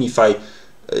something, if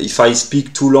I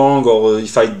speak too long, or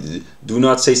if I do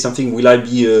not say something, will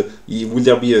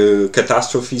there be a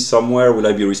catastrophe somewhere? Will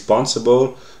I be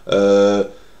responsible?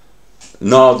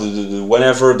 No,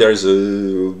 whenever there's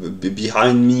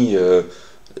behind me,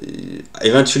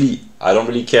 eventually I don't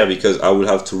really care, because I will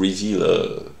have to reveal,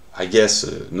 I guess,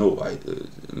 my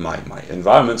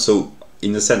environment. So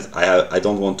in a sense, I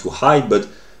don't want to hide, but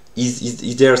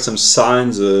is there some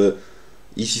signs?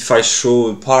 If I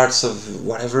show parts of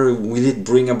whatever, will it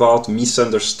bring about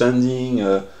misunderstanding?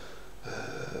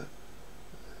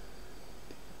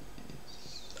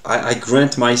 I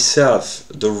grant myself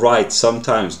the right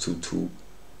sometimes to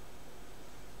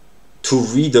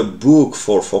read a book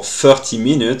for 30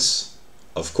 minutes,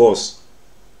 of course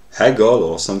Hegel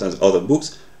or sometimes other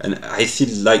books, and I feel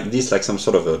like this, like some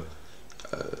sort of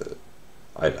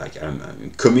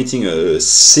I'm committing a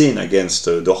sin against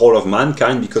the whole of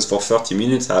mankind, because for 30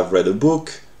 minutes I've read a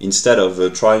book instead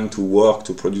of trying to work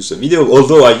to produce a video,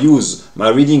 although I use my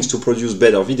readings to produce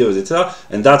better videos, etc.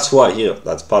 And that's why here,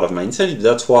 that's part of my insanity.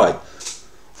 That's why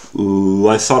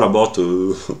I thought about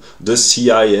the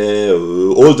CIA,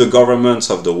 all the governments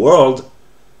of the world.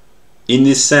 In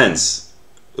this sense,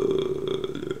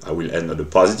 I will end on a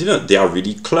positive note. They are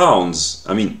really clowns.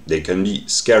 I mean, they can be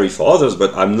scary for others,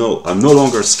 but I'm no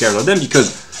longer scared of them,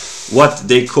 because what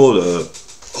they call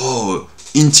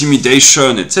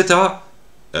intimidation, etc.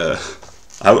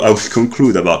 I will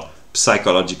conclude about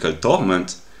psychological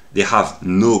torment. They have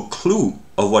no clue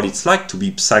of what it's like to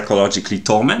be psychologically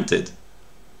tormented.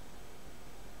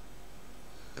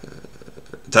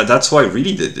 That's why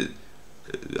really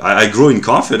I grow in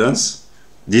confidence.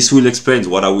 This will explain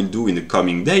what I will do in the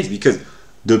coming days, because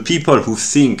the people who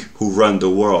run the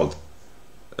world,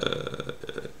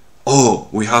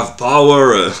 we have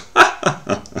power,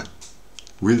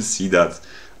 we'll see that.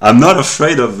 I'm not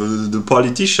afraid of the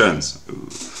politicians.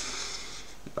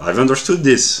 I've understood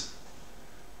this,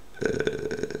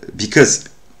 because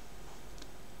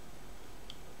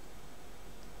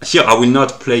here I will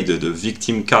not play the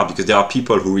victim card, because there are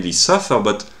people who really suffer,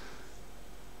 but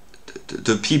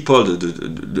the people,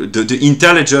 the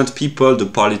intelligent people, the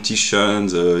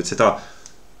politicians, etc.,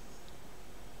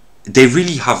 they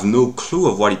really have no clue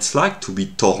of what it's like to be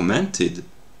tormented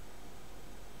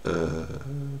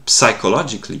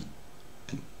psychologically,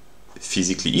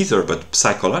 physically either, but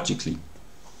psychologically.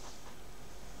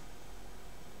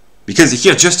 Because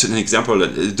here, just an example,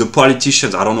 the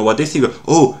politicians, I don't know what they think.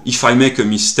 Oh, if I make a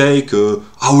mistake,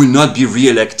 I will not be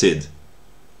re-elected.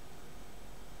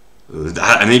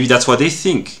 Maybe that's what they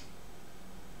think.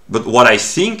 But what I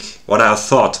think, what I have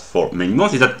thought for many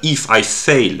months, is that if I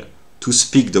fail to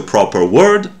speak the proper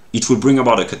word, it will bring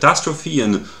about a catastrophe,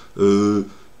 and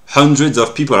hundreds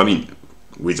of people, I mean,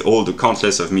 with all the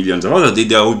countless of millions of others,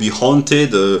 they will be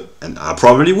haunted, and I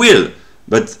probably will.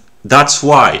 But that's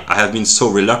why I have been so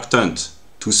reluctant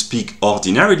to speak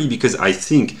ordinarily, because I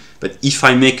think that if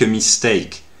I make a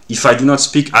mistake, if I do not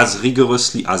speak as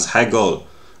rigorously as Hegel,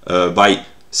 by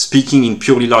speaking in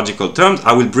purely logical terms,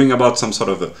 I will bring about some sort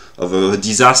of a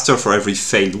disaster for every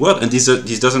failed word. And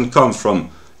this doesn't come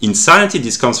from insanity,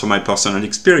 this comes from my personal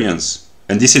experience.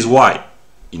 And this is why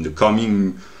in the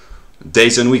coming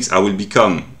days and weeks I will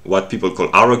become what people call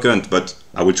arrogant, but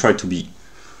I will try to be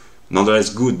nonetheless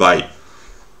good by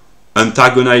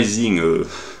antagonizing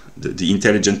the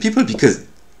intelligent people, because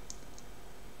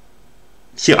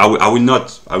here I will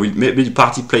maybe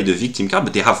partly play the victim card,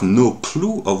 but they have no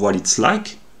clue of what it's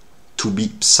like to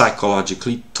be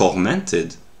psychologically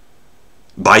tormented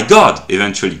by God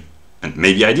eventually. And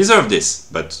maybe I deserve this,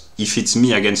 but if it's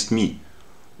me against me,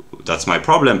 that's my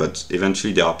problem. But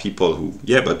eventually there are people who,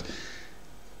 yeah, but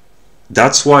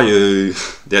that's why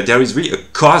there is really a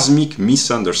cosmic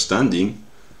misunderstanding,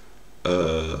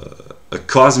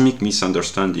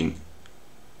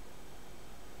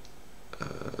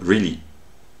 really.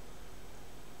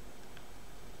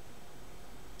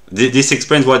 this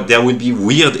explains why there will be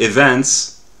weird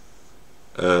events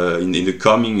in the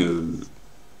coming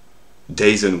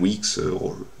days and weeks,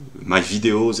 or my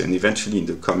videos, and eventually in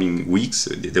the coming weeks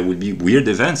there will be weird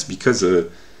events, because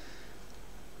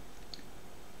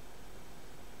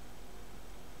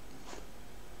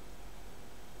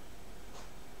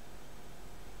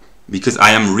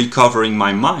I am recovering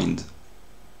my mind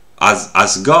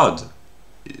as God.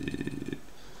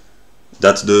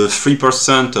 That's the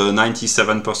 3%,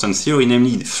 97% theory,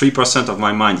 namely 3% of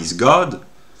my mind is God,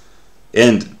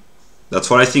 and that's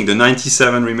what I think, the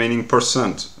 97 remaining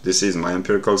percent, this is my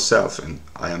empirical self, and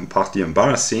I am partly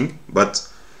embarrassing, but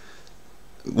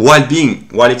while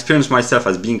experiencing myself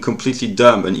as being completely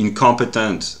dumb and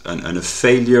incompetent and a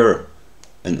failure,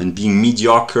 and being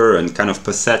mediocre and kind of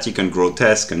pathetic and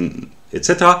grotesque and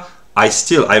etc.,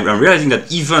 I'm realizing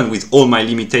that even with all my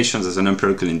limitations as an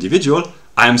empirical individual,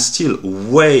 I am still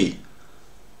way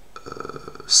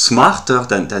smarter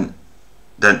than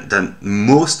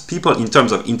most people in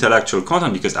terms of intellectual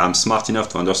content, because I'm smart enough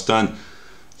to understand,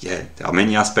 yeah, there are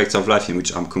many aspects of life in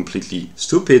which I'm completely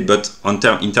stupid, but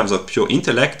in terms of pure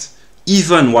intellect,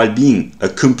 even while being a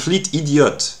complete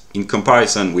idiot in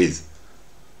comparison with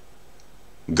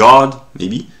God,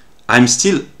 maybe, I'm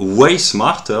still way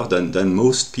smarter than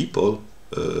most people,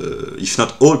 if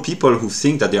not all people who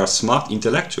think that they are smart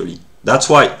intellectually. That's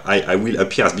why I will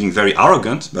appear as being very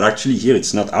arrogant, but actually here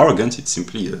it's not arrogance, it's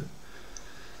simply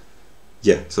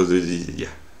yeah, so yeah.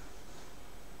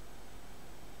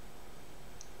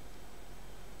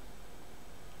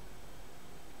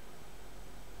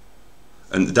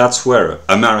 And that's where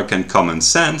American common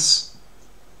sense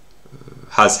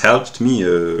has helped me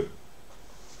a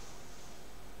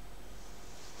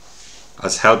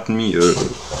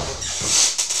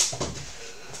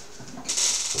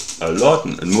lot,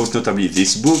 and most notably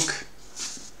this book,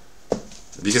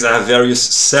 because I have various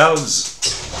selves.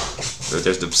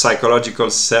 There's the psychological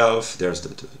self, there's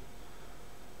the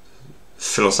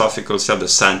philosophical self, the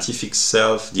scientific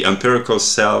self, the empirical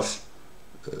self,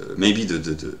 maybe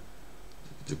the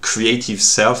creative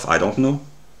self, I don't know.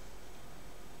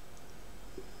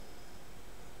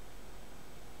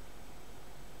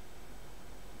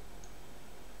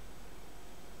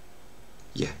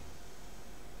 Yeah.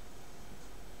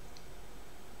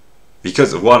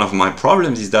 Because one of my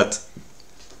problems is that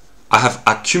I have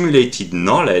accumulated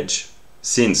knowledge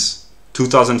since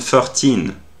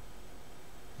 2013,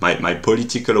 my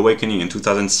political awakening, in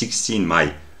 2016,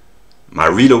 my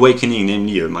real awakening,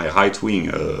 namely my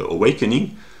right-wing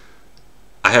awakening.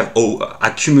 I have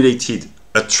accumulated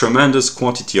a tremendous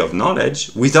quantity of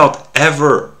knowledge without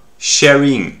ever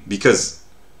sharing, because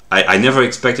I never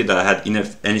expected that I had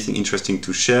anything interesting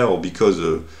to share, or because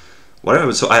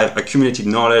whatever. So I have accumulated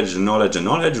knowledge,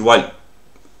 while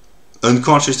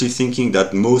unconsciously thinking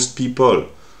that most people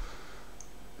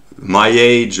my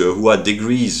age who had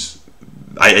degrees,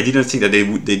 I didn't think that they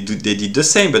did the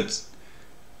same, but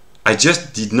I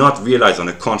just did not realize on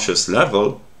a conscious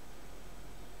level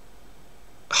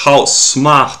how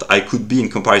smart I could be in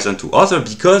comparison to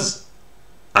others, because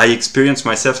I experienced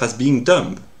myself as being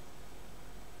dumb.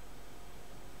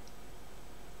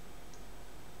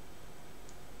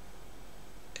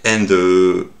 And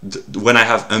when I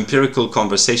have empirical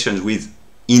conversations with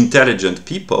intelligent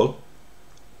people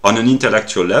on an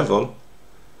intellectual level,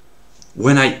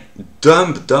 when I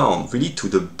dumb down really to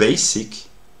the basic,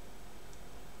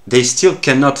 they still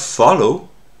cannot follow.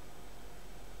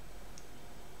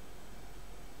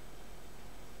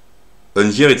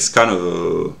 And here it's kind of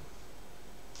a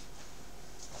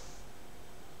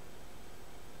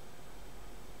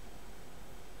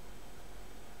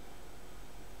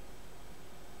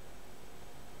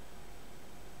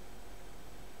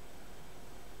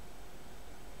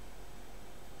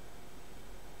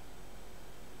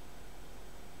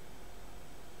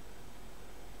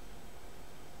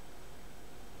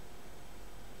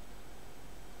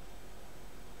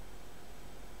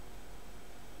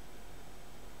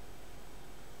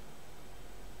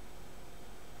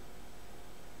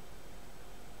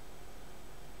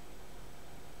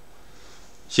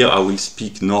here I will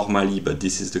speak normally, but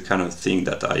this is the kind of thing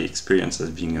that I experience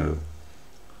as being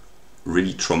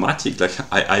really traumatic. Like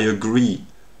I agree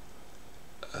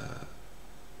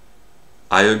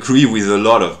with a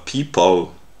lot of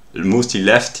people, mostly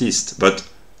leftist, but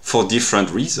for different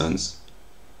reasons.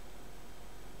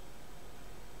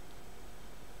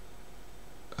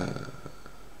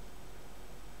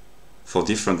 For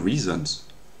different reasons.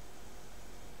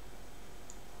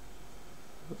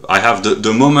 I have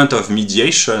the moment of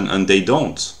mediation and they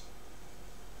don't.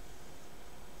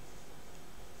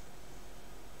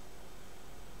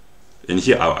 And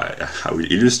here I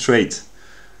will illustrate.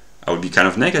 I will be kind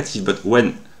of negative, but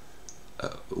when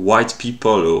white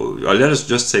people, or let us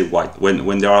just say white,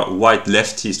 when there are white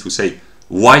leftists who say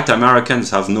white Americans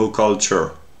have no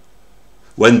culture,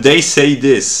 when they say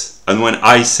this and when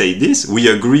I say this, we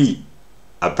agree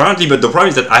apparently, but the problem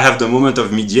is that I have the moment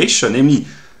of mediation, namely,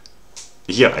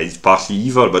 here it's partly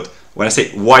evil, but when I say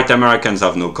white Americans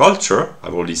have no culture,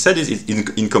 I've already said this, it's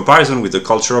in comparison with the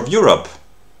culture of Europe.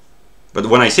 But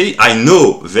when I say it, I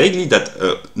know vaguely that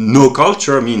no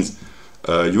culture means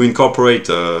you incorporate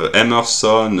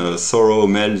Emerson, Thoreau,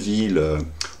 Melville,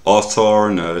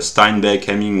 Hawthorne, Steinbeck,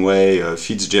 Hemingway,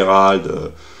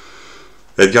 Fitzgerald,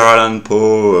 Edgar Allan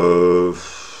Poe,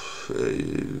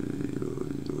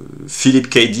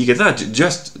 Philip K. Dick, etc.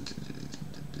 Just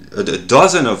a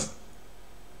dozen of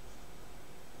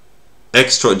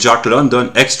Jack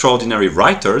London, extraordinary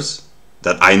writers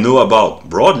that I know about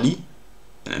broadly,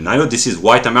 and I know this is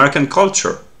white American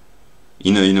culture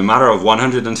in a matter of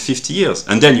 150 years.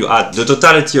 And then you add the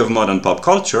totality of modern pop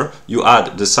culture, you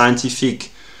add the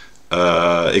scientific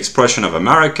expression of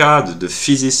America, the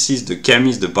physicists, the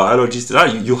chemists, the biologists,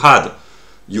 you add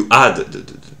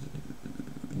the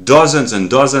dozens and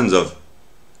dozens of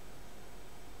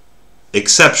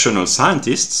exceptional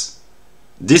scientists.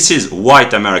 This is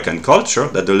white American culture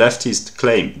that the leftists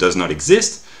claim does not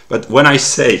exist. But when I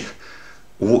say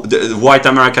white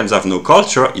Americans have no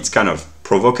culture, it's kind of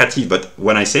provocative. But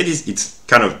when I say this, it's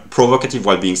kind of provocative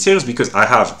while being serious, because I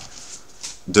have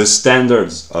the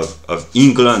standards of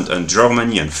England and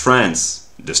Germany and France,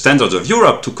 the standards of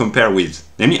Europe to compare with.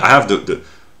 Namely, I have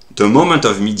the moment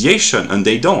of mediation, and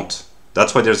they don't.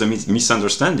 That's why there's a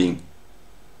misunderstanding.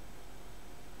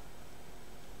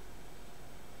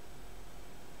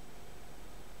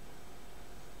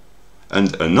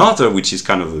 And another, which is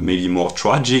kind of maybe more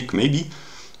tragic, maybe,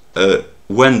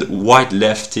 when white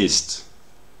leftists,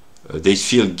 they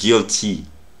feel guilty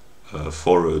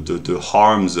for the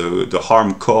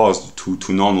harm caused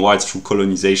to non-whites through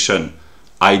colonization.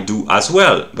 I do as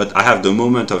well, but I have the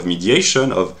moment of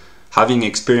mediation of having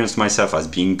experienced myself as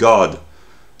being God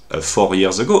 4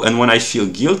 years ago, and when I feel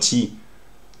guilty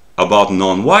about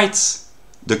non-whites,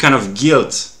 the kind of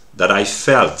guilt that I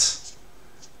felt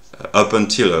up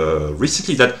until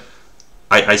recently, that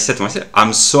I said to myself,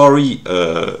 I'm sorry,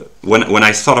 when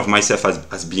I thought of myself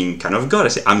as being kind of God, I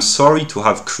said, I'm sorry to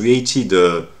have created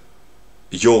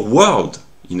your world,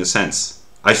 in a sense.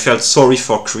 I felt sorry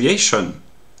for creation,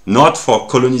 not for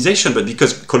colonization, but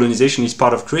because colonization is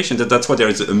part of creation. That's why there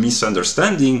is a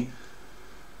misunderstanding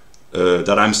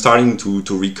that I'm starting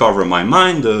to recover my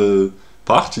mind,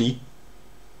 partly.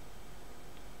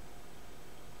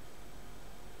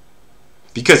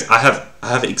 Because I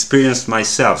have experienced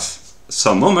myself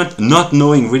some moment not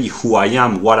knowing really who I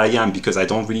am, what I am, because I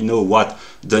don't really know what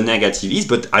the negative is,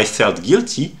 but I felt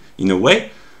guilty in a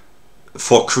way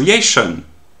for creation,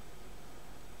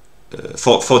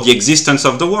 for the existence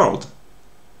of the world,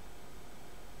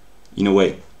 in a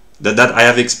way that I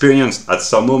have experienced at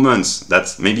some moments.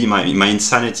 That's maybe my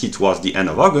insanity towards the end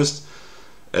of August.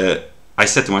 I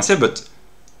said to myself, but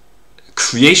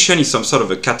creation is some sort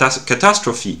of a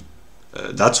catastrophe.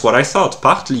 That's what I thought,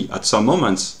 partly, at some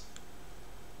moments.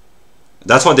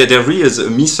 That's why there really is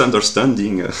a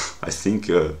misunderstanding, I think.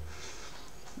 Yeah.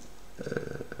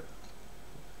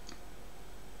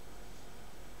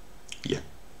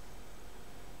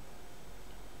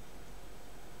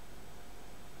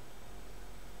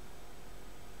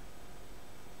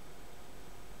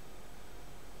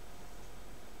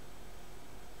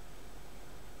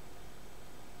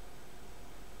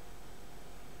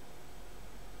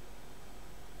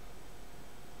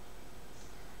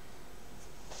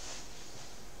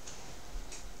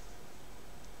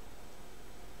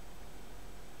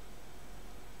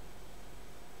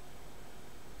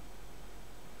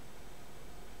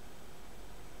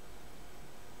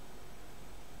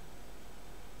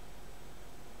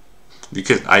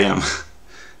 Because I am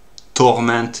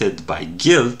tormented by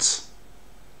guilt,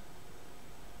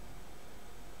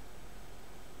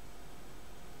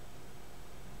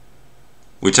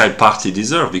 which I partly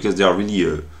deserve, because there are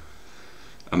really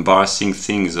embarrassing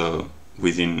things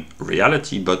within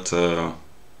reality, but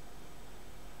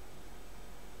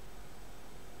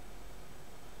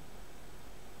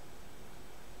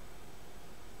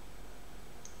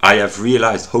I have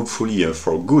realized, hopefully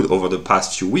for good, over the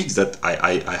past few weeks, that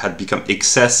I had become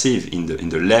excessive in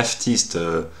the leftist,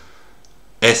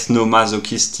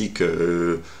 ethno-masochistic,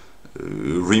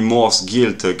 remorse,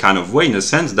 guilt kind of way, in a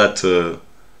sense that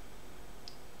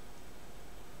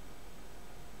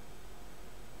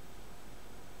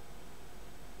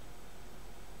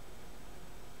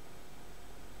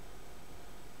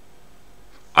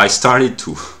I started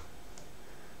to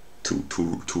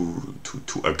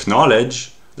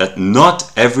acknowledge that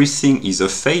not everything is a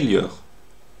failure.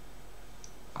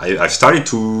 I've started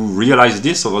to realize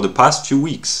this over the past few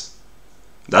weeks.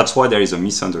 That's why there is a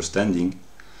misunderstanding.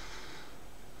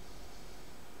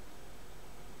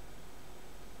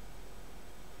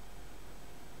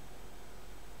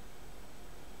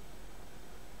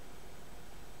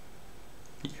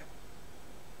 Yeah.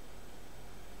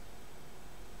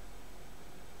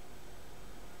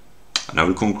 And I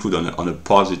will conclude on a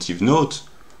positive note.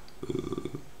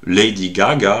 Lady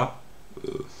Gaga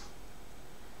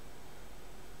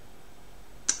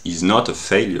is not a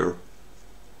failure,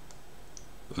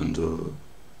 and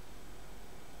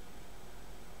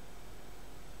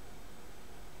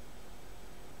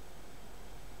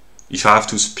if I have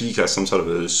to speak as some sort of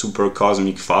a super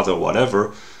cosmic father,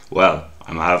 whatever, well,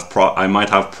 I might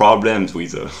have problems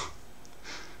with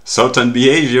certain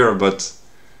behavior, but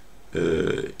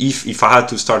if I had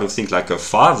to start to think like a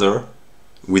father,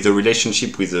 with a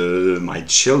relationship with my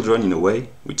children in a way,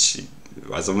 which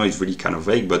as of now is really kind of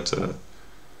vague, but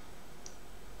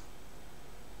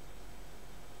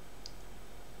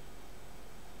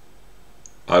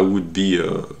I would be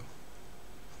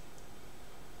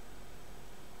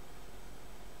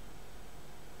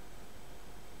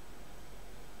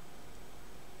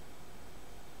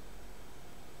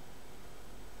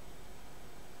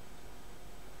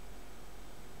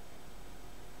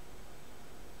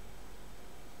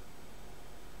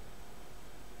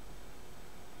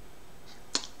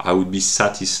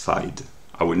satisfied.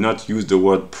 I would not use the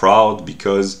word proud,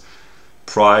 because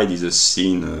pride is a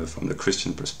sin from the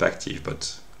Christian perspective,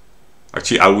 but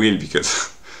actually I will,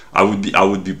 because I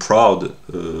would be proud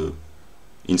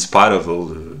in spite of all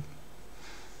the,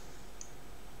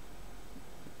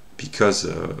 because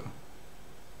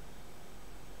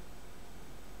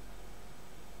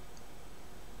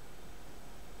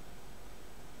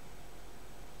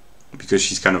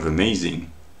she's kind of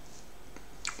amazing,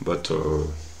 but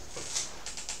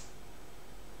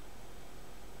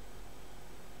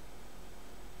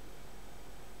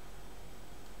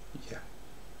yeah.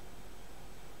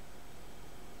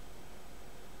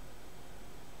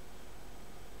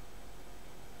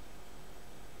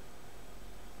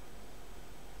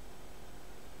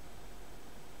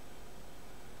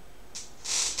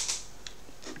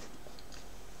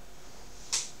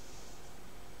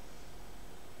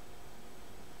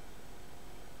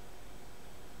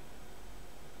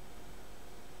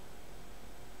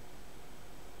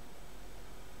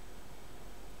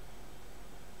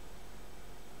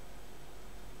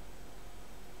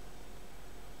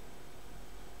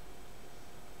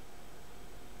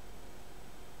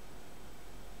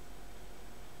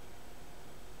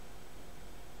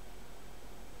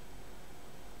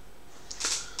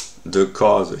 The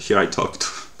cause, here I talk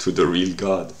to the real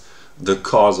God, the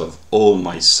cause of all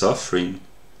my suffering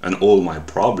and all my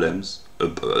problems,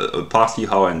 partly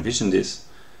how I envision this,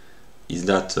 is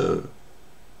that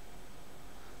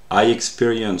I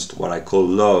experienced what I call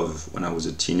love when I was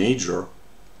a teenager,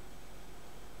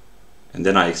 and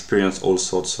then I experienced all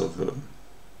sorts of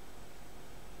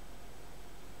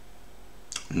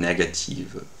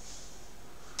negative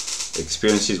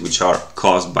experiences which are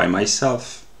caused by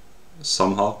myself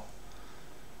somehow.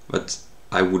 But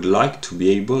I would like to be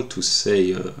able to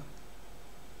say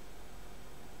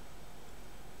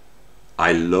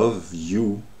I love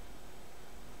you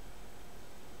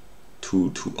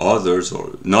to others,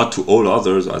 or not to all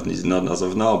others, as is not as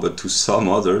of now, but to some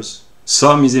others.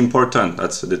 Some is important,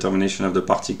 that's the determination of the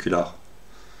particular.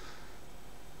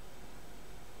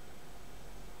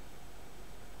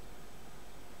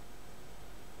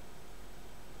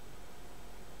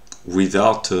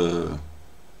 Without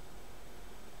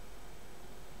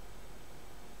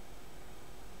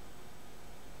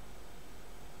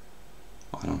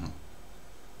I don't know.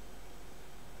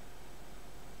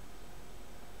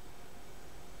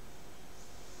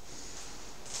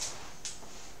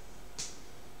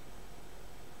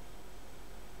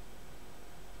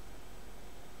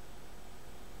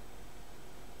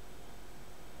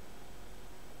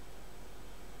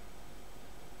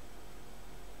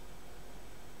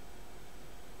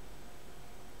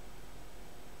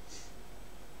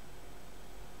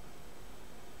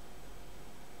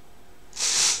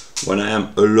 When I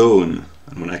am alone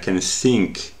and when I can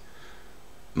think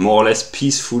more or less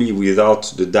peacefully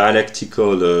without the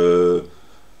dialectical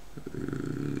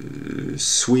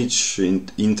switch,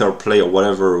 interplay or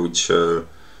whatever, which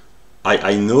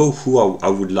I know who I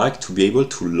would like to be able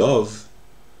to love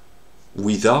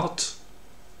without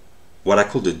what I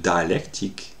call the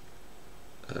dialectic,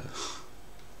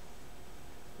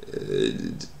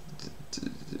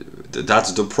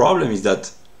 that's the problem, is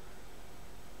that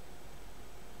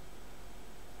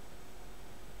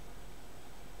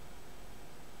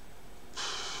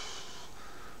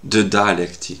the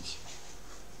dialectic,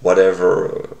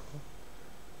 whatever,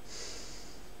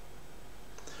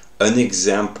 an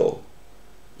example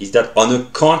is that on a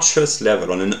conscious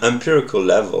level, on an empirical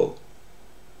level,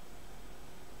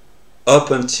 up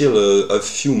until a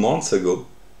few months ago,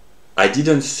 I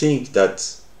didn't think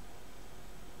that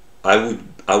I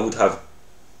would have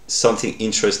something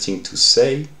interesting to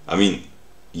say. I mean,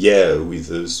 yeah,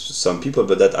 with some people,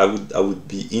 but that I would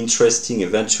be interesting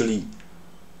eventually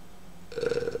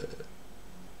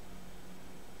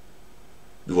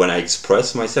when I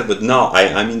express myself. But now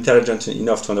I'm intelligent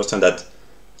enough to understand that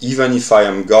even if I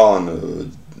am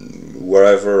gone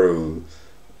wherever,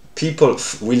 people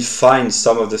will find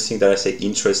some of the things that I say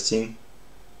interesting.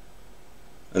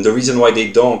 And the reason why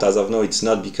they don't, as of now, it's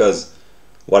not because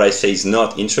what I say is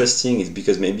not interesting, it's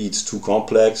because maybe it's too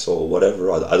complex or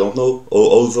whatever, I don't know,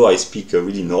 although I speak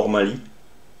really normally.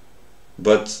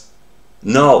 But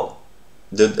now,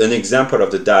 an example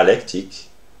of the dialectic,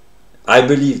 I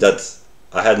believe that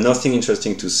I had nothing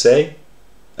interesting to say,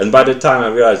 and by the time I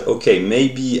realized, okay,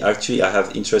 maybe actually I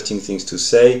have interesting things to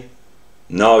say,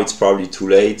 now it's probably too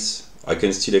late. I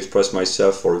can still express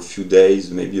myself for a few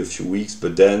days, maybe a few weeks,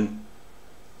 but then,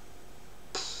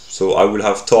 so I will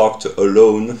have talked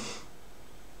alone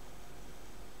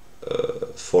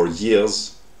for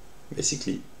years,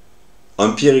 basically,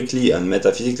 empirically and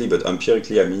metaphysically, but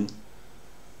empirically I mean,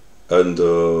 and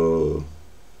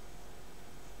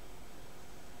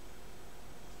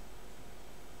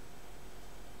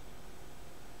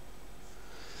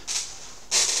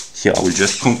here I will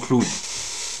just conclude.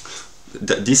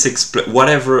 This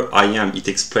whatever I am, it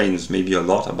explains maybe a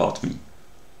lot about me.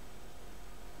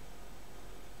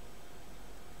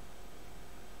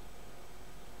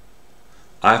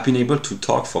 I've been able to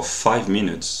talk for 5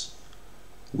 minutes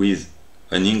with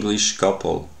an English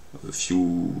couple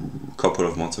couple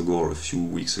of months ago or a few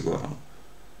weeks ago, I don't know.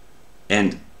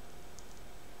 And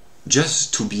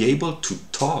just to be able to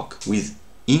talk with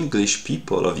English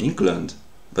people of England,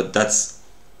 but that's,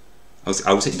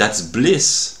 I would say that's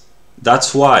bliss.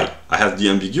 That's why I have the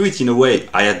ambiguity in a way.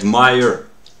 I admire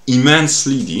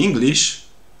immensely the English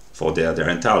for their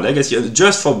entire legacy,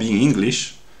 just for being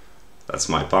English. That's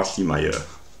partly my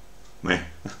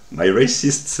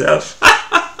racist self.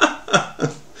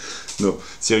 No,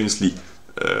 seriously.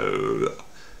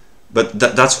 But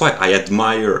that's why I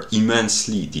admire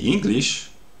immensely the English,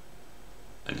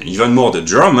 and even more the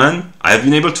German. I have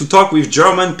been able to talk with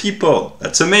German people.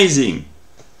 That's amazing.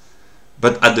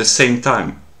 But at the same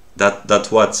time,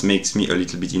 that's what makes me a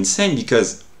little bit insane,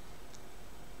 because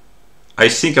I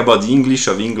think about the English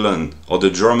of England or the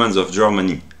Germans of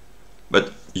Germany.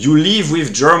 But you live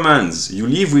with Germans, you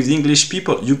live with English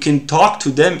people, you can talk to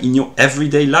them in your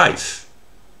everyday life.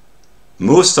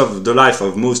 Most of the life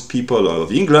of most people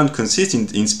of England consists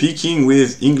in speaking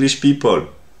with English people.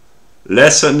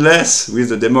 Less and less with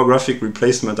the demographic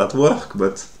replacement at work,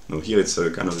 but no, here it's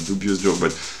a kind of a dubious joke.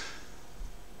 But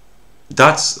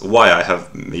that's why I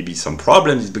have maybe some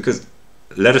problems, because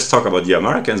let us talk about the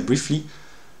Americans briefly.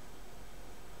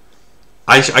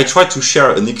 I try to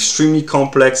share an extremely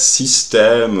complex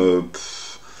system,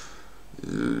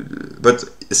 but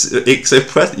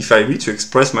if I need to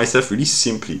express myself really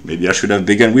simply, maybe I should have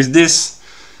begun with this.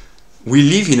 We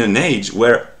live in an age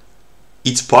where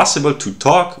it's possible to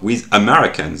talk with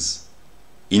Americans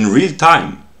in real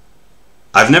time.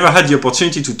 I've never had the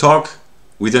opportunity to talk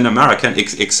with an American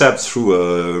except through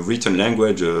a written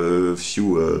language,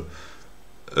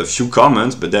 a few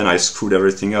comments, but then I screwed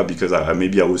everything up because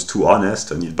maybe I was too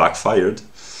honest and it backfired.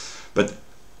 But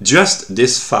just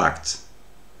this fact,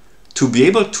 to be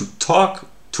able to talk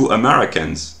to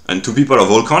Americans and to people of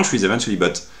all countries eventually,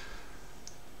 but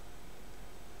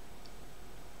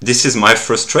this is my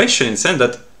frustration in the sense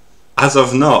that as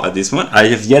of now, at this moment, I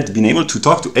have yet been able to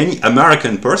talk to any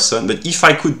American person, but if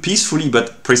I could peacefully,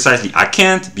 but precisely I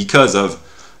can't because of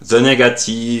the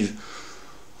negative,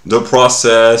 the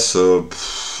process,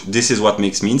 this is what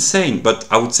makes me insane. But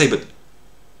I would say, but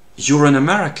you're an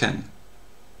American.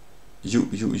 You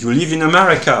live in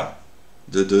America.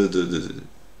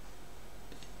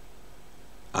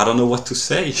 I don't know what to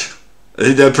say.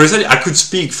 Precisely, I could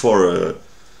speak for.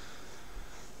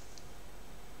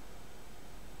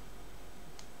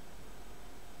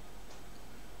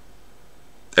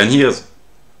 And here's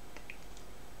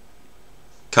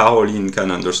Caroline can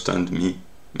understand me.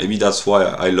 Maybe that's why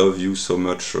I love you so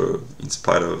much, in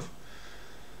spite of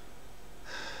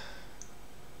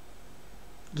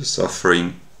the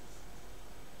suffering.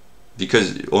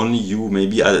 because only you,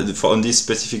 maybe on this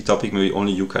specific topic, maybe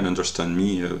only you can understand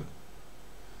me. I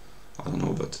don't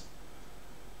know, but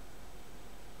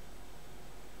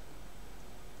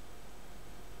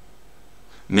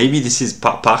maybe this is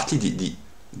partly the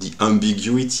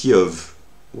ambiguity of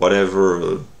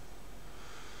whatever.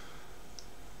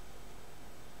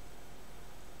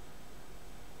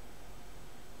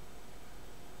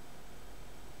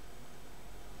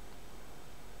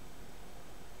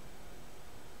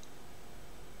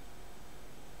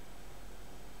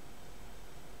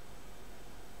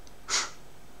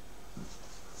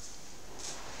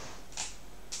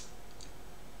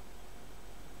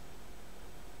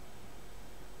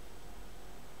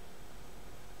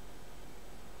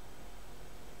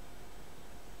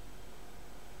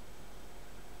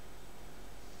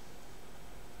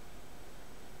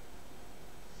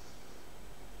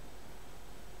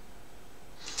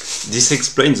 This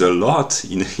explains a lot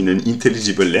in an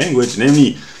intelligible language.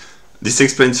 Namely, this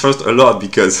explains first a lot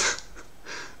because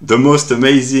the most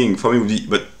amazing for me would be,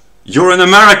 but you're an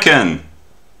American.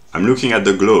 I'm looking at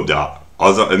the globe. There are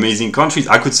other amazing countries.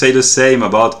 I could say the same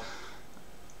about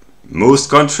most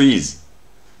countries.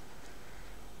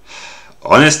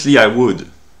 Honestly, I would.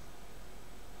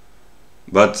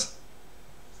 But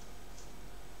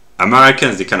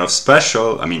Americans, they're kind of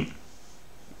special. I mean,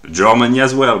 Germany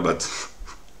as well, but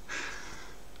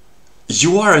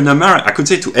you are an American. I could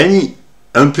say to any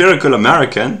empirical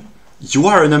American, you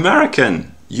are an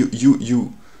American.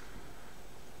 You.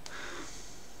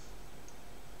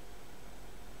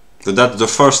 So that's the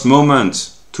first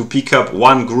moment to pick up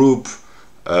one group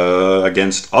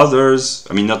against others.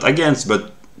 I mean, not against,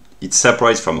 but it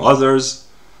separates from others.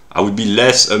 I would be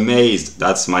less amazed.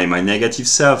 That's my negative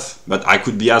self. But I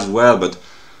could be as well. But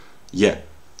yeah.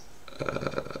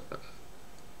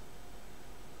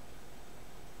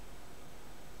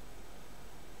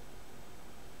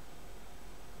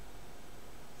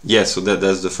 Yeah, so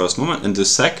that's the first moment. And the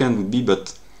second would be,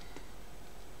 but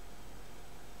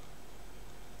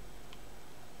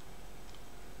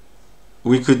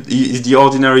we could,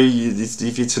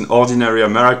 if it's an ordinary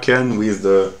American with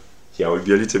the, here I will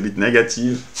be a little bit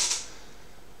negative,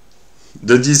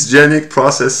 the dysgenic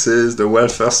processes, the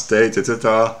welfare state,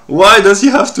 etc. Why does he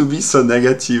have to be so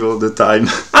negative all the time?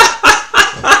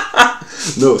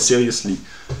 No, seriously.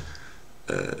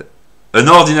 An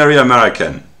ordinary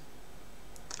American.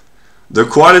 The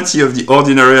quality of the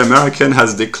ordinary American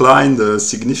has declined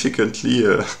significantly.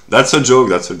 That's a joke,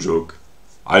 that's a joke.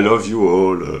 I love you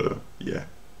all, yeah.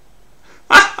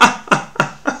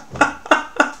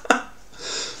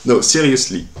 No,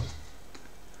 seriously.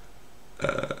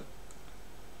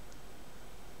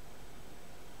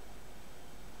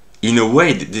 In a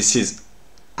way, this is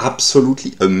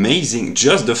absolutely amazing.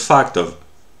 Just the fact of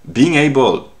being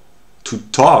able to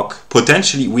talk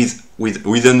potentially with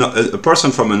a person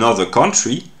from another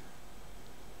country,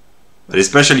 but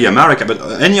especially America, but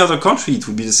any other country, it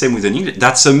would be the same with an English.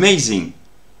 That's amazing.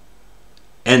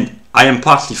 And I am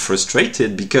partly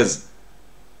frustrated because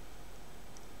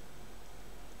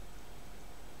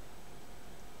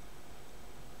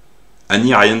and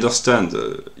here I understand,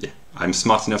 yeah, I'm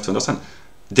smart enough to understand.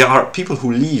 There are people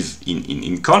who live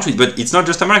in countries, but it's not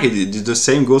just America. The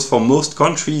same goes for most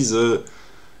countries,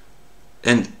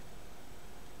 and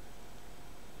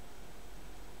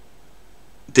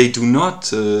they do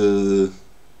not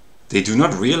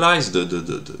realize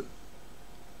the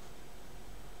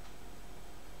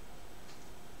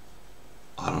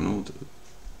I don't know,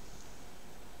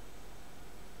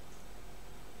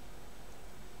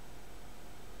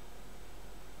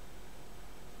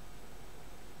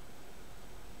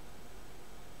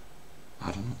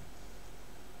 I don't know.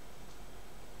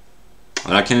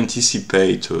 And I can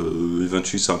anticipate,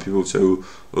 eventually some people would say, oh,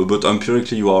 but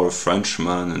empirically you are a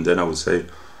Frenchman, and then I would say,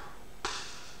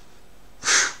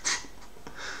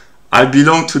 I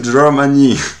belong to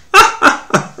Germany.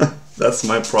 That's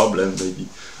my problem, maybe.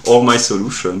 Or my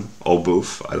solution, or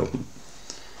both, I don't know.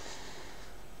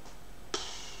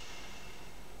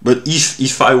 But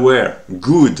if I were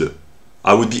good,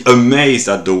 I would be amazed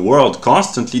at the world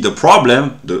constantly. The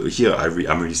problem, here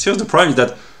I'm really serious, the problem is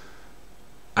that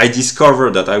I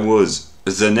discovered that I was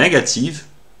the negative,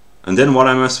 and then what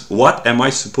am I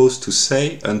supposed to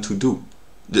say and to do?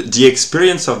 The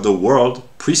experience of the world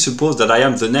presupposes that I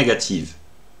am the negative.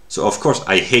 So of course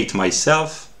I hate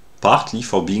myself partly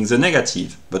for being the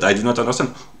negative, but I do not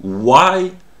understand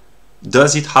why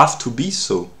does it have to be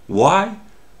so? Why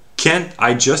can't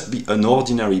I just be an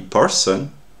ordinary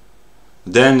person?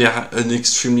 Then they have an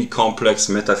extremely complex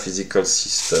metaphysical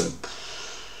system.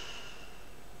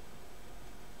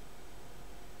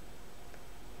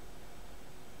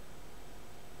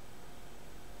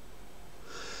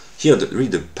 here really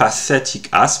the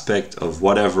pathetic aspect of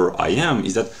whatever I am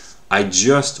is that I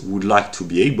just would like to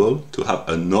be able to have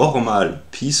a normal,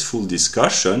 peaceful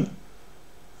discussion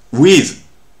with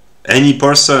any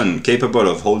person capable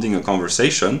of holding a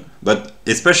conversation, but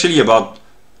especially about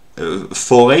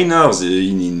foreigners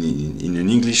in an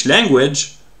English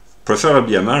language,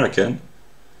 preferably American,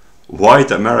 white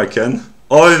American.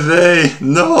 Oh, they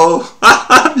no!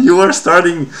 You were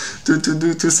starting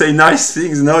to say nice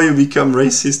things. Now you become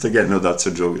racist again. No, that's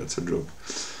a joke. That's a joke.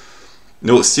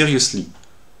 No, seriously.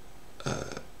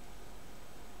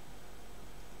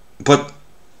 But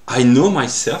I know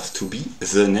myself to be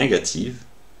the negative,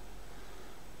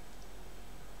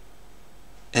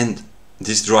 and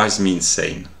this drives me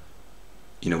insane,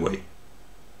 in a way.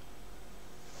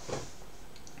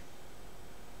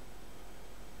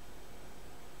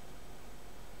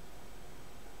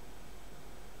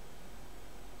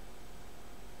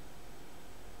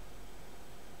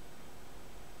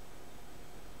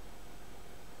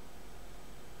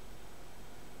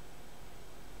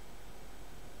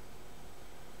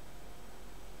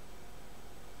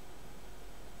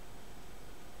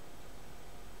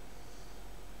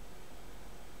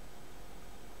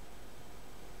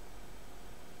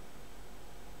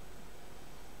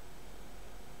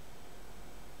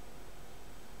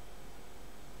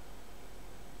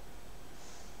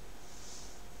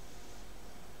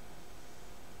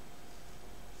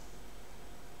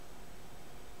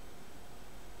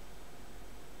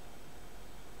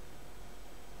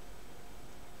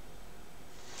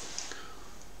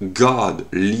 God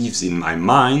lives in my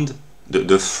mind, the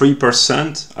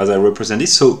 3% as I represent it.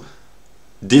 So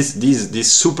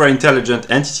this super intelligent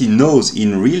entity knows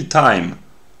in real time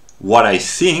what I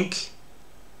think,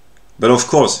 but of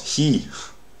course he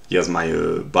has my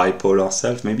bipolar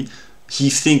self, maybe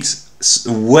he thinks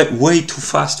way too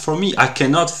fast for me. I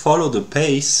cannot follow the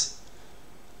pace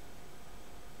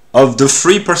of the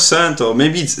 3%, or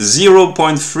maybe it's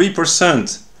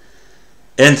 0.3%,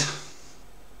 and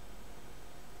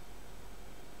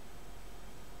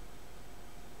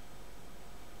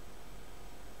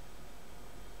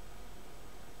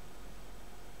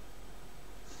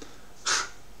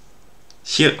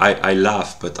here I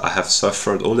laugh, but I have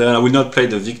suffered all day. I will not play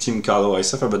the victim card, or I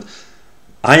suffer, but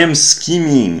I am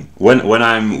scheming when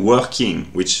I'm working,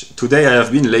 which today I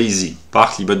have been lazy,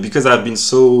 partly, but because I have been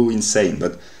so insane.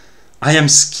 But I am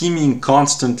scheming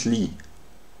constantly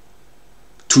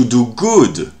to do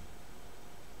good.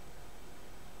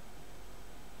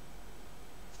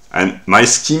 And my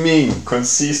scheming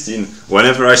consists in,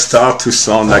 whenever I start to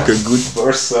sound like a good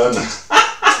person,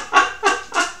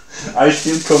 I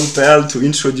feel compelled to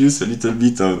introduce a little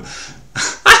bit of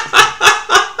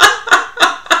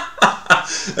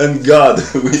and God,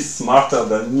 who is smarter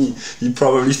than me, he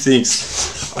probably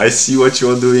thinks, I see what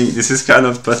you're doing, this is kind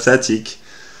of pathetic.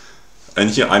 And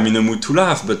here I'm in a mood to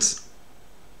laugh, but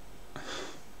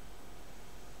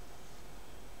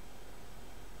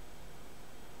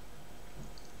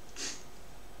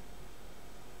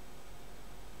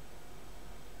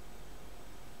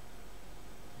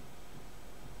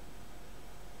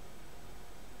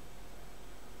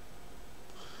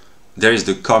there is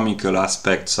the comical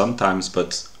aspect sometimes,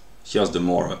 but here's the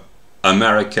more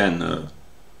American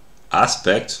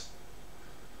aspect.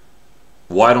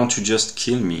 Why don't you just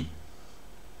kill me?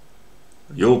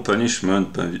 Your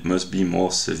punishment must be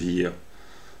more severe.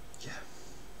 Yeah.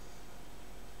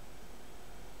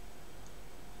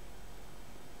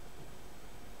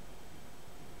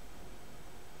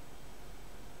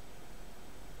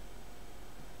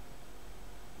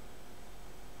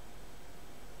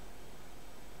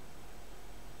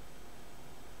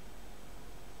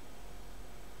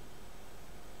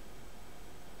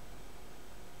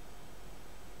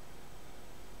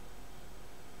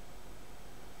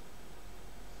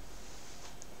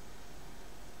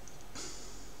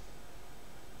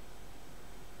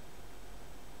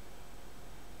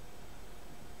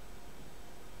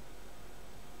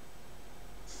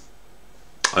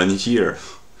 And here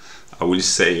I will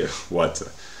say what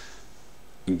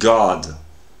God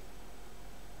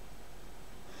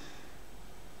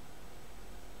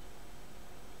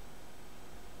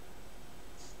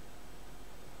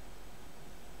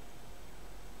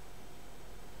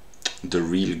the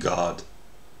real God,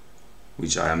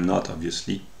 which I am not,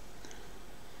 obviously,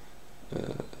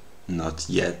 not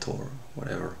yet or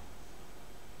whatever.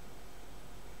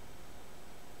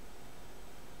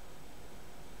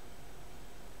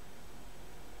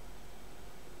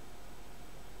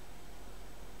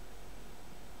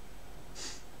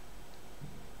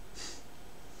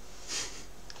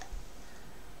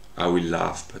 I will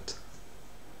laugh, but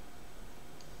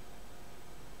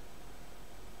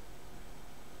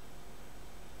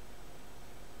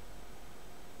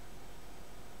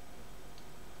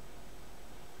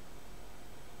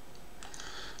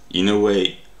in a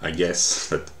way, I guess,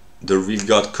 that the real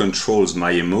God controls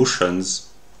my emotions,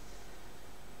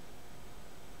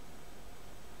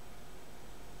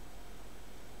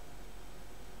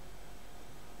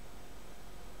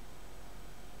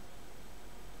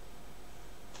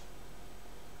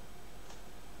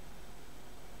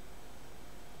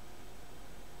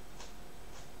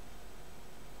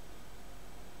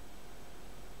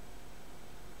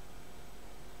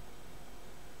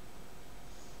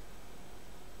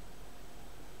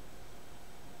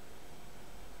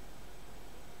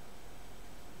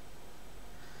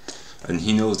 and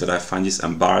he knows that I find this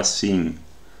embarrassing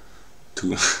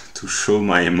to to show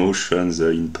my emotions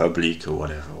in public or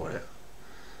whatever.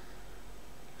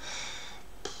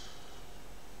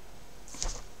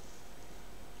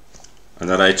 And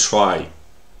that I try.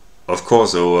 Of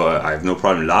course, I have no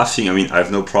problem laughing. I mean, I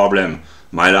have no problem.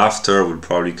 My laughter will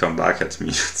probably come back at me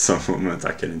at some moment.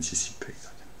 I can anticipate.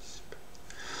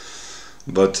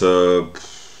 But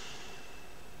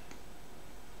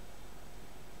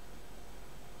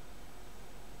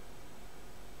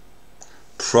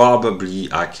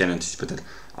probably I can anticipate that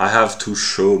I have to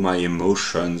show my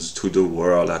emotions to the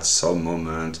world at some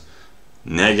moment.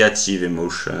 Negative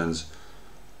emotions,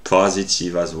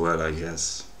 positive as well, I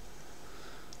guess.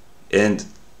 And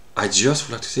I just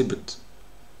would like to say, but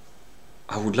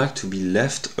I would like to be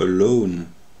left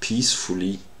alone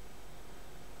peacefully,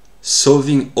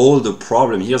 solving all the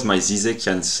problems. Here's my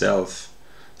Zizekian self.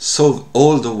 Solve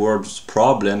all the world's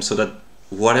problems so that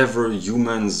whatever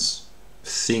humans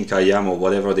think I am or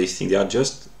whatever they think they are,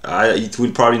 just it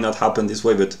will probably not happen this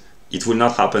way, but it will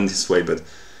not happen this way, but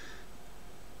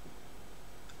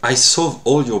I solve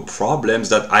all your problems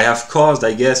that I have caused,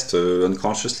 I guess,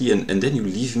 unconsciously, and then you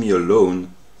leave me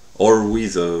alone, or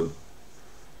with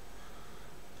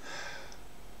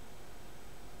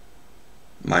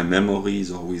my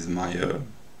memories, or with my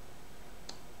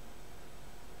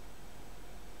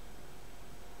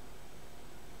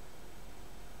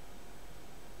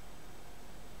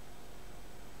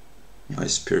my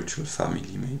spiritual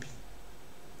family, maybe,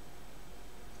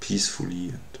 peacefully.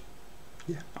 And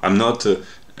yeah, I'm not here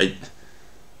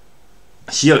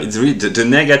it's really the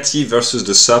negative versus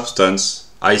the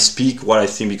substance. I speak what I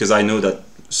think because I know that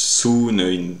soon,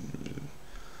 in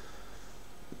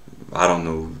I don't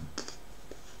know,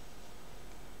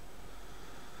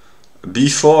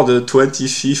 before the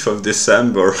 25th of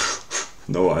December,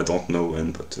 no, I don't know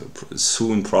when, but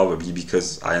soon probably,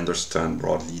 because I understand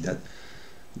broadly that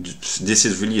this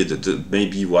is really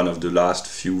maybe one of the last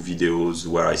few videos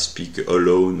where I speak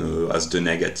alone as the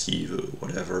negative,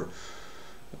 whatever.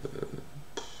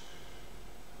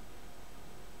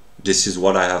 This is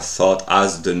what I have thought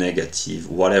as the negative,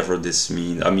 whatever this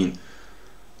means. I mean,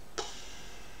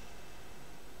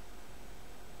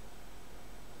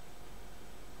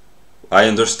 I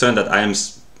understand that I am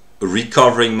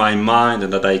recovering my mind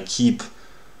and that I keep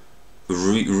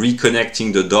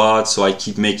reconnecting the dots, so I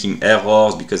keep making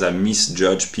errors because I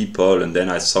misjudge people, and then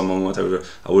at some moment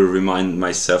I will remind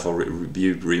myself or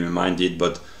be reminded,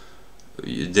 but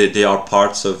they are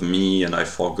parts of me and I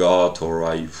forgot, or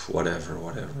I whatever.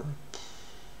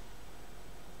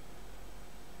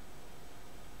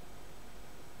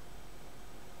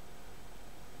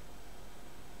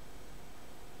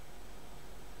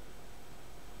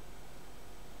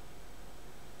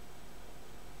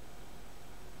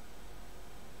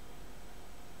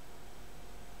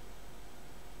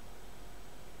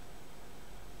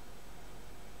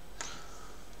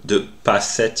 The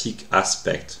pathetic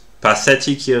aspect.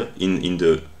 Pathetic here in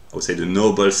the, I would say, the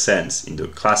noble sense, in the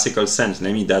classical sense,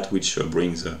 namely that which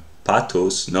brings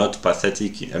pathos, not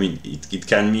pathetic. I mean, it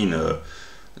can mean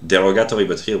derogatory,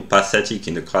 but here pathetic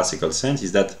in the classical sense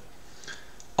is that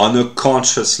on a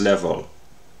conscious level,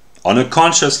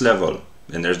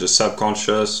 and there's the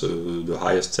subconscious, the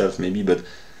highest self maybe, but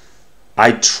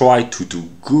I try to do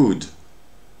good.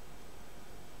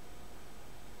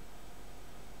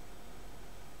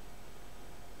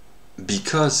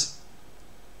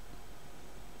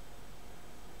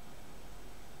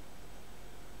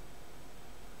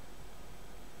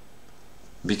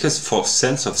 Because for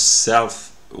sense of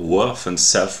self-worth and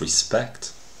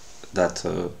self-respect, that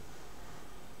and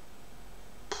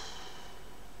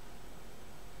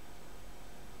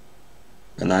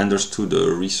I understood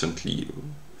recently,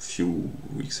 a few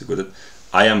weeks ago, that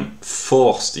I am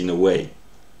forced in a way,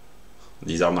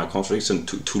 these are my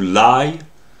contradictions, to lie,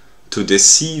 to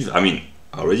deceive, I mean,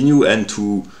 I already knew, and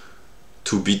to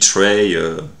betray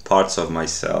parts of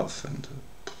myself, and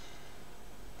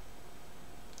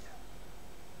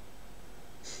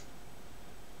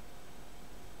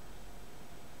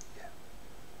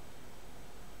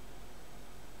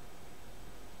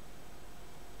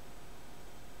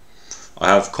I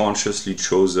have consciously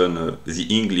chosen the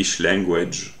English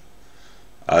language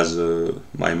as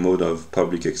my mode of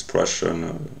public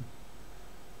expression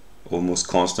almost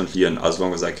constantly, and as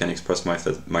long as I can express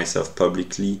myself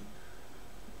publicly,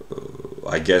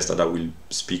 I guess that I will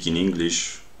speak in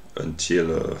English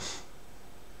until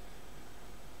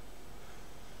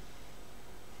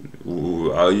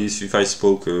if I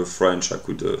spoke French, I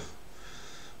could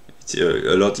it's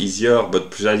a lot easier,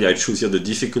 but precisely I choose here the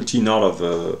difficulty not of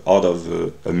out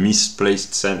of a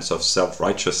misplaced sense of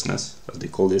self-righteousness, as they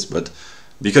call this, but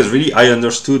because really I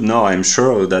understood now, I'm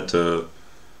sure that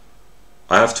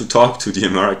I have to talk to the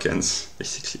Americans,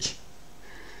 basically.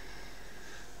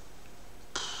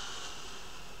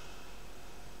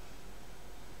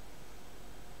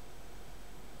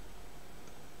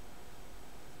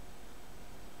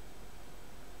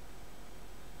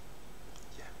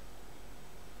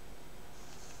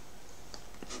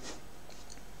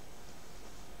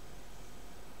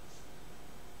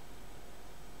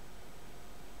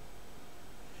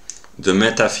 The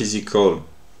metaphysical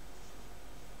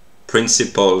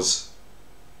principles,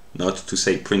 not to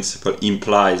say principle,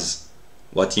 implies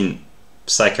what in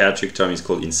psychiatric term is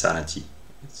called insanity.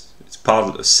 It's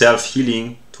part of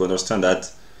self-healing to understand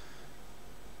that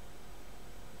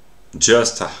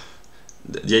just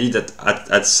the idea that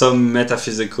at some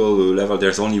metaphysical level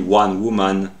there's only one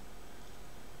woman,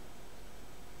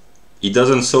 it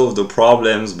doesn't solve the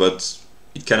problems, but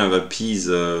it kind of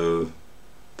appeases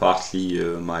partly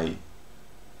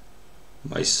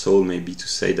my soul, maybe, to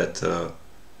say that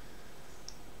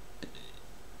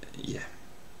yeah,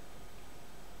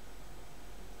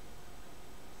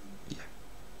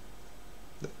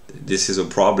 this is a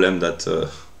problem that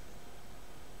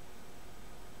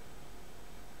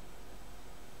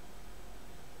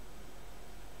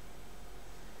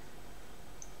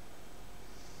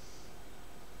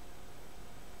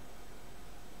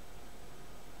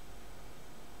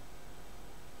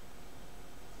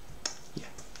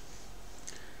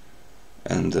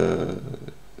and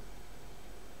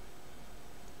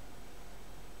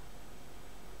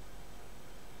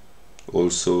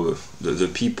also the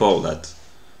people that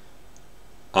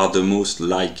are the most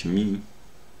like me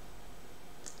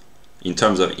in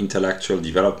terms of intellectual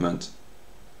development,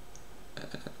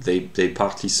 they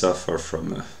partly suffer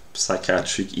from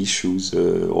psychiatric issues,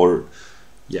 or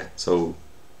yeah, so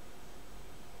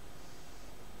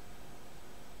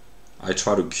I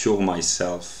try to cure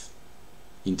myself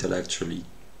intellectually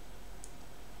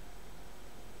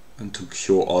and to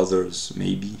cure others,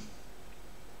 maybe.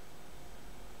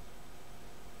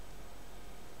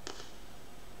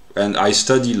 And I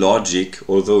study logic,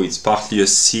 although it's partly a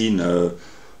sin to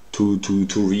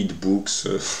read books,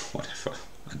 whatever,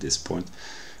 at this point.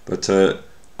 But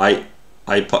I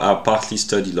partly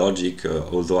study logic,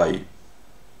 although I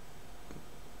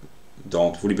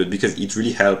don't really, but because it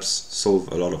really helps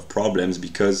solve a lot of problems,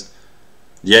 because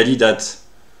the idea that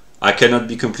I cannot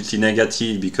be completely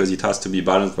negative because it has to be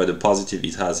balanced by the positive,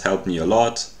 it has helped me a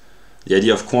lot. The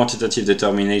idea of quantitative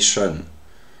determination,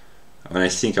 when I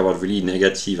think about really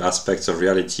negative aspects of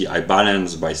reality, I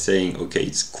balance by saying, okay,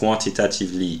 it's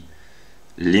quantitatively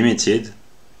limited.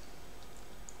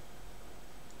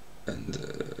 And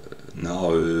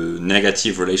now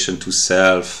negative relation to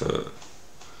self,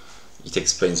 it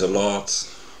explains a lot.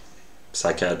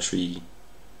 Psychiatry,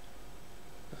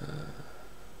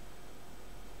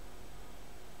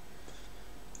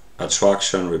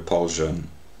 attraction, repulsion.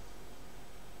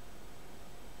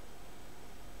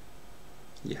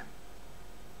 Yeah.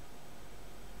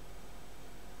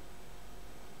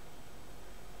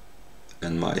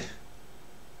 And my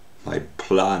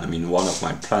plan, I mean, one of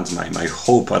my plans, my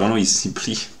hope, I don't know, is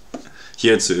simply,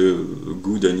 here it's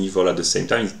good and evil at the same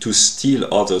time, is to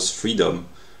steal others' freedom.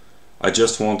 I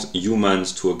just want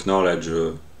humans to acknowledge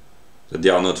that they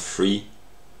are not free,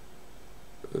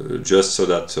 just so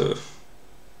that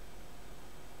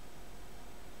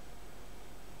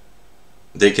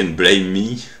they can blame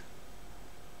me,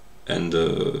 and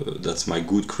that's my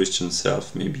good Christian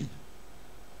self, maybe.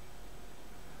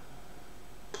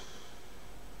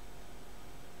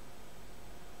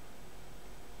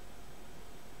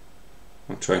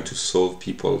 I'm trying to solve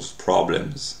people's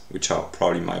problems, which are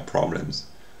probably my problems,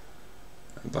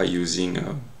 by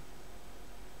using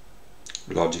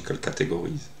logical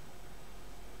categories.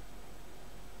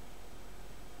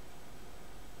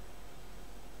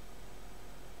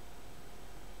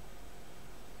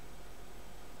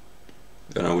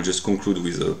 And I will just conclude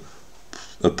with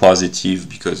a positive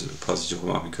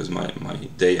remark, because my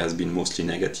day has been mostly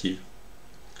negative.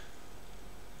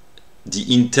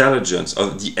 The intelligence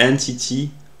of the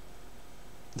entity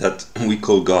that we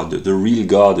call God, the real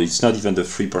God. It's not even the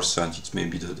 3%, it's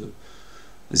maybe the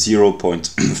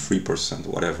 0.3%,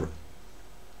 whatever.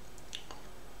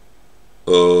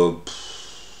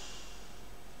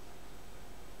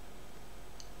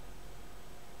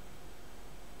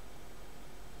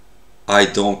 I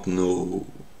don't know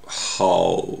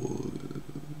how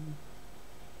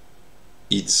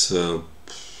it's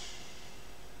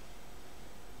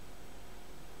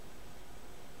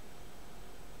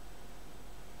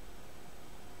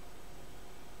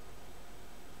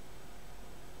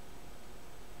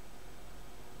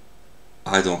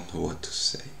I don't know what to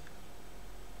say.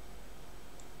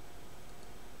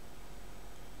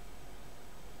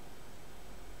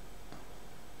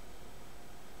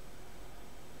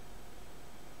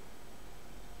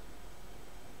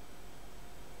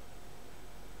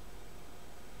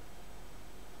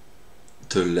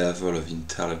 The level of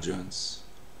intelligence.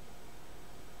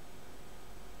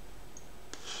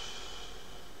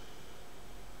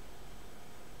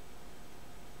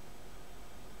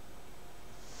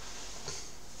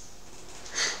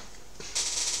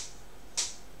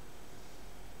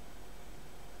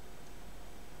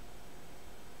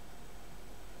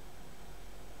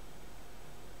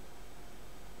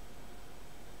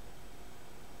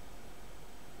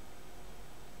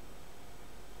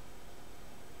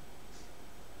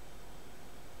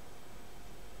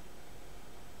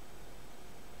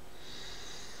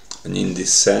 And in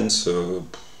this sense, I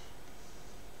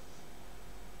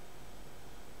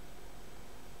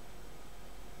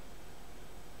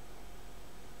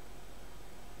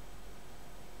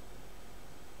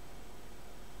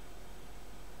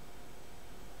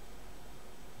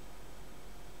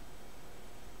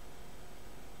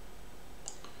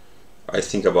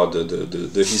think about the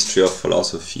history of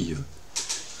philosophy.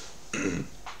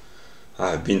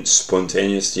 I've been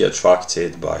spontaneously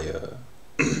attracted by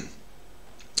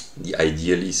the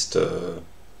idealist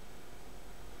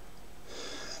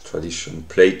tradition,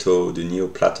 Plato, the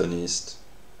Neoplatonist,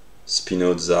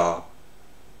 Spinoza,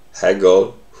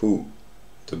 Hegel, who,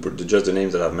 just the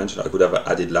names that I've mentioned, I could have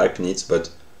added Leibniz,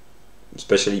 but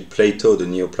especially Plato, the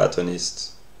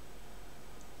Neoplatonist,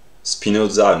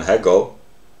 Spinoza and Hegel,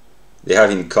 they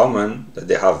have in common that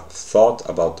they have thought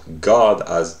about God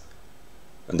as,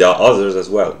 and there are others as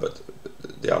well, but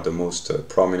they are the most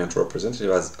prominent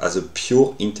representative as a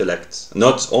pure intellect.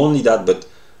 Not only that, but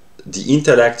the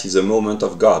intellect is a moment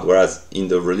of God, whereas in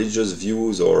the religious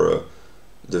views or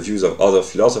the views of other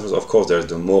philosophers, of course there's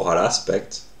the moral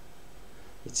aspect,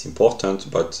 it's important,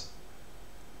 but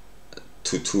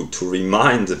to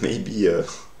remind maybe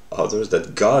others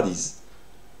that God is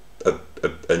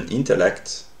an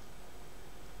intellect.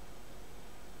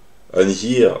 And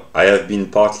here I have been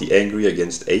partly angry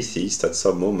against atheists at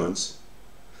some moments.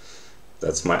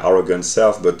 That's my arrogant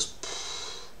self, but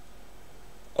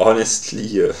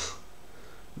honestly,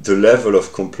 the level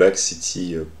of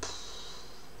complexity.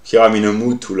 Here I'm in a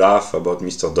mood to laugh about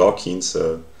Mr. Dawkins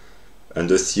and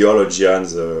the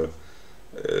theologians.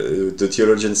 The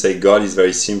theologians say God is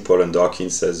very simple, and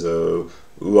Dawkins says,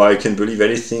 well, I can believe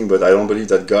anything, but I don't believe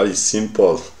that God is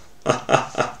simple.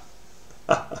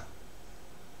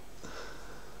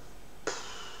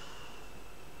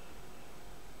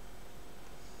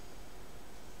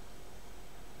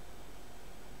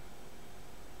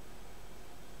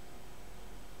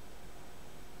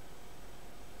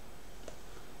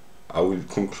 I will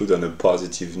conclude on a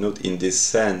positive note in this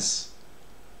sense.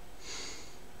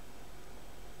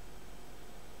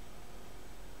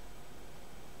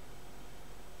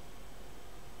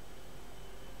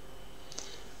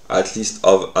 At least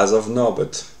as of now,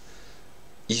 but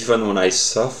even when I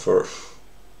suffer,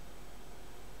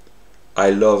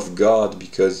 I love God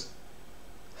because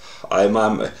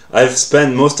I've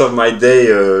spent most of my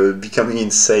day becoming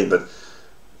insane, but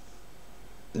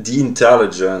the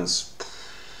intelligence.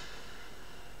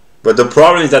 But the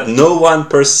problem is that no one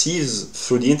perceives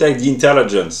through the intellect the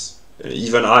intelligence.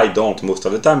 Even I don't most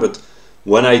of the time, but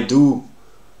when I do,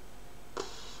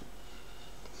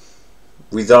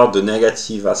 without the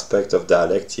negative aspect of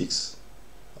dialectics,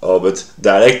 but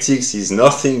dialectics is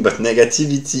nothing but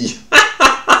negativity.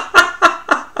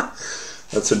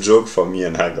 That's a joke for me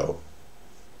and Hegel.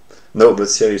 No, but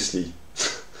seriously,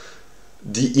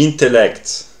 the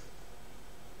intellect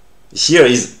here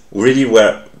is really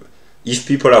where, if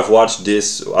people have watched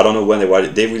this, I don't know when they watch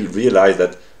it, they will realize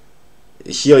that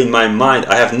here in my mind,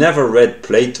 I have never read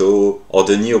Plato or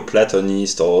the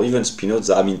Neoplatonist or even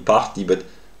Spinoza, I mean partly, but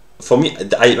for me,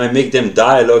 I make them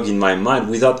dialogue in my mind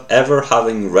without ever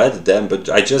having read them, but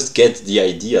I just get the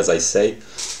idea, as I say.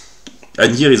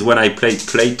 And here is when I played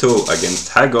Plato against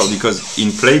Hegel, because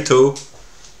in Plato,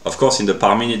 Of course, in the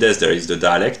Parmenides there is the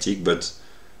dialectic, but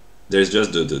there's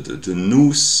just the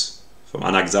nous from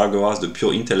Anaxagoras, the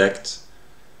pure intellect.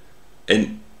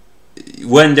 And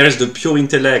when there's the pure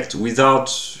intellect without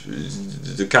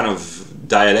the kind of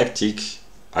dialectic,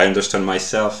 I understand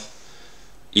myself,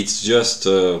 it's just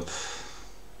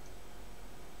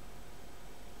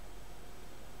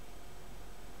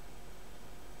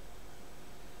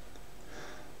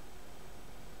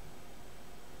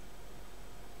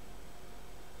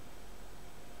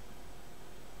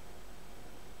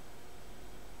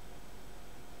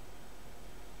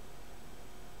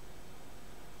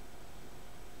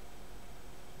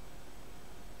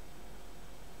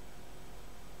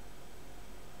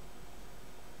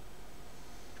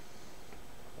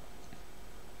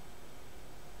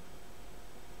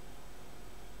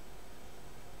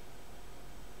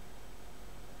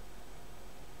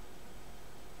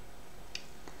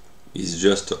is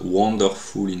just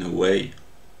wonderful in a way.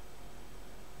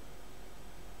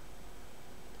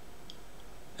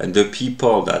 And the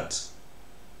people that,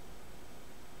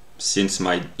 since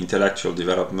my intellectual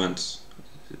development,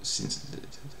 since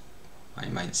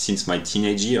my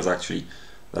teenage years actually,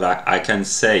 that I can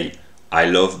say I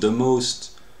love the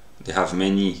most, they have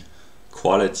many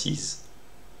qualities,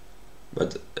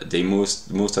 but they most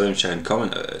of them share in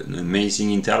common an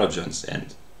amazing intelligence,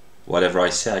 and whatever I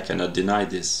say, I cannot deny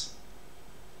this.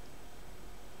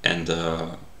 And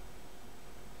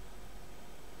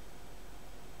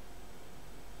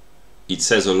it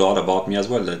says a lot about me as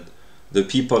well, that the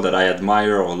people that I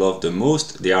admire or love the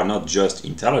most, they are not just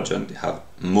intelligent, they have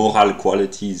moral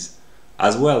qualities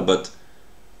as well, but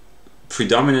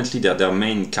predominantly their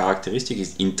main characteristic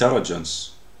is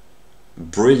intelligence,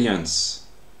 brilliance,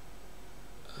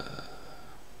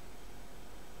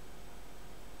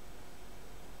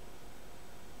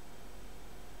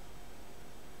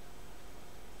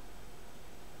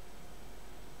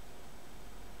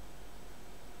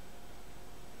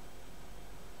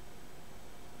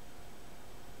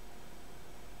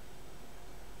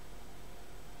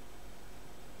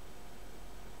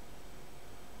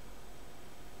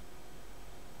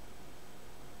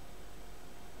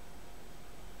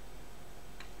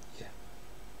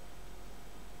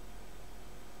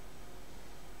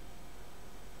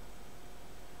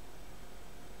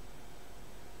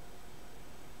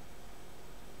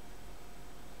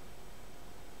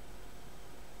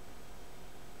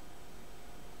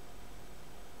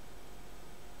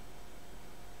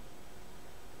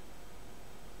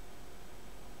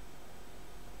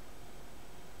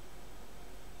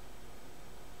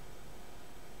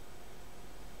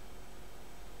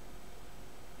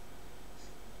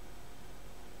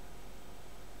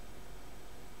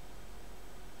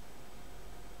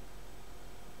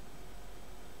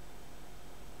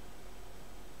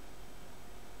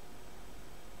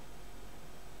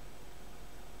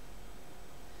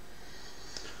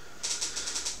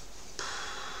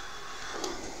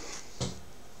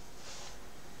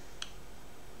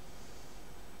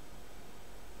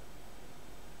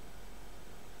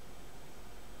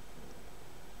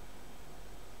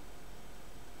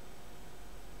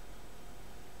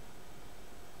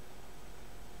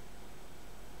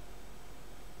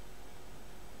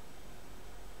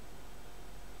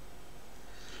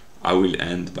 I will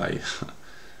end by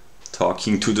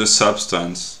talking to the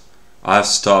substance. I've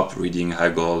stopped reading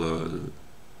Hegel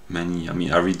I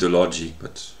mean, I read the logic,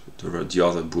 but the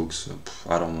other books,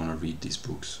 I don't want to read these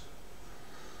books.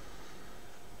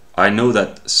 I know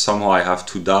that somehow I have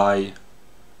to die,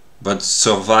 but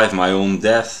survive my own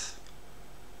death.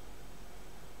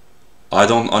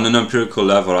 On an empirical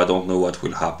level, I don't know what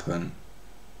will happen.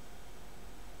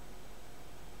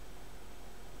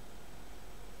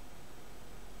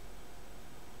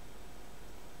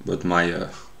 But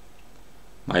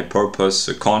my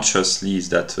purpose consciously is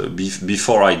that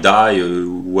before I die,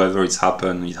 whether it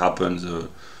happens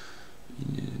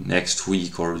next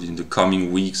week or in the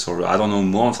coming weeks, or I don't know,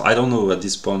 month, I don't know at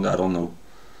this point, I don't know.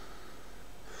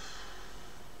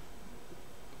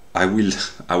 I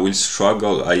will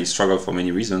struggle. I struggle for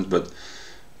many reasons, but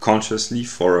consciously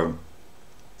for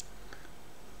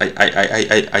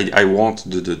I want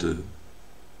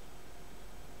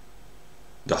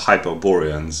the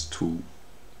Hyperboreans to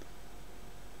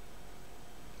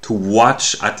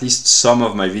watch at least some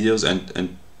of my videos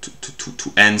and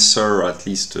to answer at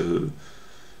least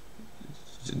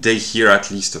they hear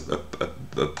at least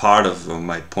a part of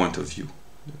my point of view.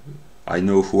 I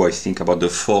know who I think about, the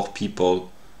 4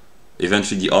 people,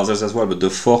 eventually the others as well, but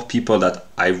the 4 people that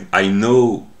I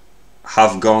know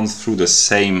have gone through the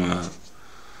same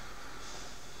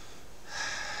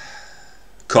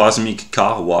cosmic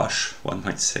car wash, one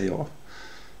might say, or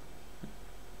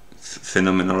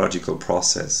phenomenological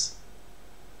process.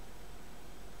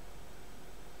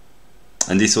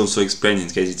 And this also explains, in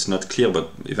case it's not clear, but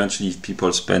eventually if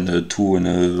people spend 2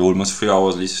 and almost 3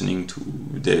 hours listening to,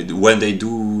 when they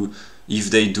do, if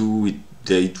they do,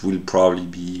 it will probably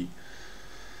be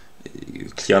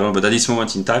clear. But at this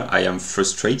moment in time, I am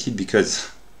frustrated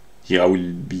because here I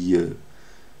will be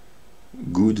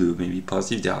good, maybe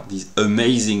positive. There are these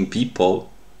amazing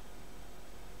people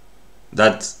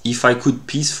that if I could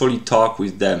peacefully talk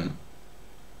with them,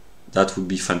 that would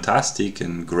be fantastic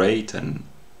and great,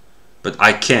 but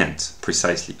I can't,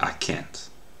 precisely, I can't.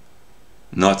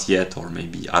 Not yet, or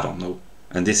maybe, I don't know.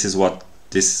 And this is one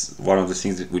of the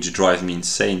things which drives me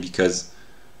insane, because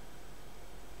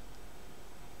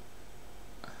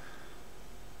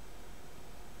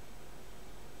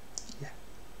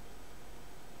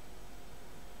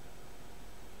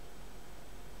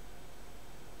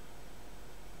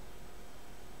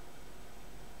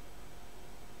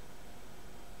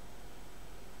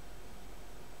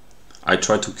I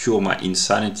try to cure my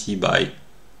insanity by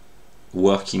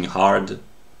working hard,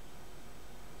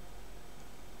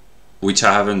 which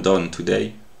I haven't done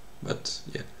today, but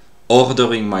yeah,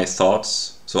 ordering my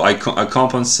thoughts. So I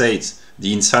compensate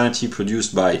the insanity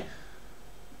produced by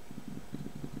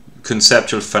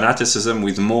conceptual fanaticism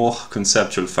with more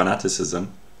conceptual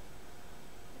fanaticism.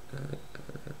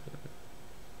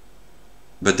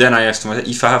 But then I asked myself,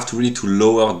 if I have to really to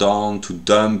lower down, to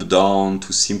dumb down,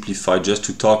 to simplify, just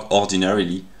to talk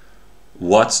ordinarily,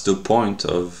 what's the point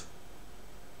of...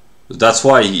 That's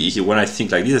why when I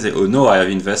think like this, I say, oh no, I have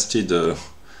invested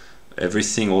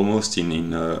everything almost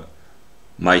in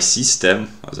my system,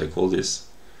 as I call this.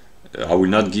 I will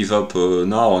not give up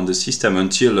now on the system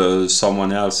until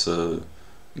someone else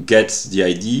gets the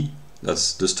idea.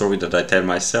 That's the story that I tell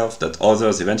myself, that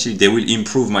others eventually, they will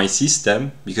improve my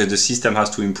system, because the system has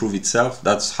to improve itself.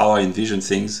 That's how I envision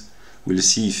things. We'll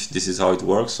see if this is how it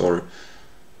works, or...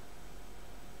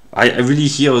 I really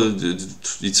hear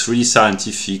it's really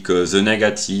scientific, the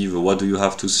negative, what do you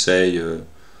have to say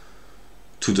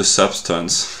to the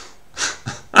substance.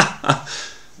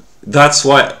 That's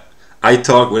why I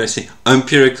talk, when I say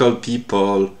empirical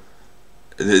people,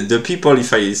 the people,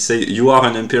 if I say you are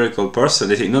an empirical person,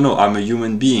 they say no, I'm a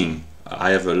human being, I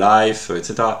have a life,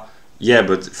 etc. Yeah,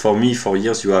 but for me, for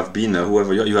years you have been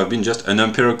whoever you have been just an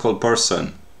empirical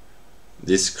person.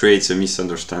 This creates a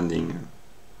misunderstanding,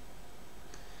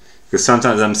 because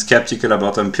sometimes I'm skeptical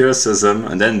about empiricism,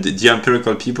 and then the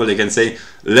empirical people, they can say,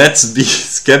 let's be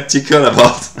skeptical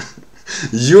about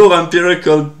your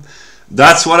empirical.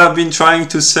 That's what I've been trying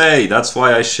to say. That's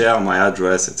why I share my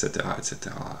address, etc.,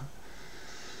 etc.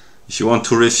 If you want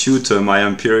to refute my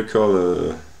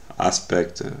empirical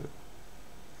aspect,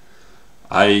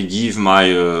 I give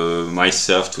my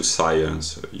myself to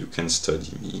science. You can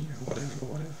study me, whatever.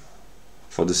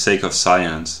 For the sake of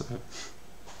science.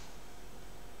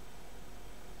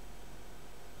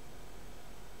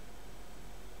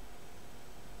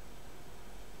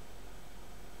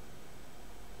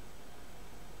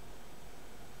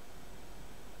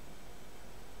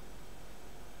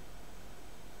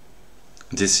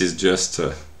 This is just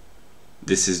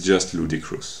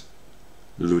ludicrous.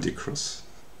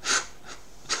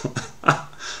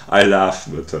 I laugh,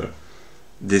 but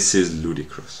this is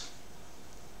ludicrous.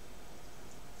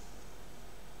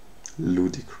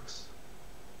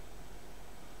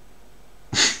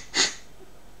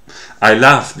 I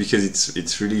laugh because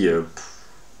it's really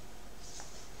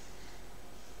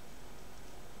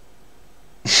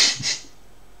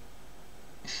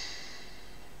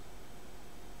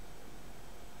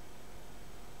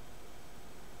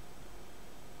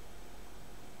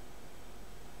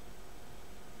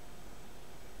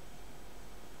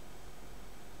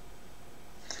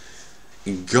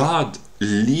God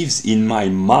lives in my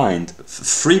mind,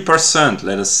 3%,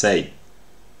 let us say,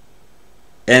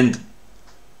 and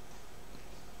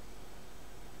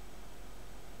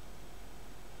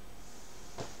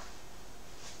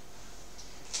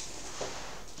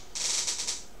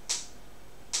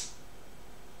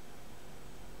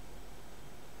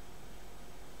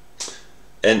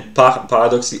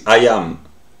paradoxically, I am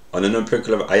on an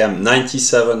empirical level, I am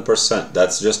 97%.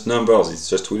 That's just numbers, it's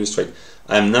just to illustrate.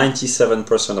 I am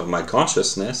 97% of my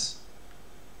consciousness,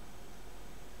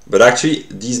 but actually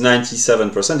these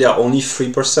 97%, they are only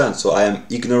 3%, so I am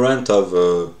ignorant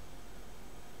of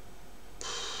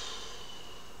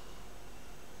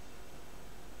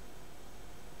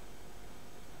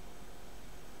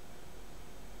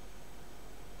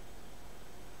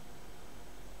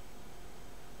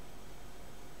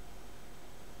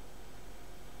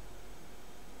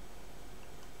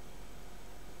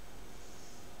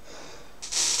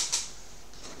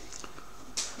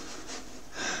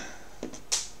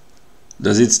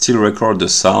Does it still record the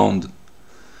sound?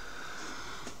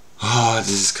 Ah, this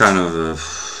is kind of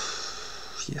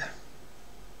yeah.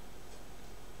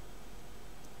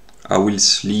 I will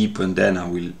sleep and then I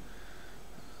will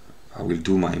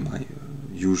do my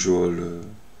usual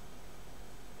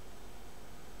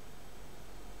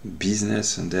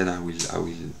business, and then I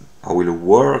will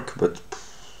work, but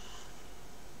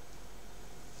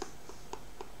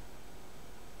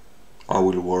I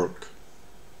will work.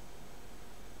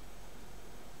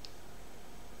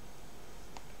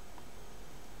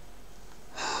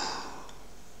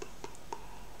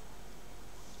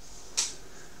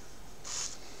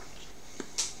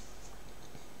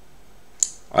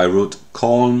 I wrote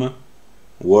calm,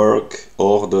 work,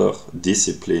 order,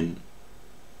 discipline.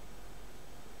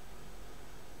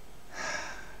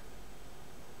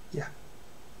 Yeah.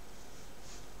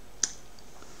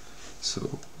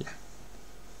 So, yeah.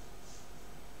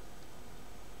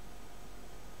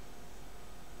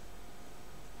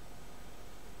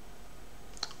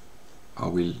 I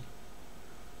will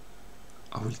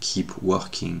keep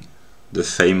working the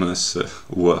famous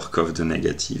work of the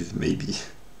negative, maybe.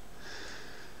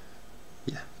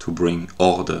 Yeah, to bring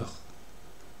order